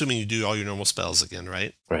arrive. Assuming you do all your normal spells again,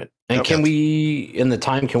 right? Right. And can we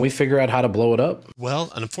figure out how to blow it up?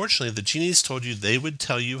 Well, unfortunately, the genies told you they would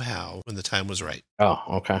tell you how when the time was right. Oh,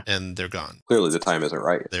 okay. And they're gone. Clearly the time isn't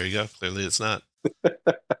right. There you go. Clearly it's not.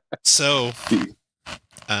 So...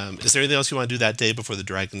 is there anything else you want to do that day before the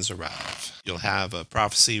dragons arrive? You'll have a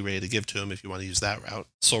prophecy ready to give to them if you want to use that route.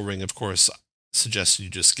 Soul Ring, of course, suggests you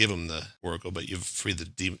just give them the oracle, but you've freed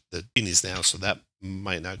the genies now, so that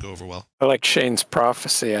might not go over well. I like Shane's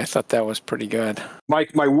prophecy. I thought that was pretty good. My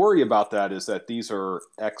worry about that is that these are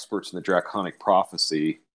experts in the draconic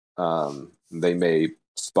prophecy. They may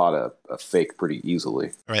spot a fake pretty easily.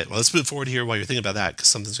 All right, well, let's move forward here while you're thinking about that, because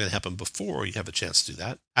something's going to happen before you have a chance to do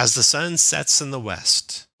that. As the sun sets in the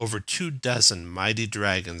west, over 24 mighty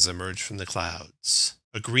dragons emerge from the clouds.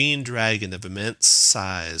 A green dragon of immense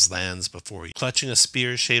size lands before you, clutching a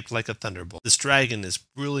spear shaped like a thunderbolt. This dragon is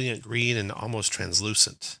brilliant green and almost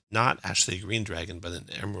translucent. Not actually a green dragon, but an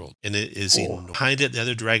emerald. And it is enormous. Behind it, the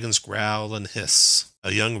other dragons growl and hiss.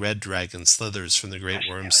 A young red dragon slithers from the great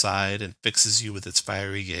worm's side and fixes you with its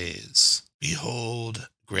fiery gaze. Behold,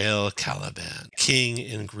 Grail Caliban, king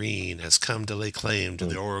in green, has come to lay claim to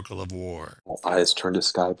the Oracle of War. All eyes turn to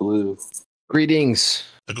sky blue. Greetings.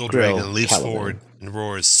 The gold Grail dragon leaps Caliban. forward and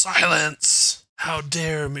roars, "Silence! How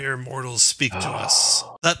dare mere mortals speak to us?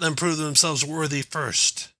 Let them prove themselves worthy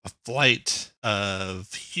first." A flight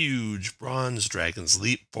of huge bronze dragons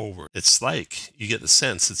leap forward. It's like, you get the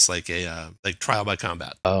sense, it's like a like trial by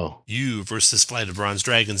combat. Oh. You versus this flight of bronze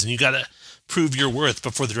dragons, and you gotta prove your worth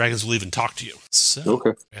before the dragons will even talk to you. So,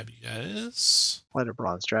 Okay. grab you guys. Flight of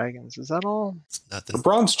bronze dragons. Is that all? It's The nothing.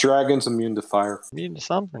 bronze dragon's immune to fire. Need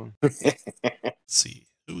something. Let's see.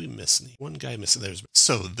 Who we missing? One guy missing. There's.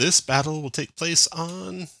 So this battle will take place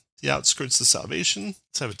on the outskirts of Salvation.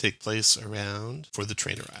 Let's have it take place around before the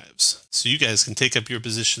train arrives. So you guys can take up your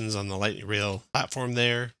positions on the lightning rail platform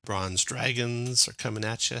there. Bronze dragons are coming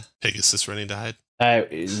at you. Pegasus running to hide.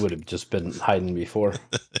 It would have just been hiding before.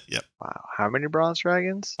 Yep. Wow. How many bronze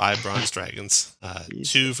dragons? 5 bronze dragons.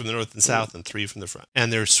 Jesus. 2 from the north and south and 3 from the front.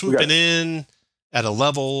 And they're swooping in at a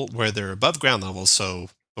level where they're above ground level. So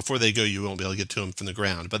before they go, you won't be able to get to them from the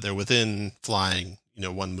ground. But they're within flying,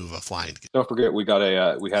 one move of flying. Don't forget, we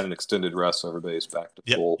had an extended rest, so everybody's back to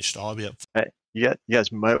Yep. full. You should all be up. You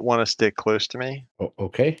guys might want to stay close to me. Oh,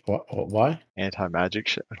 okay. Why? Anti-magic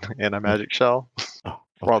shell. Oh,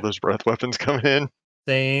 For all those breath weapons coming in.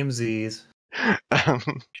 Same Z's. I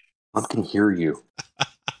can hear you.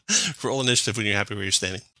 Roll initiative when you're happy where you're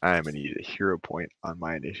standing. I'm going to need a hero point on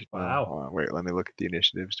my initiative. Wow. Hold on, wait, let me look at the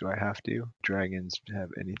initiatives. Do I have to? Dragons have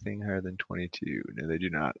anything higher than 22? No, they do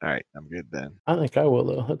not. All right, I'm good then. I think I will,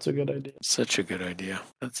 though. That's a good idea. Such a good idea.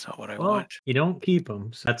 That's not what I Well, want. you don't keep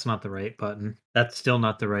them. So that's not the right button. That's still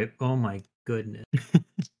not the right. Oh my goodness. Wait,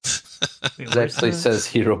 It where's actually the- says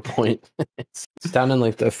hero point. It's down in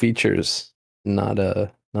like the features, not in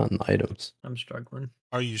the items. I'm struggling.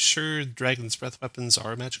 Are you sure dragon's breath weapons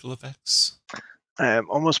are magical effects? I am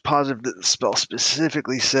almost positive that the spell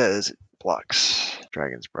specifically says it blocks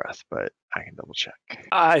Dragon's Breath, but I can double check.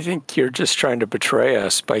 I think you're just trying to betray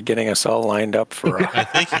us by getting us all lined up for I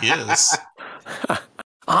think he is.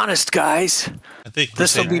 honest guys. I think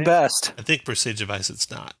This will be best. I think per Sage Advice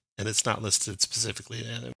it's not. And it's not listed specifically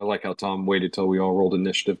in it. I like how Tom waited till we all rolled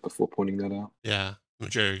initiative before pointing that out. Yeah.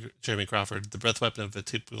 Jeremy Crawford, the breath weapon of a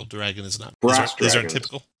typical dragon is not. Brass These aren't dragons.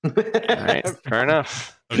 typical. All right, fair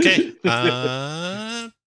enough. Okay.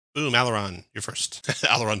 Boom, Aileron, you're first.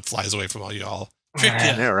 Aileron flies away from all y'all. Trick I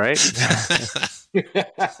ya. know, right?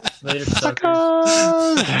 Later, suckers.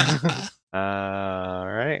 All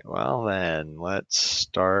right, well then, let's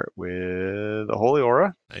start with the Holy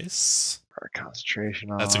Aura. Nice. Our concentration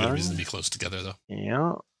on. That's a good reason to be close together, though.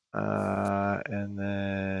 Yeah. And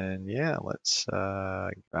then, let's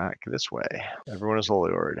back this way. Everyone is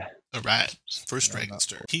Holy Aura. All right. First dragon's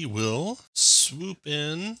turn. He will swoop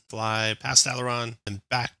in, fly past Aileron, and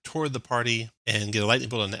back toward the party and get a lightning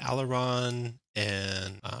bolt on Aileron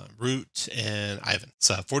and Root and Ivan.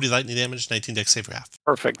 So 40 lightning damage, 19 dex save for half.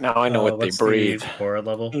 Perfect. Now I know what they what's the breathe. Aura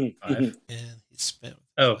level? 5. And he spent.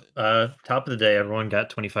 Top of the day, everyone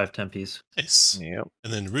got 25 tempies. Nice. Yep.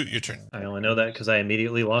 And then Root, your turn. I only know that because I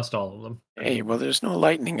immediately lost all of them. Hey, well, there's no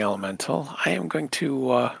lightning elemental. I am going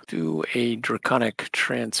to do a draconic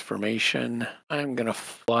transformation. I'm going to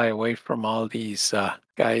fly away from all these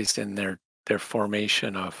guys in their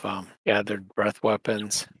formation of their breath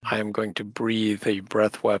weapons. I am going to breathe a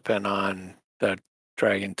breath weapon on the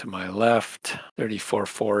dragon to my left. 34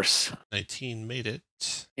 force. 19 made it.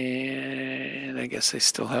 And I guess I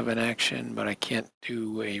still have an action, but I can't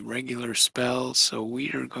do a regular spell, so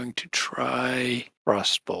we are going to try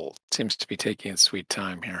Frostbolt. Seems to be taking its sweet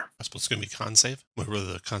time here. It's going to be con save. We'll roll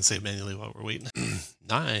the con save manually while we're waiting.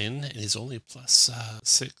 9, and he's only plus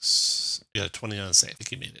 6. You got a 20 on a save. I think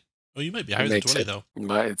he made it. Oh, you might be higher than 20, though.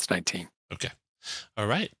 It's 19. Okay. All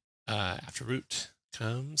right. After Root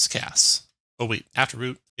comes Cass. Oh, wait. After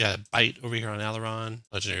Root, bite over here on Aileron.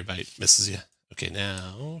 Legendary bite misses you. Okay,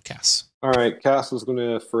 now Cass. All right, Cass is going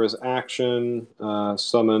to, for his action,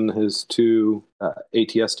 summon his 2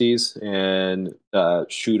 ATSTs and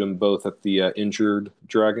shoot them both at the injured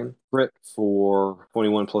dragon. Crit for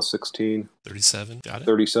 21 plus 16. 37. Got it.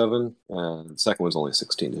 37. And the second one's only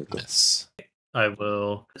 16. Miss. I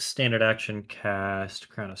will standard action cast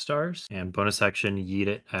Crown of Stars and bonus action yeet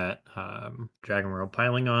it at Dragon World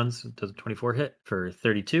Piling On. So it does a 24 hit for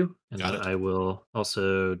 32. And Got then it. I will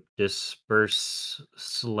also disperse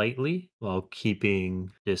slightly while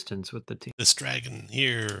keeping distance with the team. This dragon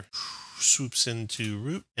here swoops into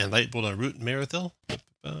Root and light bolt on Root and Marathil.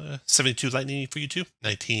 72 lightning for you two.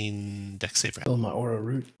 19 dex save for Fill my aura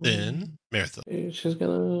root. Then Marathil. She's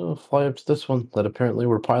gonna fly up to this one that apparently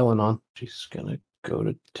we're piling on. She's gonna go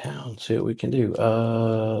to town, see what we can do.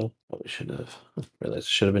 We should have realized I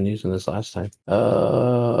should have been using this last time.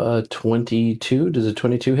 22. Does a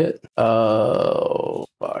 22 hit?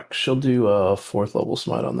 Fuck. She'll do a 4th level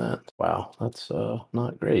smite on that. Wow, that's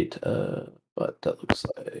not great. But that looks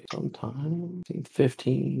like sometime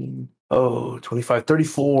 15. 25,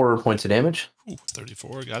 34 points of damage. Ooh,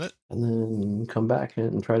 34, got it. And then come back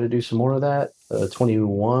and try to do some more of that.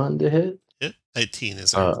 21 to hit. Hit. 19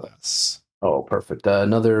 is our class. Oh, perfect.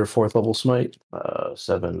 Another 4th level smite.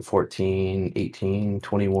 7, 14, 18,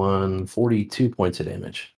 21, 42 points of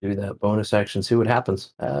damage. Do that bonus action, see what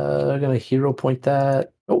happens. I'm going to hero point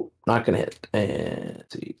that. Oh, not going to hit. And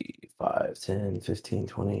let's see. 5, 10, 15,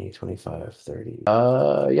 20, 25, 30.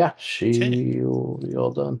 Yeah, she'll be all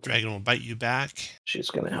done. Dragon will bite you back. She's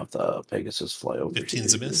going to have the Pegasus fly over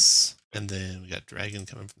 15's a here. miss. And then we got Dragon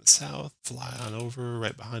coming from the south. Fly on over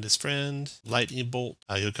right behind his friend. Lightning bolt.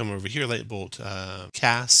 You'll come over here. Lightning bolt.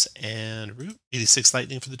 Cass and Root. 86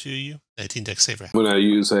 lightning for the two of you. 19 dex save. I'm going to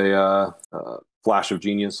use a flash of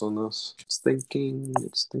genius on this. It's thinking.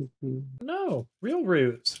 No, real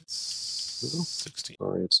Root. 16.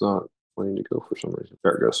 Sorry, it's not wanting to go for some reason.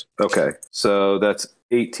 There it goes. Okay, so that's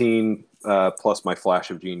 18 plus my flash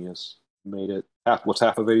of genius. Made it. What's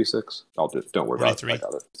half of 86? Don't worry about it. I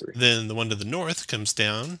got it. 3. Then the one to the north comes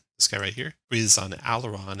down. This guy right here. Breathes on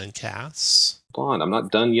Aileron and Cass. Hold on, I'm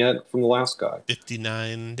not done yet from the last guy.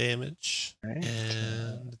 59 damage. Right.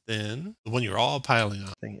 And then the one you're all piling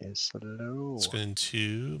on. Thing is slow. It's going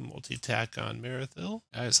to multi-attack on Marathil.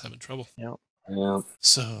 Guys having trouble. Yep. Yeah.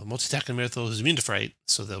 So multi-attack on Marathil is immune to fright,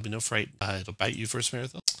 so there'll be no fright. It'll bite you first,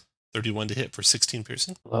 Marathil. 31 to hit for 16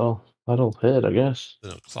 piercing. Well, that'll hit, I guess.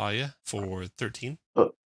 Then it'll claw you for 13.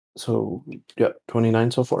 So, yeah,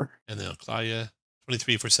 29 so far. And then it'll claw you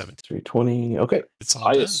 23 for 17. 320. Okay. It's all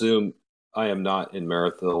I done. assume I am not in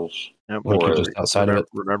Marathil's. Yep. Like you're Or- just outside of it.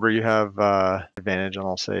 Remember, you have advantage on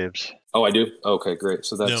all saves. Oh, I do? Okay, great.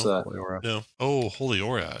 So that's No. Holy Aura. No. Oh, Holy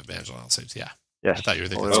Aura advantage on all saves. Yeah. Yes. I thought you were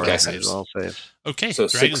thinking Holy Aura Okay. advantage on all saves. Okay. so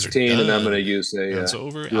dragons are 16, and I'm done. going to use a. Round's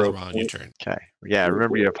over. hero Aileron, your point. turn. Okay. Yeah,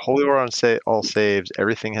 remember you have Holy Aura on all saves.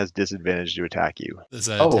 Everything has disadvantage to attack you. Is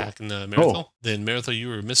that Oh. attacking Marathil? Then Marathil, you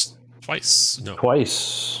were missed twice. No.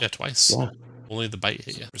 Twice. Yeah, twice. Yeah. Only the bite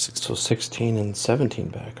hit you for 16. So 16 and 17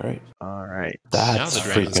 back, right? All right. Now That's the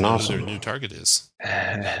dragons freaking know who awesome. their new target is.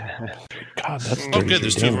 God, that's Oh, good.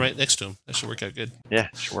 There's 2 of 33 them damage. right next to him. That should work out good. Yeah,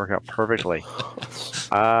 should work out perfectly.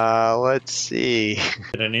 Let's see.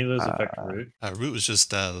 Did any of those affect Root? Root was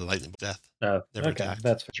just lightning death. Oh, Never okay, attacked.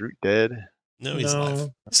 that's Is Root dead? No, he's No. alive.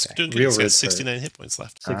 He's Okay. doing good. Real He's got Root's 69 hit points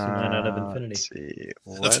left. 69 out of infinity.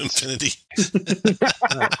 Let's see. Of infinity.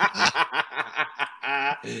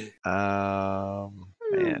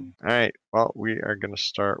 Man. All right. Well, we are going to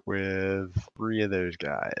start with 3 of those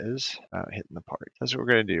guys hitting the party. That's what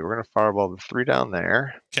we're going to do. We're going to fireball the 3 down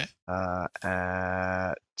there. Okay.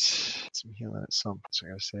 At some healing at some point. So I'm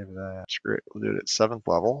going to save that. Screw it. We'll do it at 7th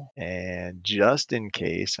level. And just in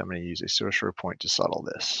case, I'm going to use a sorcerer point to settle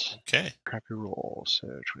this. Okay. Crappy roll. So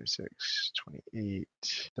 26, 28,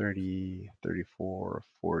 30, 34,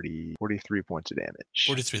 40, 43 points of damage.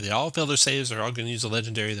 43. They all failed their saves. They're all going to use a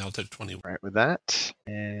legendary. They all took 20. Right with that.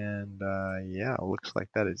 And yeah, looks like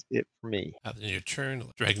that is it for me. Then your turn. The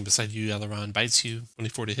dragon beside you, Aileron, bites you.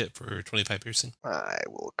 24 to hit for 25 piercing. I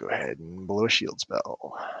will go ahead and blow a shield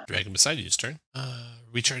spell. Dragon beside you's turn.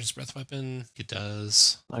 Recharge his breath weapon. He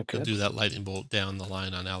does. Not He'll good. do that lightning bolt down the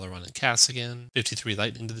line on Aileron and Cass again. 53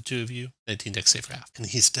 lightning to the 2 of you. 19 dex save for half. And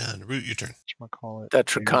he's done. Root, your turn. Whatchamacallit? That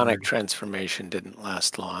draconic transformation didn't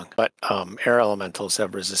last long, but air elementals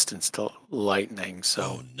have resistance to lightning, so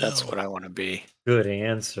Oh, that's no. what I want to be. Good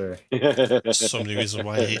answer. So many reasons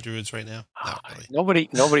why I hate druids right now. Not really.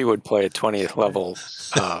 Nobody would play a 20th level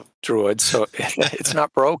druid, so it's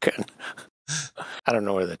not broken. I don't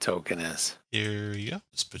know where the token is. Here you go.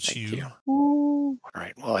 This puts Thank you. you. All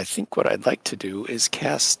right. Well, I think what I'd like to do is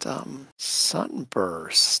cast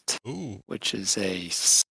Sunburst, Ooh. which is a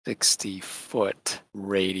 60-foot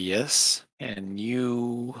radius. And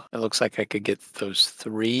it looks like I could get those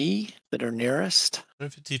 3 that are nearest.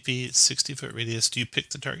 150 feet, 60-foot radius. Do you pick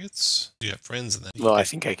the targets? Do you have friends in that? Well, I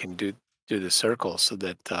think I can do the circle so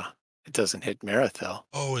that It doesn't hit Marathel.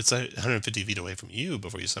 Oh, it's 150 feet away from you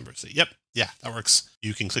before you sunburst it. Yep. Yeah, that works.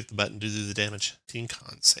 You can click the button to do the damage. Teen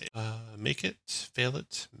con save. Make it, fail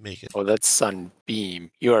it, make it. Oh, that's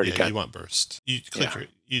Sunbeam. You already got. You want burst. You click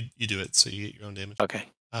you do it so you get your own damage. Okay.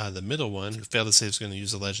 The middle one, who failed to save, is going to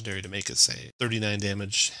use a legendary to make it save. 39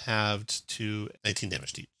 damage halved to 19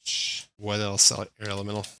 damage each. What else, Air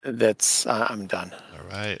Elemental? That's I'm done. All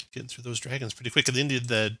right, getting through those dragons pretty quick. At the end of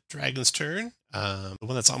the dragon's turn, the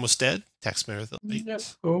one that's almost dead, attacks Marathon. Yep.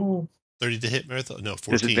 Oh. 30 to hit Marathon. No,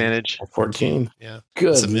 14. Disadvantage. 14. Yeah.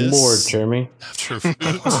 Good lord, Jeremy. After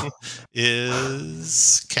root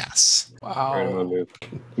is Cass. All right, I'm going to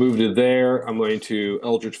move to there. I'm going to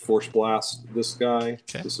Eldritch Force Blast this guy.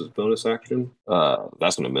 Okay. This is bonus action.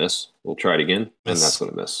 That's going to miss. We'll try it again, and that's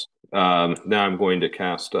going to miss. Now I'm going to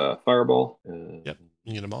cast Fireball. Yep,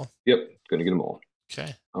 you get them all. Yep, going to get them all.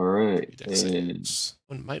 Okay. All right. Your dex saves.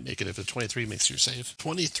 One might make it if a 23 makes your save.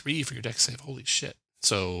 23 for your dex save. Holy shit.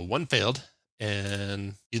 So one failed,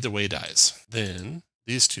 and either way dies. Then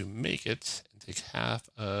these two make it and take half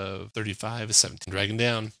of 35 is 17. Dragon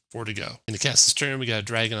down, 4 to go. In the cast's turn, we got a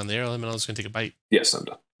dragon on the air elemental. It's going to take a bite. Yes, I'm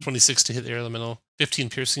done. 26 to hit the air elemental. 15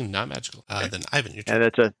 piercing, not magical. Then Ivan, your turn.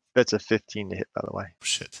 And that's a 15 to hit, by the way. Oh,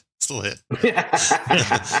 shit. Still hit.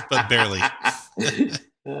 But barely.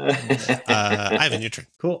 Ivan, your turn.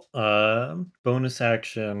 Cool. Bonus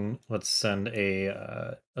action. Let's send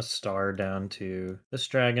a star down to this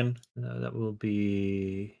dragon. That will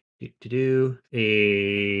be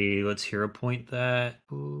let's hero point that.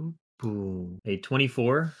 Boom. A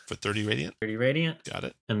 24 for 30 radiant. 30 radiant. Got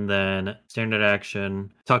it. And then standard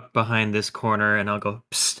action, tuck behind this corner, and I'll go,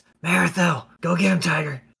 psst, Marathel, go get him,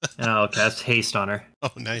 Tiger. And I'll cast haste on her. Oh,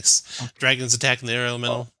 nice. Dragon's attacking the air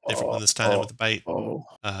elemental. Different one this time with a bite.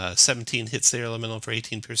 17 hits the air elemental for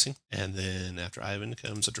 18 piercing. And then after Ivan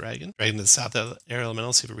comes a dragon. Dragon to the south of the air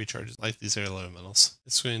elemental. See if it recharges like these air elementals.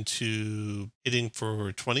 It's going to hitting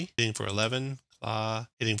for 20, hitting for 11, claw,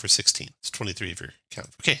 hitting for 16. It's 23 if you're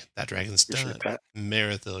counting. Okay, that dragon's done.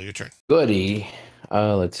 Marathil, your turn. Goody.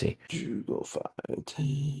 Let's see. 2, 5, 10.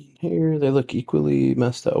 Here, they look equally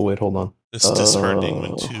messed up. Oh, wait, hold on. It's disheartening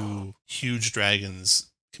when two huge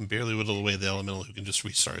dragons can barely whittle away the elemental who can just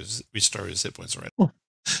restart his hit points right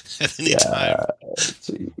at any time. Let's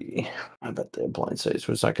see. I bet they have blind saves,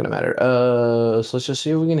 so it's not going to matter. So let's just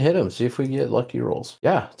see if we can hit them. See if we get lucky rolls.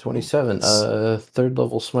 Yeah, 27. Third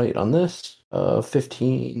level smite on this.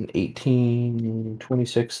 15, 18,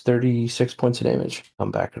 26, 36 points of damage.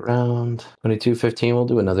 Come back around. 22, 15. We'll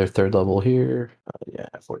do another third level here.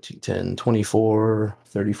 14, 10, 24,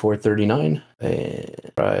 34, 39.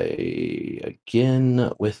 And try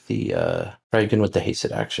again with the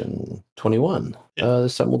hasted action. 21.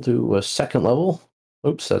 This time we'll do a second level.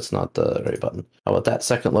 Oops, that's not the right button. How about that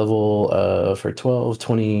second level for 12,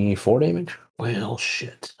 24 damage? Well,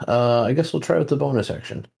 shit. I guess we'll try with the bonus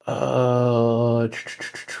action. We'll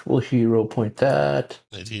hero point that.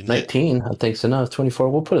 19, I think's enough. 24.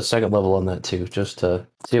 We'll put a second level on that too, just to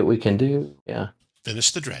see what we can do. Yeah.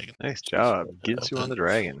 Finish the dragon. Nice job. Gets you on the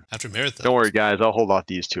dragon. After Marathon. Don't worry, guys. I'll hold off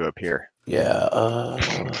these two up here. Yeah.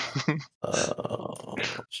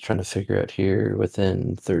 Just trying to figure out here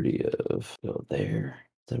within 30 of go there.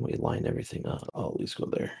 Then we line everything up. I'll at least go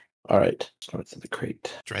there. All right. Start to the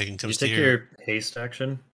crate. Dragon comes to here. Your haste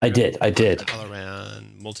action? I did.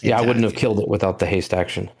 Alaran, yeah, I wouldn't have killed it without the haste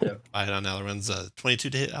action. Yep. Right on Alaran's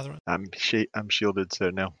 22 to hit Alaran. I'm shielded,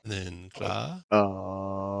 so no. And then Claw.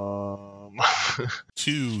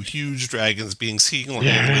 2 huge dragons being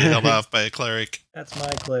single-handedly held off by a cleric. That's my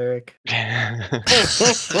cleric.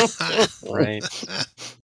 Right.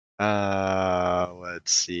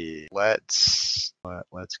 Let's see. Let's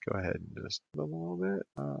go ahead and just a little bit.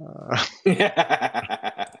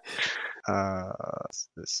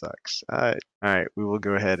 This sucks. All right. We will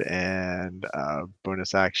go ahead and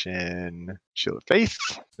bonus action Shield of Faith.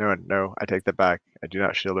 No, I take that back. I do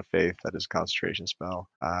not Shield of Faith. That is a concentration spell.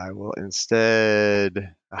 I will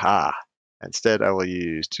instead. Instead, I will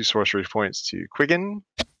use 2 sorcery points to quicken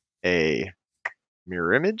a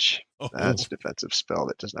mirror image. That's a defensive spell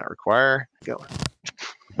that does not require. Go.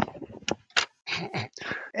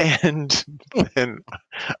 And then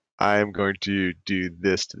I'm going to do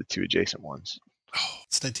this to the 2 adjacent ones. Oh,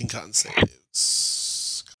 it's 19 con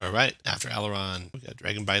saves. All right. After Alaran, we got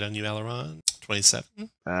Dragon Bite on you, Alaran. 27.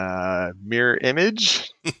 Mirror image.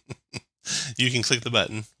 You can click the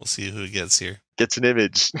button. We'll see who it gets here. Gets an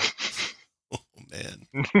image. Oh, man.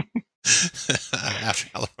 After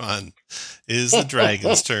Alaran is the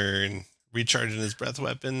dragon's turn. recharging his breath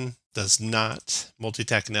weapon. Does not.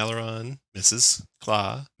 Multi-attack an Aileron. Misses.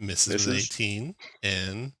 Claw. Misses with an 18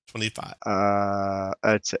 and 25.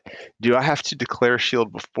 That's it. Do I have to declare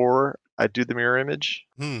shield before I do the mirror image?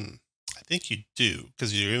 I think you do,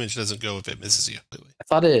 because your image doesn't go if it misses you completely. I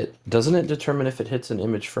thought it doesn't it determine if it hits an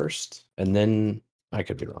image first, and then I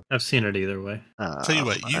could be wrong. I've seen it either way. Tell you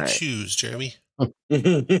what, you all right. choose, Jeremy. All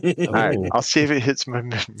right, Oh. I'll see if it hits my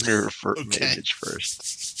mirror Okay. image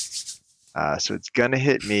first. So it's gonna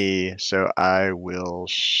hit me, so I will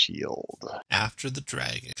shield. After the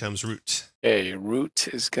dragon comes Root. Okay, Root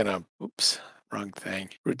is gonna. Oops, wrong thing.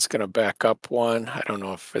 Root's gonna back up one. I don't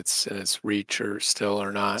know if it's in its reach or still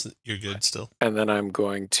or not. You're good still. And then I'm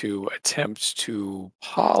going to attempt to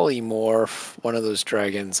polymorph one of those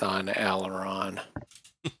dragons on Aileron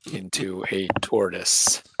into a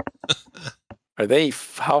tortoise. Are they?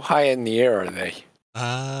 How high in the air are they?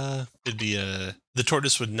 It'd be the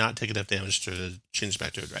tortoise would not take enough damage to change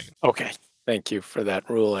back to a dragon. Okay, thank you for that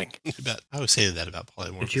ruling. I would say that about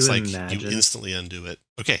polymorph. Could you It's like imagine? you instantly undo it.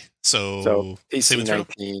 Okay, so So AC saving throw?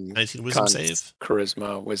 19, 19 wisdom con- save.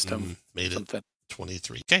 charisma, wisdom, Made it something.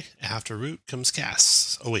 23. Okay, after Root comes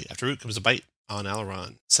Cass. Oh wait, after Root comes a bite on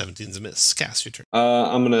Aileron. 17's a miss. Cass, your turn.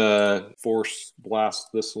 I'm gonna force blast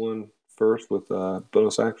this one first with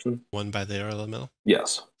bonus action. One by the air elemental.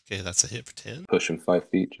 Yes, Okay, that's a hit for 10. push him 5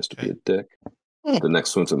 feet just to be Okay. a dick. The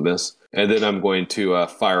next one's a miss, and then I'm going to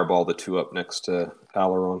fireball the two up next to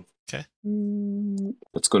Aileron. Okay.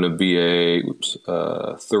 It's going to be a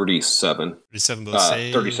 37. 37 both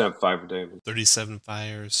save. 37 5 damage. 37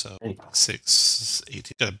 fire, so Hey. 6, 18.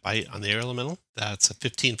 Got a bite on the air elemental. That's a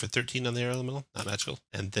 15 for 13 on the air elemental. Not magical.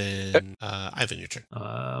 And then Ivan, your turn.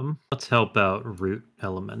 Let's help out Root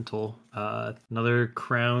Elemental. Another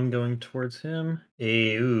crown going towards him.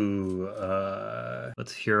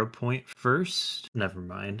 Let's hero point first. Never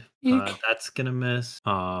mind. That's gonna miss.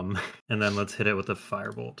 And then let's hit it with a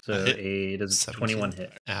firebolt. So A hit. does 21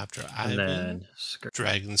 hit. After And Ivan, then skirt.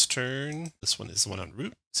 Dragon's turn. This one is the one on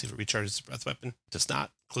Root. See if it recharges the breath weapon. Does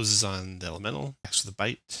not. Closes on the elemental. Backs with a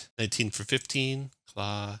bite. 19 for 15.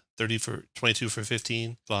 Claw. 22 for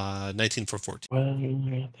 15. Claw. 19 for 14. Well,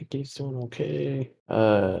 I think he's doing okay.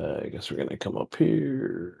 I guess we're gonna come up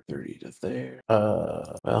here. 30 to there.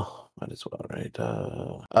 Well, might as well, right?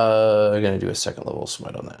 I'm gonna do a second level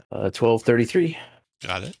smite on that. 1233.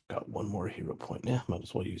 Got it. Got one more hero point. Yeah, might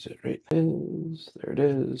as well use it, right? There it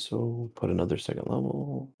is. So put another second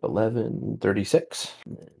level. 1136.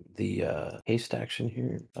 And then the haste action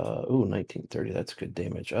here. 1930. That's good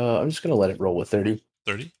damage. I'm just gonna let it roll with 30.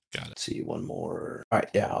 30. Got it. Let's see, one more. All right,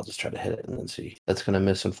 yeah, I'll just try to hit it and then see. That's gonna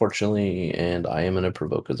miss, unfortunately, and I am gonna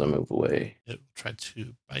provoke as I move away. It tried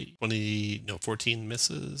to bite. 14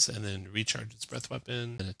 misses, and then recharge its breath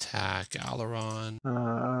weapon and attack Aileron.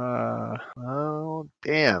 Oh,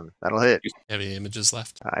 damn. That'll hit. You have any images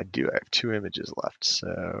left? I do. I have 2 images left,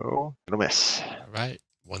 so it'll miss. All right.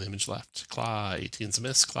 1 image left. Claw. 18's a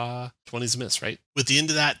miss. Claw. 20's a miss, right? With the end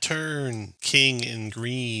of that turn, King in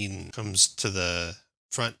green comes to the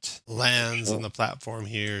front, lands on the platform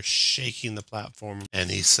here, shaking the platform,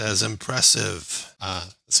 and he says, impressive.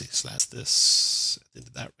 Let's see, so that's this. At the end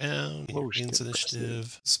of that round, Whoa, gains shit,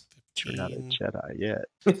 initiative. It's You're not a 15. Jedi yet.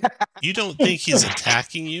 You don't think he's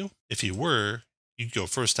attacking you? If he were, you'd go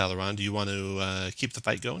first, Aileron. Do you want to keep the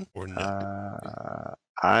fight going or no?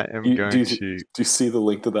 I am going to. Do you see the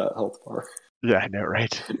link to that health bar? Yeah, I know,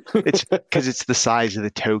 right? It's because it's the size of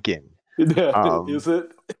the token. Yeah, is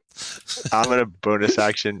it? I'm gonna bonus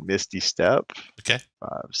action Misty Step. Okay. 5,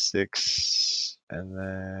 6, and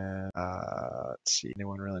then let's see.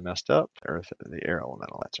 Anyone really messed up? Earth, the air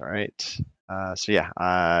elemental. That's all right. So yeah,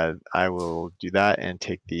 I will do that and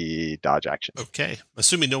take the dodge action. Okay.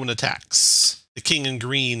 Assuming no one attacks. The king in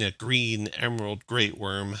green, a green emerald great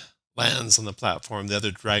worm, lands on the platform. The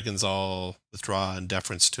other dragons all withdraw in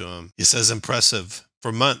deference to him. He says, impressive.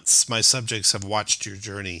 For months, my subjects have watched your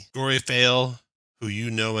journey. Gorifale, who you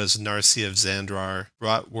know as Narsi of Xandrar,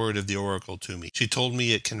 brought word of the oracle to me. She told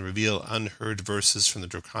me it can reveal unheard verses from the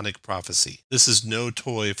draconic prophecy. This is no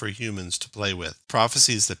toy for humans to play with.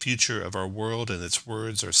 Prophecy is the future of our world, and its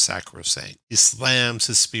words are sacrosanct. He slams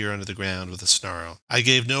his spear into the ground with a snarl. I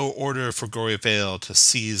gave no order for Gorifale to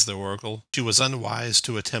seize the oracle. She was unwise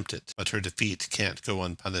to attempt it, but her defeat can't go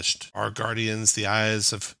unpunished. Our guardians, the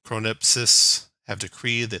eyes of Chronepsis, have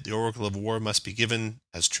decreed that the Oracle of War must be given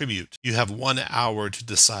as tribute. You have 1 hour to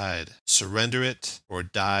decide. Surrender it or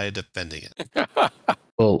die defending it.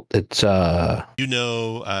 Well, it's You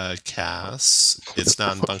know, Cass, it's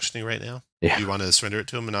non-functioning right now. Yeah. Do you want to surrender it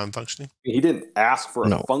to him, non-functioning? He didn't ask for a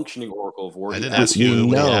No. functioning Oracle of War. I He didn't asked ask you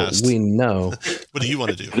what he asked. We know. What do you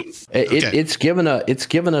want to do? It's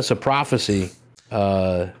given us a prophecy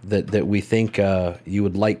that we think you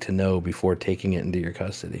would like to know before taking it into your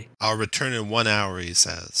custody. I'll return in 1 hour, he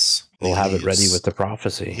says. We'll have it ready with the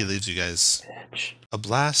prophecy. He leaves you guys. A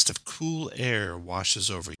blast of cool air washes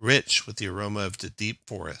over you, rich with the aroma of the deep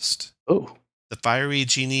forest. Oh. The fiery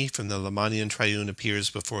genie from the Lemanian Triune appears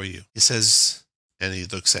before you. He says, and he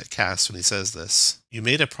looks at Cass when he says this, "You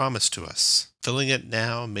made a promise to us. Filling it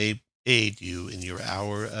now may aid you in your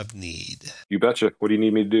hour of need." You betcha. What do you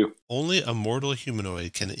need me to do? Only a mortal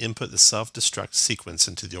humanoid can input the self-destruct sequence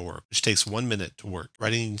into the Oracle, which takes 1 minute to work,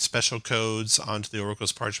 writing special codes onto the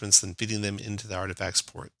Oracle's parchments, then feeding them into the artifact's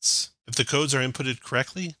ports. If the codes are inputted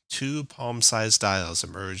correctly, 2 palm-sized dials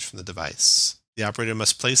emerge from the device. The operator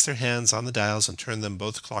must place their hands on the dials and turn them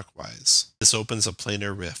both clockwise. This opens a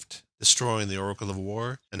planar rift, destroying the Oracle of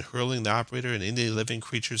War and hurling the operator and any living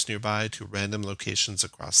creatures nearby to random locations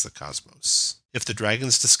across the cosmos. If the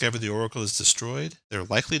dragons discover the Oracle is destroyed, they're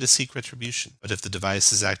likely to seek retribution, but if the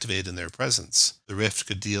device is activated in their presence, the rift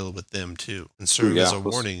could deal with them too, and serve as a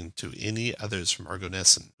warning to any others from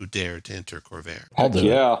Argonnessen who dare to enter Corvair. I'll do it.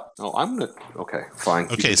 Yeah. Oh, I'm gonna. Okay, fine.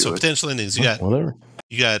 Okay, so potential endings. You got Whatever.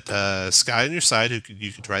 Sky on your side, who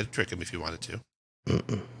you could try to trick him if you wanted to.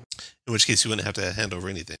 Mm-mm. In which case, you wouldn't have to hand over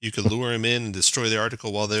anything. You could lure him in and destroy the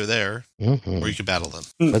article while they're there, or you could battle them.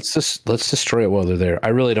 Let's destroy it while they're there. I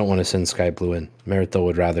really don't want to send Sky Blue in. Meritho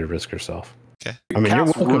would rather risk herself. Okay. I mean, Cass you're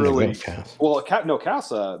welcome really, to go, Cass. Well,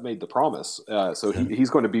 Cass made the promise, so he's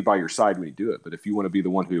going to be by your side when you do it. But if you want to be the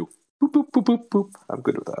one who boop, boop, boop, boop, boop, I'm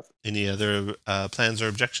good with that. Any other plans or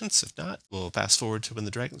objections? If not, we'll fast forward to when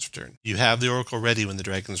the dragons return. You have the Oracle ready when the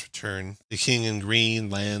dragons return. The King in Green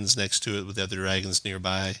lands next to it with the other dragons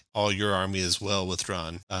nearby. All your army is well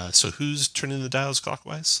withdrawn. So who's turning the dials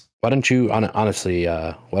clockwise? Why don't you, honestly,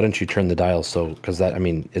 why don't you turn the dial because that, I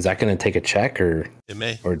mean, is that going to take a check or? It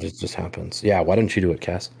may. Or it just happens? Yeah, why don't you do it,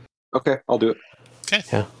 Cass? Okay, I'll do it. Okay.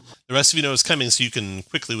 Yeah. The rest of you know it's coming, so you can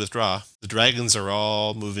quickly withdraw. The dragons are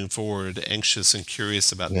all moving forward, anxious and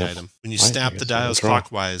curious about the item. When you snap the dials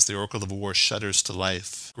clockwise, the Oracle of War shudders to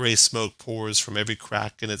life. Gray smoke pours from every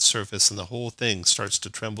crack in its surface, and the whole thing starts to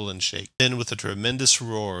tremble and shake. Then, with a tremendous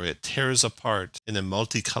roar, it tears apart in a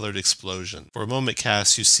multicolored explosion. For a moment,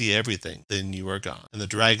 Cass, you see everything. Then you are gone. And the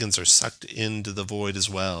dragons are sucked into the void as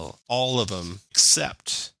well. All of them,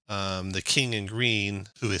 except the King in Green,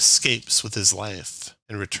 who escapes with his life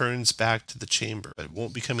and returns back to the chamber, but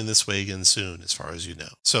won't be coming this way again soon, as far as you know.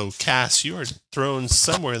 So, Cass, you are thrown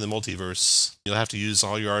somewhere in the multiverse. You'll have to use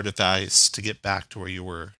all your artifacts to get back to where you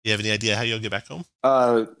were. Do you have any idea how you'll get back home?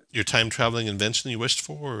 Your time-traveling invention you wished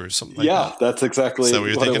for, or something like that? Yeah, that's exactly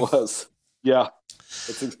what it was. Yeah.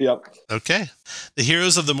 Yep. Okay. The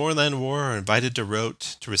heroes of the Moorland War are invited to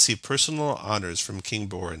Rote to receive personal honors from King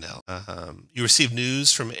Borinel. You receive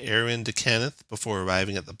news from Aaron de Kenneth before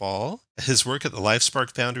arriving at the ball. His work at the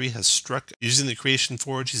LifeSpark Foundry has struck. Using the Creation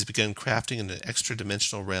Forge, he's begun crafting in an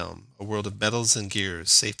extra-dimensional realm, a world of metals and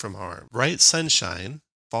gears safe from harm. Bright sunshine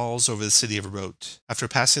falls over the city of Rote. After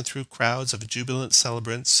passing through crowds of jubilant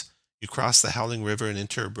celebrants, you cross the Howling River and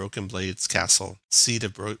enter Broken Blade's castle, seat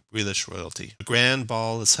of Breelish royalty. A grand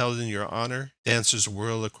ball is held in your honor. Dancers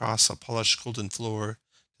whirl across a polished golden floor,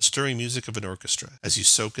 the stirring music of an orchestra. As you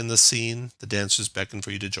soak in the scene, the dancers beckon for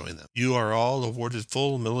you to join them. You are all awarded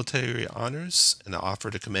full military honors and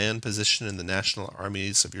offered a command position in the national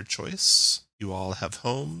armies of your choice. You all have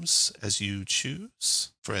homes as you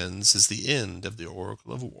choose. Friends is the end of the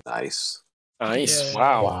Oracle of War. Nice. Nice.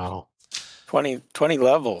 Yeah. Wow. 20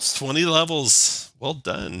 levels. 20 levels. Well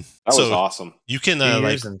done. That was awesome. You can 2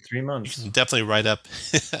 years and 3 months. You can definitely write up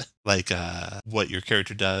what your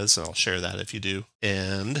character does, and I'll share that if you do.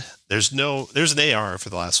 And there's an AR for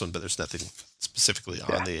the last one, but there's nothing specifically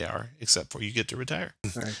on the AR except for you get to retire.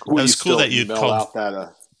 Right. That was cool that you called out that.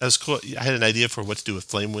 That was cool. I had an idea for what to do with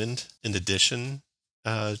Flamewind in addition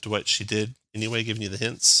to what she did anyway, giving you the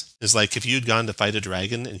hints. It's like if you'd gone to fight a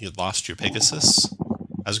dragon and you'd lost your Pegasus,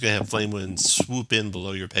 I was going to have Flamewind swoop in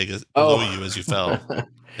below your below you as you fell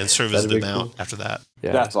and serve as the mount after that.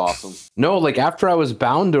 Yeah. That's awesome. No, like after I was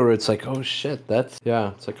bound to her, it's like, oh shit,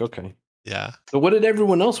 it's like, okay. Yeah. So what did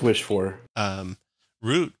everyone else wish for?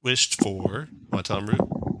 Root wished for, want to tell him, Root?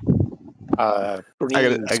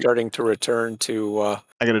 Green starting to return to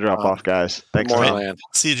I gotta drop off, guys. Thanks. Moorland.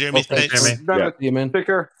 See you, Jeremy. Thanks, Thanks. Jeremy. Yeah. See you, man. Take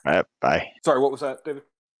care. All right, bye. Sorry, what was that, David?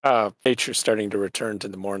 Nature's starting to return to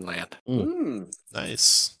the Mornland.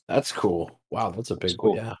 Nice. That's cool. Wow, that's a big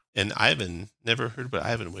cool. Yeah. And Ivan, never heard what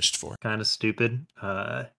Ivan wished for. Kind of stupid.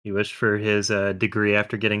 He wished for his degree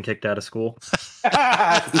after getting kicked out of school. Feels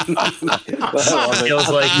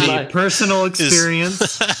like the personal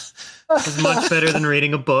experience is much better than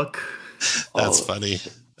reading a book. That's funny.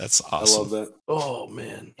 That's awesome. I love that. Oh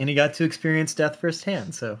man. And he got to experience death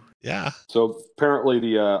firsthand, so. Yeah. So apparently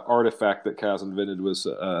the artifact that Kaz invented was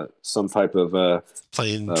some type of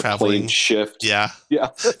plane traveling. Plane shift. Yeah. Yeah.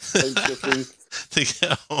 Plane shifting. To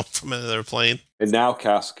get home from another plane. And now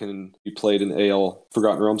Cass can be played in AL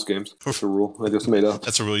Forgotten Realms games. That's a rule I just made up.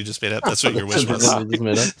 That's a rule you just made up. That's what your wish was.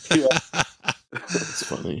 Yeah. That's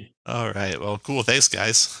funny. All right. Well, cool. Thanks,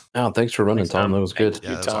 guys. Oh, thanks for running, Tom. That was good.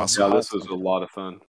 Yeah, that was awesome. Yeah, this was a lot of fun.